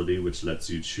Raider ability, which lets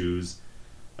you choose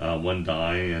one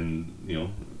die, and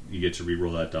you get to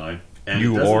reroll that die. And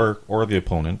you or the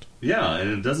opponent. Yeah, and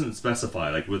it doesn't specify.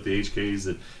 Like with the HKs,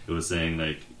 it was saying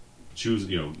like choose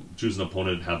an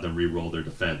opponent, have them reroll their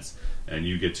defense, and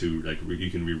you get to you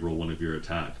can reroll one of your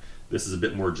attack. This is a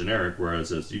bit more generic,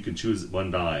 whereas you can choose one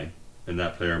die, and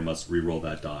that player must reroll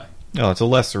that die. No, it's a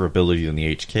lesser ability than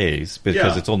the HKs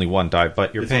because it's only one die,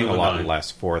 but you're paying a lot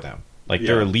less for them. Like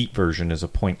their elite version is a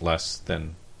point less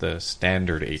than the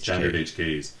standard HK. Standard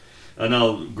HKs.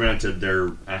 Now, granted,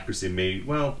 their accuracy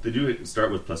they do start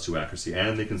with +2 accuracy,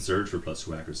 and they can surge for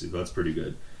 +2 accuracy, so that's pretty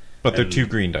good. But they're 2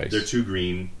 green dice. They're 2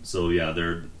 green, so yeah,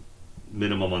 their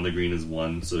minimum on the green is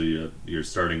 1, so you're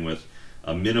starting with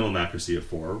a minimum accuracy of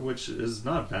 4, which is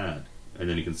not bad. And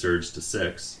then you can surge to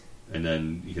 6, and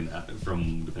then you can,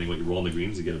 depending what you roll on the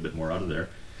greens, you get a bit more out of there.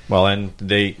 Well, and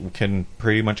they can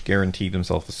pretty much guarantee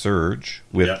themselves a surge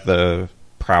with the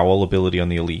prowl ability on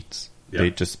the elites. Yep. They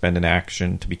just spend an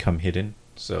action to become hidden.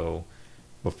 So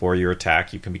before your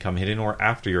attack, you can become hidden, or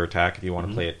after your attack, if you want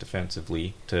to play it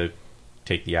defensively, to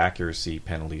take the accuracy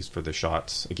penalties for the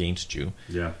shots against you.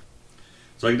 Yeah.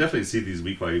 So I can definitely see these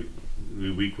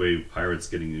Weequay Pirates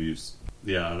getting used.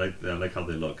 Yeah, I like how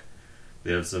they look.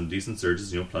 They have some decent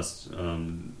surges, plus...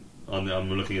 I'm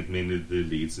looking at mainly the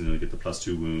elites, and you get the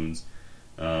 +2 wounds.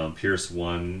 Pierce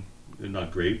 1,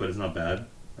 not great, but it's not bad.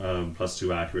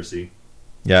 +2 accuracy.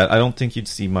 Yeah, I don't think you'd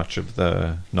see much of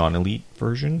the non-elite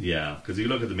version. Yeah, because you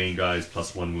look at the main guys,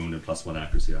 +1 wound and +1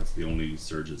 accuracy. That's the only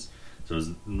surges. So it's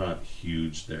not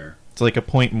huge there. It's like a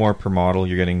point more per model.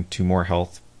 You're getting 2 more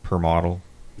health per model.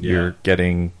 Yeah. You're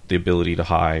getting the ability to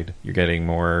hide. You're getting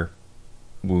more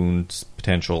wounds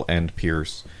potential and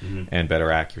pierce and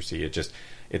better accuracy.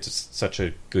 It's such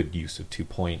a good use of 2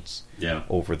 points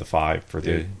over the 5 for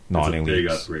the non-elites. It's a big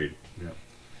upgrade. Yeah,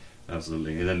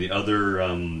 absolutely. And then the other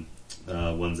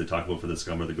ones they talk about for the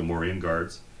scum are the Gamorrean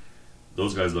guards.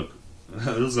 Those guys look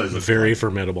very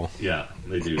formidable. Yeah,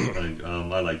 they do.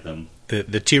 I like them.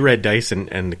 The 2 red dice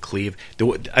and the cleave.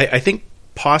 I think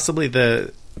possibly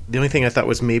the only thing I thought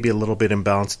was maybe a little bit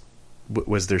imbalanced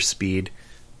was their speed,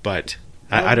 but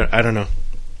I don't know.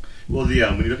 Well, when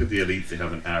you look at the elites, they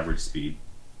have an average speed,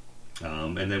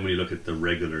 and then when you look at the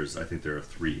regulars, I think they're a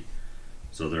 3,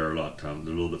 so they're they're a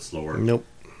little bit slower. Nope,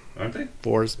 aren't they?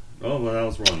 4s. Oh, well, that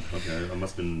was wrong. Okay, I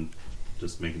must have been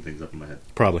just making things up in my head.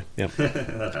 Probably, yeah.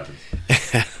 That happens.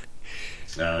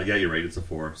 Yeah, you're right. It's a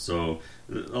 4. So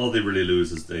all they really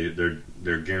lose is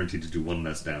they're guaranteed to do 1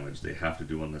 less damage. They have to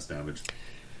do 1 less damage,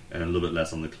 and a little bit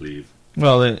less on the cleave.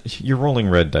 Well, you're rolling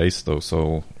red dice though,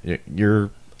 so the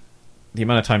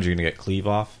amount of times you're going to get cleave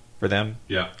off for them,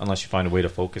 unless you find a way to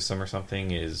focus them or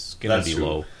something, is going to be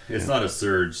low. It's not a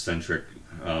surge centric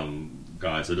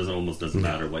guy, so it almost doesn't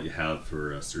matter what you have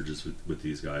for surges with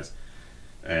these guys.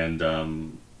 And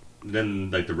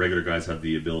then, like, the regular guys have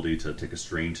the ability to take a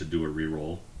strain to do a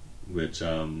reroll, which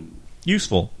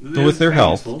useful with their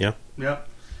health. Useful. Yeah.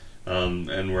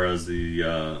 And whereas the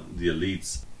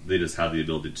elites, they just have the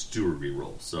ability to do a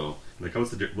reroll. So, like,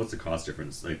 what's the cost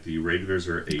difference? Like, the regulars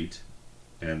are 8,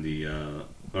 and the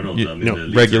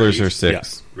the regulars are 6. Yeah.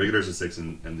 Regulars are 6,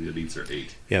 and the elites are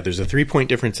 8. Yeah, there's a 3-point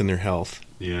difference in their health.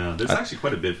 Yeah, there's actually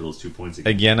quite a bit for those 2 points.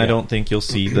 Again, I don't think you'll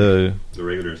see the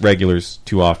regulars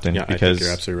too often, because I think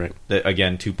you're absolutely right.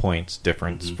 Again, 2 points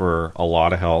difference for a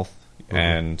lot of health,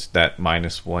 and that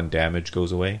 -1 damage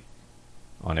goes away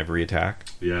on every attack.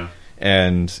 Yeah.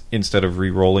 And instead of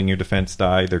re-rolling your defense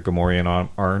die, their Gamorrean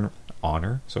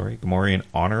Gamorrean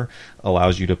Honor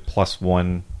allows you to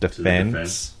 +1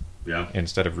 defense. Yeah.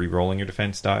 Instead of re-rolling your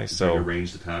defense die. So like a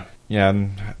ranged attack. Yeah,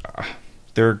 and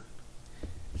their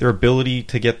ability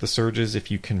to get the surges,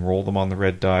 if you can roll them on the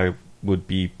red die, would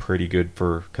be pretty good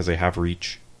because they have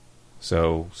reach.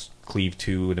 So cleave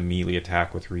 2 and immediately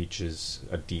attack with reach is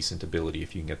a decent ability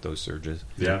if you can get those surges.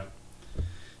 Yeah.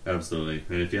 Absolutely,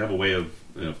 and if you have a way of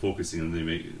focusing them,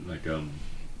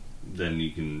 then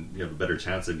you have a better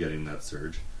chance of getting that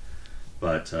surge.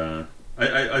 But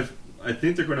I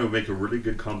think they're going to make a really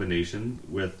good combination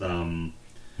with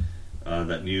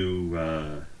that new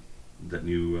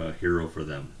hero for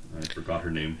them. I forgot her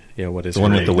name. Yeah, what is the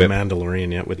one with the whip?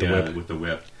 Mandalorian? Yeah, with the whip. With the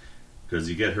whip. Because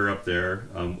you get her up there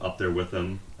with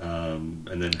them,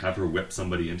 and then have her whip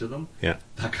somebody into them. Yeah,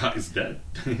 that guy's dead.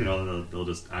 They'll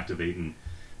just activate and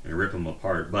rip them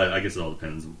apart. But I guess it all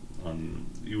depends on.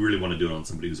 You really want to do it on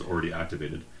somebody who's already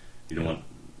activated. You don't want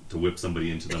to whip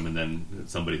somebody into them and then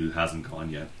somebody who hasn't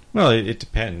gone yet. Well, it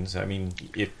depends. I mean,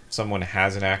 if someone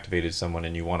hasn't activated someone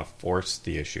and you want to force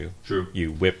the issue, true,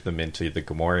 you whip them into the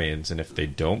Gamorreans, and if they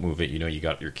don't move it, you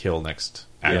got your kill next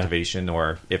activation.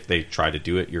 Or if they try to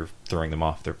do it, you're throwing them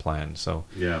off their plan. So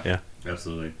yeah,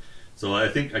 absolutely. So I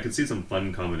think I could see some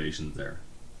fun combinations there.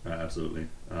 Absolutely.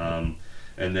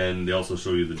 And then they also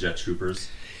show you the jet troopers.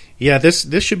 Yeah, this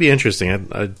should be interesting.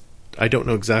 I don't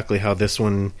know exactly how this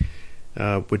one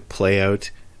would play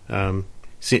out.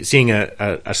 Seeing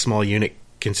a small unit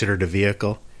considered a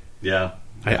vehicle. Yeah.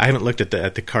 I haven't looked at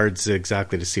the cards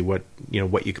exactly to see what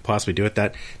you could possibly do with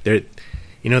that. The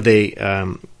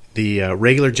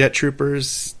regular jet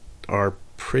troopers are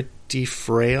pretty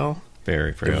frail.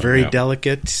 Very frail. They're very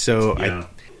delicate. So I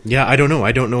don't know.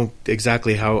 I don't know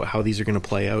exactly how these are going to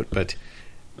play out, but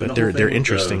they're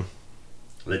interesting.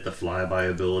 Like the flyby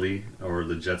ability or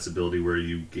the jet's ability, where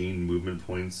you gain movement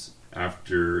points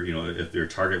after if your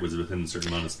target was within a certain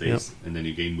amount of space, and then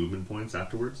you gain movement points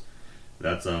afterwards.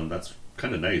 That's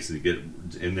kind of nice. You get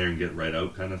in there and get right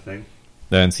out, kind of thing.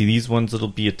 And see, these ones, it'll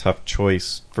be a tough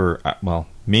choice for. Well,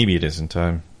 maybe it isn't.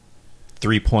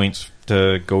 3 points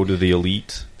to go to the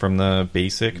elite from the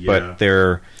basic, but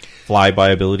their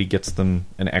flyby ability gets them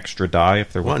an extra die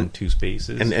if they're within 2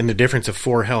 spaces, and the difference of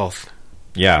 4 health.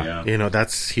 Yeah,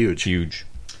 that's huge. Huge.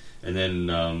 And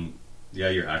then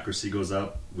your accuracy goes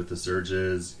up with the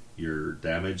surges. Your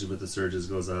damage with the surges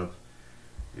goes up.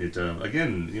 It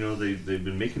again, they've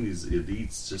been making these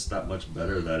elites just that much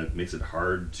better that it makes it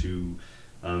hard to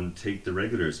take the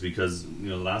regulars, because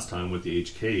last time with the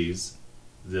HKs,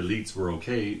 the elites were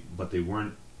okay, but they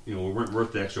weren't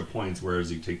worth the extra points.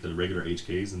 Whereas you take the regular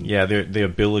HKs and the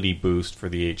ability boost for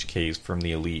the HKs from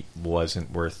the elite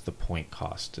wasn't worth the point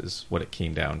cost, is what it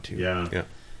came down to. Yeah.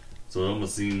 So it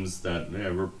almost seems that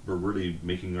we're really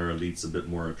making our elites a bit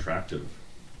more attractive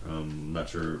I'm not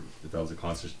sure if that was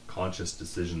a conscious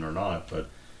decision or not, but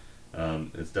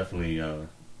it's definitely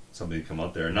something to come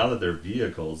out there. And now that they're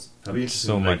vehicles, that'd be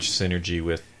so much synergy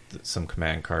with some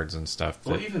command cards and stuff.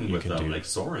 Well, that even you with can do. like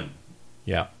Soren,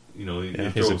 yeah, you know, you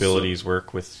his throw abilities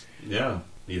work with. Yeah,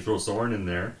 you throw Soren in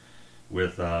there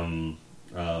with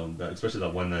especially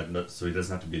that one that so he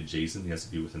doesn't have to be adjacent. He has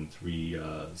to be within 3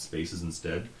 spaces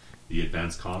instead. The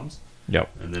advanced comms. Yep.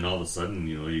 And then all of a sudden,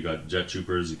 you know, you got jet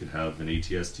troopers. You could have an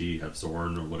ATST, have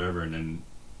Soren or whatever, and then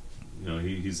you know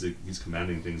he's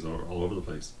commanding things all over the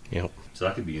place. Yep. So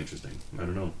that could be interesting. I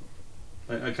don't know.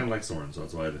 I kind of like Soren, so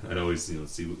that's why I'd always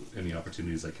see any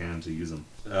opportunities I can to use him.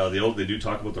 They do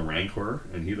talk about the Rancor,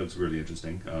 and he looks really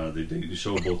interesting. They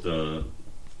show both the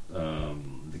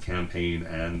campaign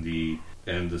and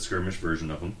the skirmish version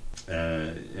of him,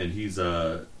 and he's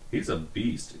a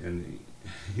beast, and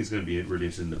he's going to be really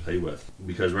interesting to play with,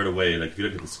 because right away, like if you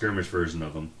look at the skirmish version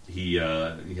of him, he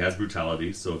has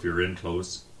brutality. So if you're in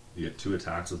close, you get 2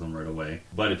 attacks with him right away.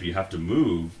 But if you have to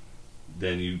move,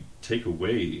 then you take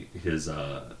away his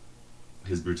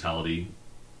brutality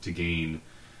to gain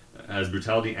as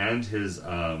brutality, and his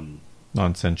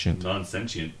non-sentient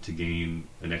to gain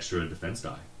an extra defense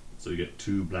die. So you get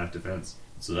 2 black defense.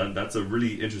 So that's a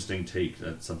really interesting take.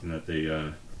 That's something that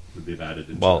they've added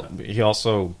into that. He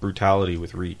also brutality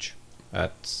with reach.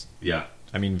 That's yeah.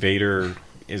 I mean, Vader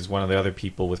is one of the other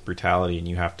people with brutality, and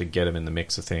you have to get him in the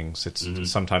mix of things. It's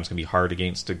sometimes going to be hard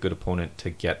against a good opponent to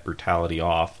get brutality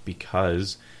off,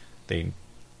 because they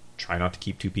try not to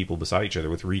keep 2 people beside each other.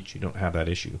 With reach, you don't have that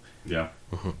issue. Yeah.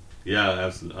 Yeah,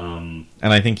 absolutely.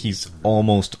 And I think he's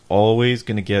almost always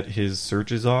going to get his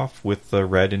surges off with the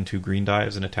red and 2 green die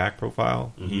as an attack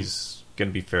profile. He's going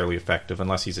to be fairly effective,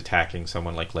 unless he's attacking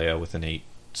someone like Leia with an 8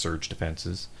 surge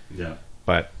defenses. Yeah.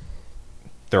 But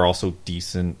they're also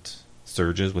decent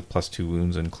surges with +2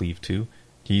 wounds and cleave 2.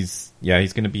 He's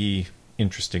going to be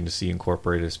interesting to see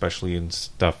incorporated, especially in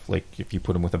stuff like if you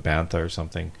put him with a Bantha or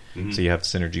something. So you have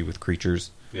synergy with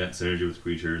creatures. Yeah, synergy with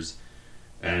creatures,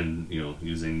 and you know,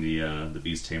 using the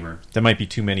Beast Tamer. There might be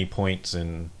too many points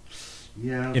in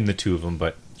the 2 of them,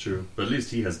 but true. But at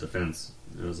least he has defense,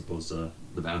 as opposed to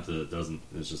the Bantha that doesn't.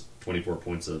 It's just 24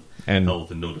 points of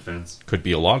health and no defense. Could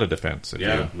be a lot of defense.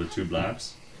 With 2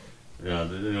 blacks. Yeah,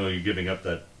 you know, you're giving up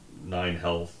that 9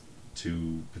 health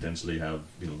to potentially have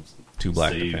 2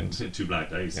 black defense, 2 black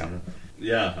dice.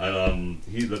 Yeah.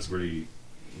 He looks really,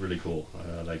 really cool.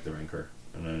 I like the Rancor,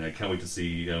 and I can't wait to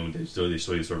see. They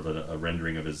show you sort of a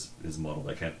rendering of his model.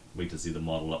 I can't wait to see the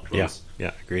model up close.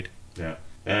 Yeah, agreed. Yeah,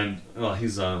 and well,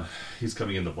 he's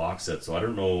coming in the box set, so I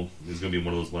don't know. He's going to be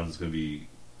one of those ones that's going to be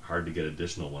hard to get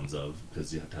additional ones of,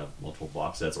 because you have to have multiple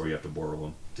box sets, or you have to borrow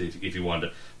them if you want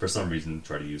to, for some reason,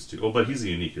 try to use 2. Oh, but he's a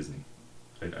unique, isn't he?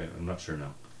 I'm not sure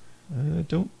now. I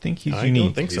don't think he's unique.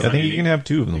 Don't think so. I think you can have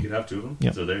 2 of them. You can have 2 of them?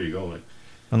 Yep. So there you go.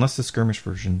 Unless the skirmish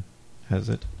version has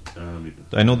it.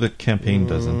 I know the campaign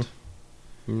doesn't.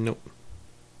 Nope.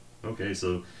 Okay,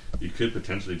 so you could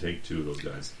potentially take 2 of those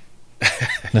guys.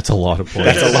 That's a lot of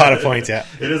points. That's a lot of points, yeah.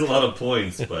 It is a lot of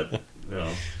points, but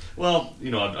well,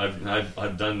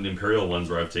 I've done Imperial ones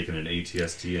where I've taken an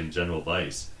ATST and General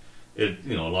Vice. A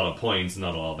lot of points,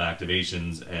 not a lot of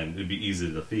activations, and it'd be easy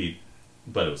to defeat,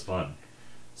 but it was fun.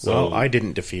 So, well, I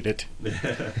didn't defeat it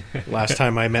last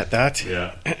time I met that.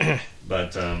 Yeah,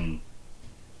 but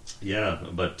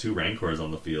 2 Rancors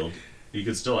on the field, you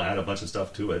could still add a bunch of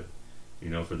stuff to it,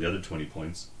 for the other 20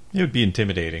 points. It would be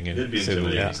intimidating. It'd be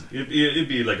intimidating. Yeah. It'd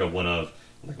be like a one of,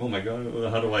 like, oh my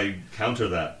god, how do I counter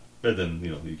that? But then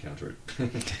you counter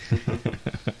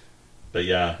it. But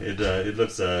yeah, it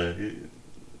looks.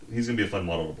 He's gonna be a fun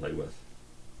model to play with.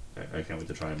 I can't wait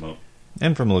to try him out.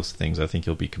 And from the looks of things, I think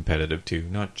he'll be competitive too,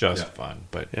 not just fun,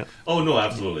 but Oh no,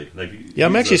 absolutely.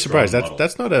 I'm actually surprised.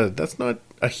 That's not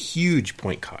a huge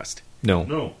point cost.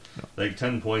 No. Like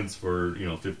 10 points for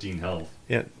 15 health.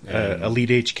 Yeah, elite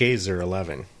HKs are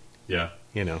 11. Yeah,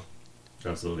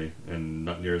 absolutely, and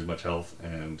not near as much health.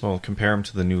 And well, compare him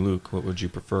to the new Luke. What would you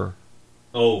prefer?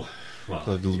 Oh,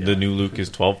 well, the new Luke is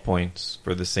 12 points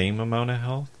for the same amount of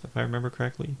health, if I remember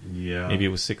correctly. Yeah, maybe it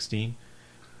was 16.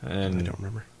 And I don't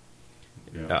remember.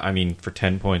 Yeah. I mean, for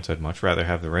 10 points, I'd much rather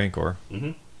have the Rancor.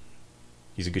 Mm-hmm.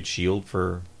 He's a good shield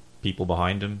for people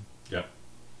behind him. Yep.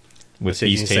 With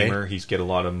Beast Tamer, he's get a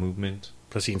lot of movement.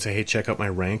 Plus, you can say, "Hey, check out my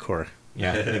Rancor."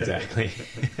 Yeah, exactly.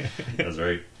 That's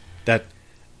right.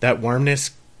 That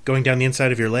warmness going down the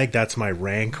inside of your leg—that's my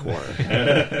Rancor.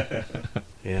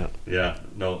 Yeah. Yeah.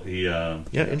 No. He.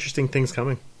 Interesting things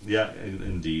coming. Yeah,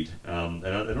 indeed. And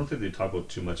I don't think they talk about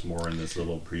too much more in this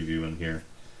little preview in here.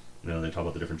 They talk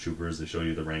about the different troopers. They show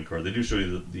you the Rancor. They do show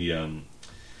you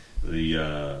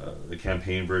the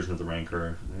campaign version of the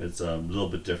Rancor. It's a little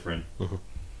bit different.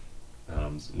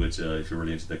 Which if you're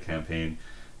really into the campaign,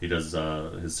 he does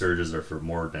his surges are for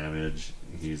more damage.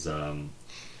 He's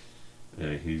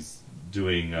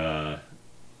doing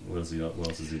what else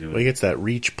is he doing? Well, he gets that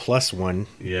reach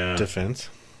 +1 defense.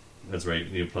 That's right.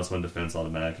 You have +1 defense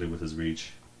automatically with his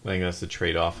reach. I think that's the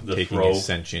trade-off. Taking throw. his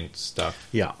sentient stuff.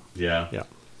 Yeah.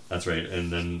 That's right.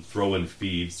 And then throw and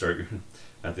feed start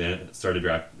at the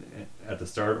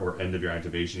start or end of your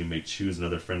activation. You may choose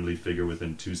another friendly figure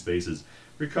within 2 spaces.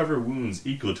 Recover wounds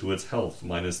equal to its health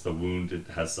minus the wound it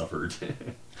has suffered.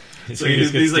 So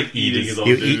he's like eating his own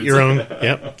dudes. You eat your own.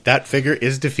 Yep, that figure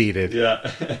is defeated.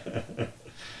 Yeah.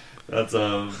 That's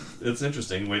it's an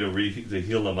interesting way to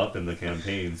heal them up in the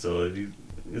campaign. So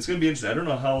it's going to be interesting. I don't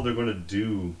know how they're going to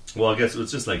do. Well, I guess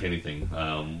it's just like anything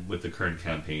with the current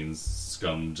campaigns.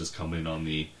 Scum just come in on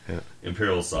the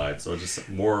Imperial side, so just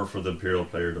more for the Imperial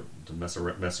player to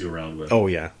mess you around with. Oh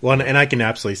yeah, well, and I can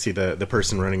absolutely see the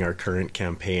person running our current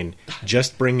campaign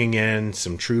just bringing in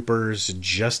some troopers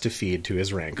just to feed to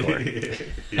his Rancor.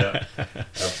 Yeah,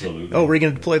 absolutely. Oh, we're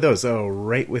going to deploy those. Oh,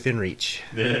 right within reach.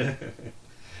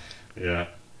 Yeah,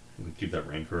 keep that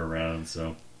Rancor around.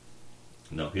 So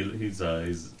no, he's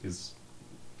a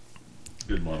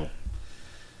good model.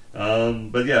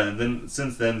 But yeah, and then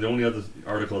since then, the only other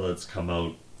article that's come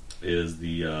out is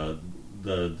the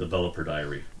developer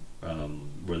diary,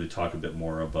 where they talk a bit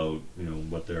more about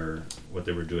what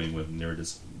they were doing when they were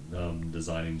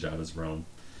designing Jabba's Realm.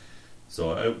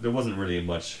 So there wasn't really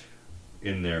much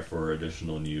in there for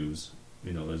additional news.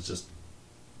 It's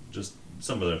just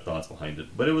some of their thoughts behind it.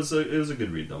 But it was a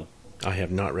good read though. I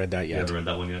have not read that yet. You haven't read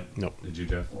that one yet? Nope. Did you,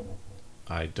 Jeff?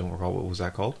 I don't recall. What was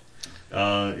that called?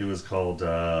 It was called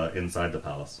Inside the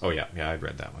Palace. Oh yeah, I'd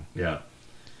read that one. Yeah,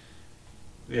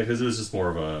 because it was just more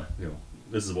of a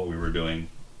this is what we were doing.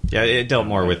 Yeah, it dealt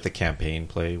more with the campaign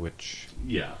play, which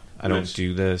I don't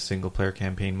do the single player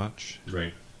campain much.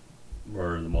 Right,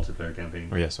 or the multiplayer campaign.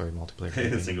 Oh yeah, sorry, multiplayer.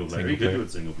 Campaign. Single player. You could do it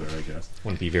single player, I guess.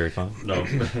 Wouldn't be very fun. No,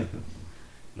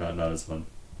 not as fun.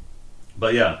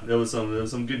 But yeah, there was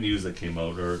some good news that came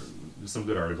out, or some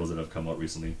good articles that have come out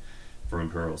recently for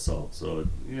Imperial Assault. So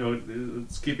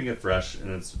it's keeping it fresh,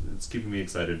 and it's keeping me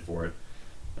excited for it.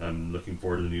 I'm looking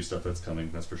forward to the new stuff that's coming.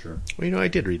 That's for sure. Well, I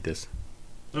did read this.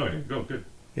 Oh, yeah, go good.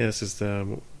 Yeah, this is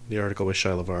the article with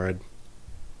Shia LaVard.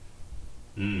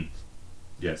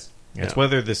 Yes. It's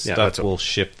whether this stuff will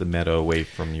shift the meta away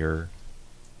from your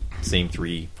same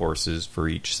 3 forces for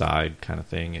each side kind of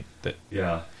thing.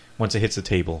 Once it hits the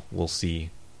table, we'll see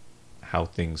how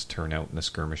things turn out in the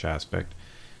skirmish aspect,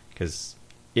 because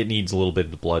it needs a little bit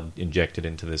of blood injected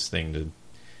into this thing to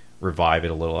revive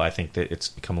it a little. I think that it's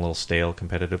become a little stale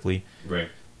competitively. Right.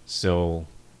 So,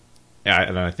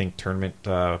 and I think tournament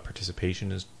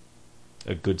participation is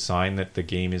a good sign that the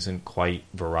game isn't quite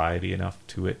variety enough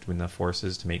to it in the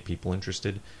forces to make people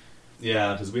interested.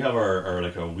 Yeah, because we have our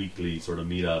like a weekly sort of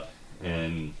meetup,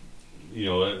 and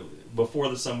before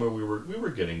the summer we were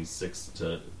getting 6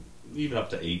 to even up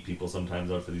to 8 people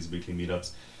sometimes out for these weekly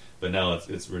meetups. But now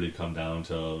it's really come down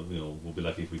to, we'll be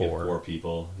lucky if we get 4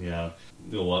 people. Yeah.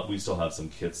 You know what? We still have some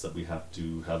kits that we have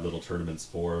to have little tournaments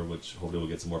for, which hopefully we'll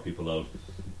get some more people out.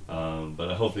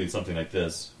 But hopefully something like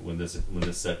this, when this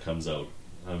set comes out,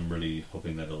 I'm really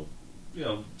hoping that it'll,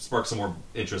 spark some more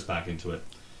interest back into it.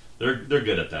 They're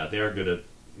good at that. They are good at,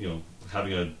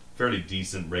 having a fairly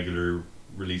decent regular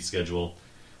release schedule.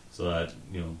 So that,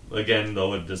 again,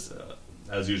 though, it just,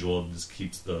 as usual, it just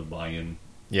keeps the buy-in.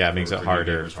 Yeah, it makes it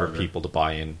harder for people to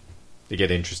buy in. They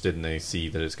get interested and they see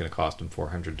that it's going to cost them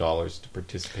 $400 to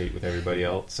participate with everybody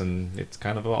else, and it's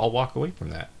kind of I'll walk away from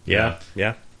that. Yeah.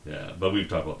 But we've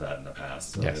talked about that in the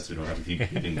past, so I guess we don't have to keep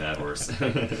beating that horse.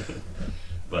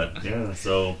 But yeah,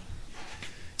 so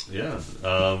yeah.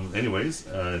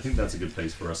 Anyways, I think that's a good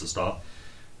place for us to stop.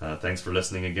 Thanks for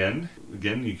listening again.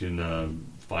 Again, you can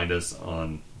find us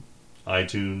on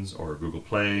iTunes or Google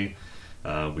Play.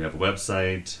 We have a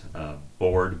website,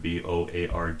 board,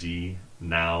 BOARD,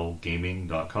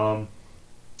 nowgaming.com.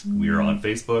 We are on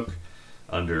Facebook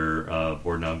under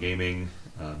Board Now Gaming.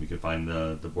 You can find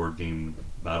the Board Game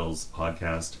Battles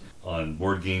podcast on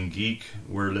Board Game Geek.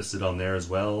 We're listed on there as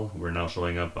well. We're now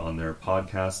showing up on their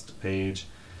podcast page.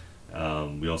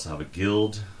 We also have a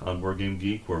guild on Board Game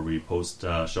Geek where we post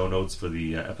show notes for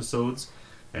the episodes.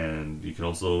 And you can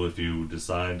also, if you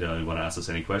decide you want to ask us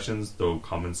any questions, throw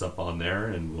comments up on there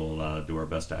and we'll do our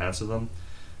best to answer them.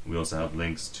 We also have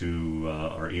links to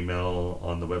our email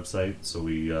on the website, so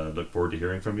we look forward to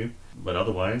hearing from you. But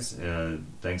otherwise,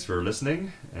 thanks for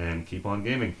listening and keep on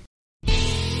gaming.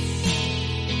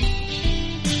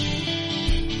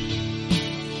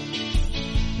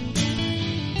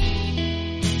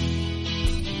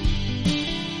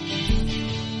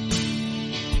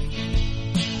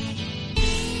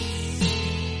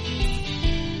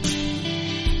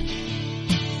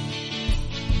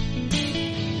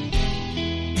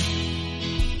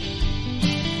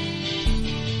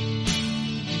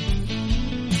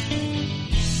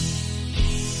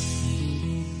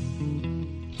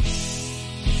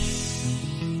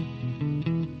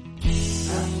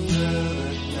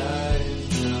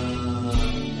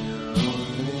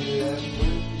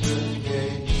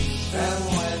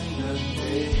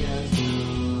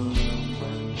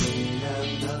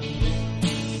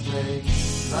 away,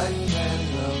 like when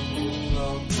the moon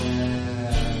of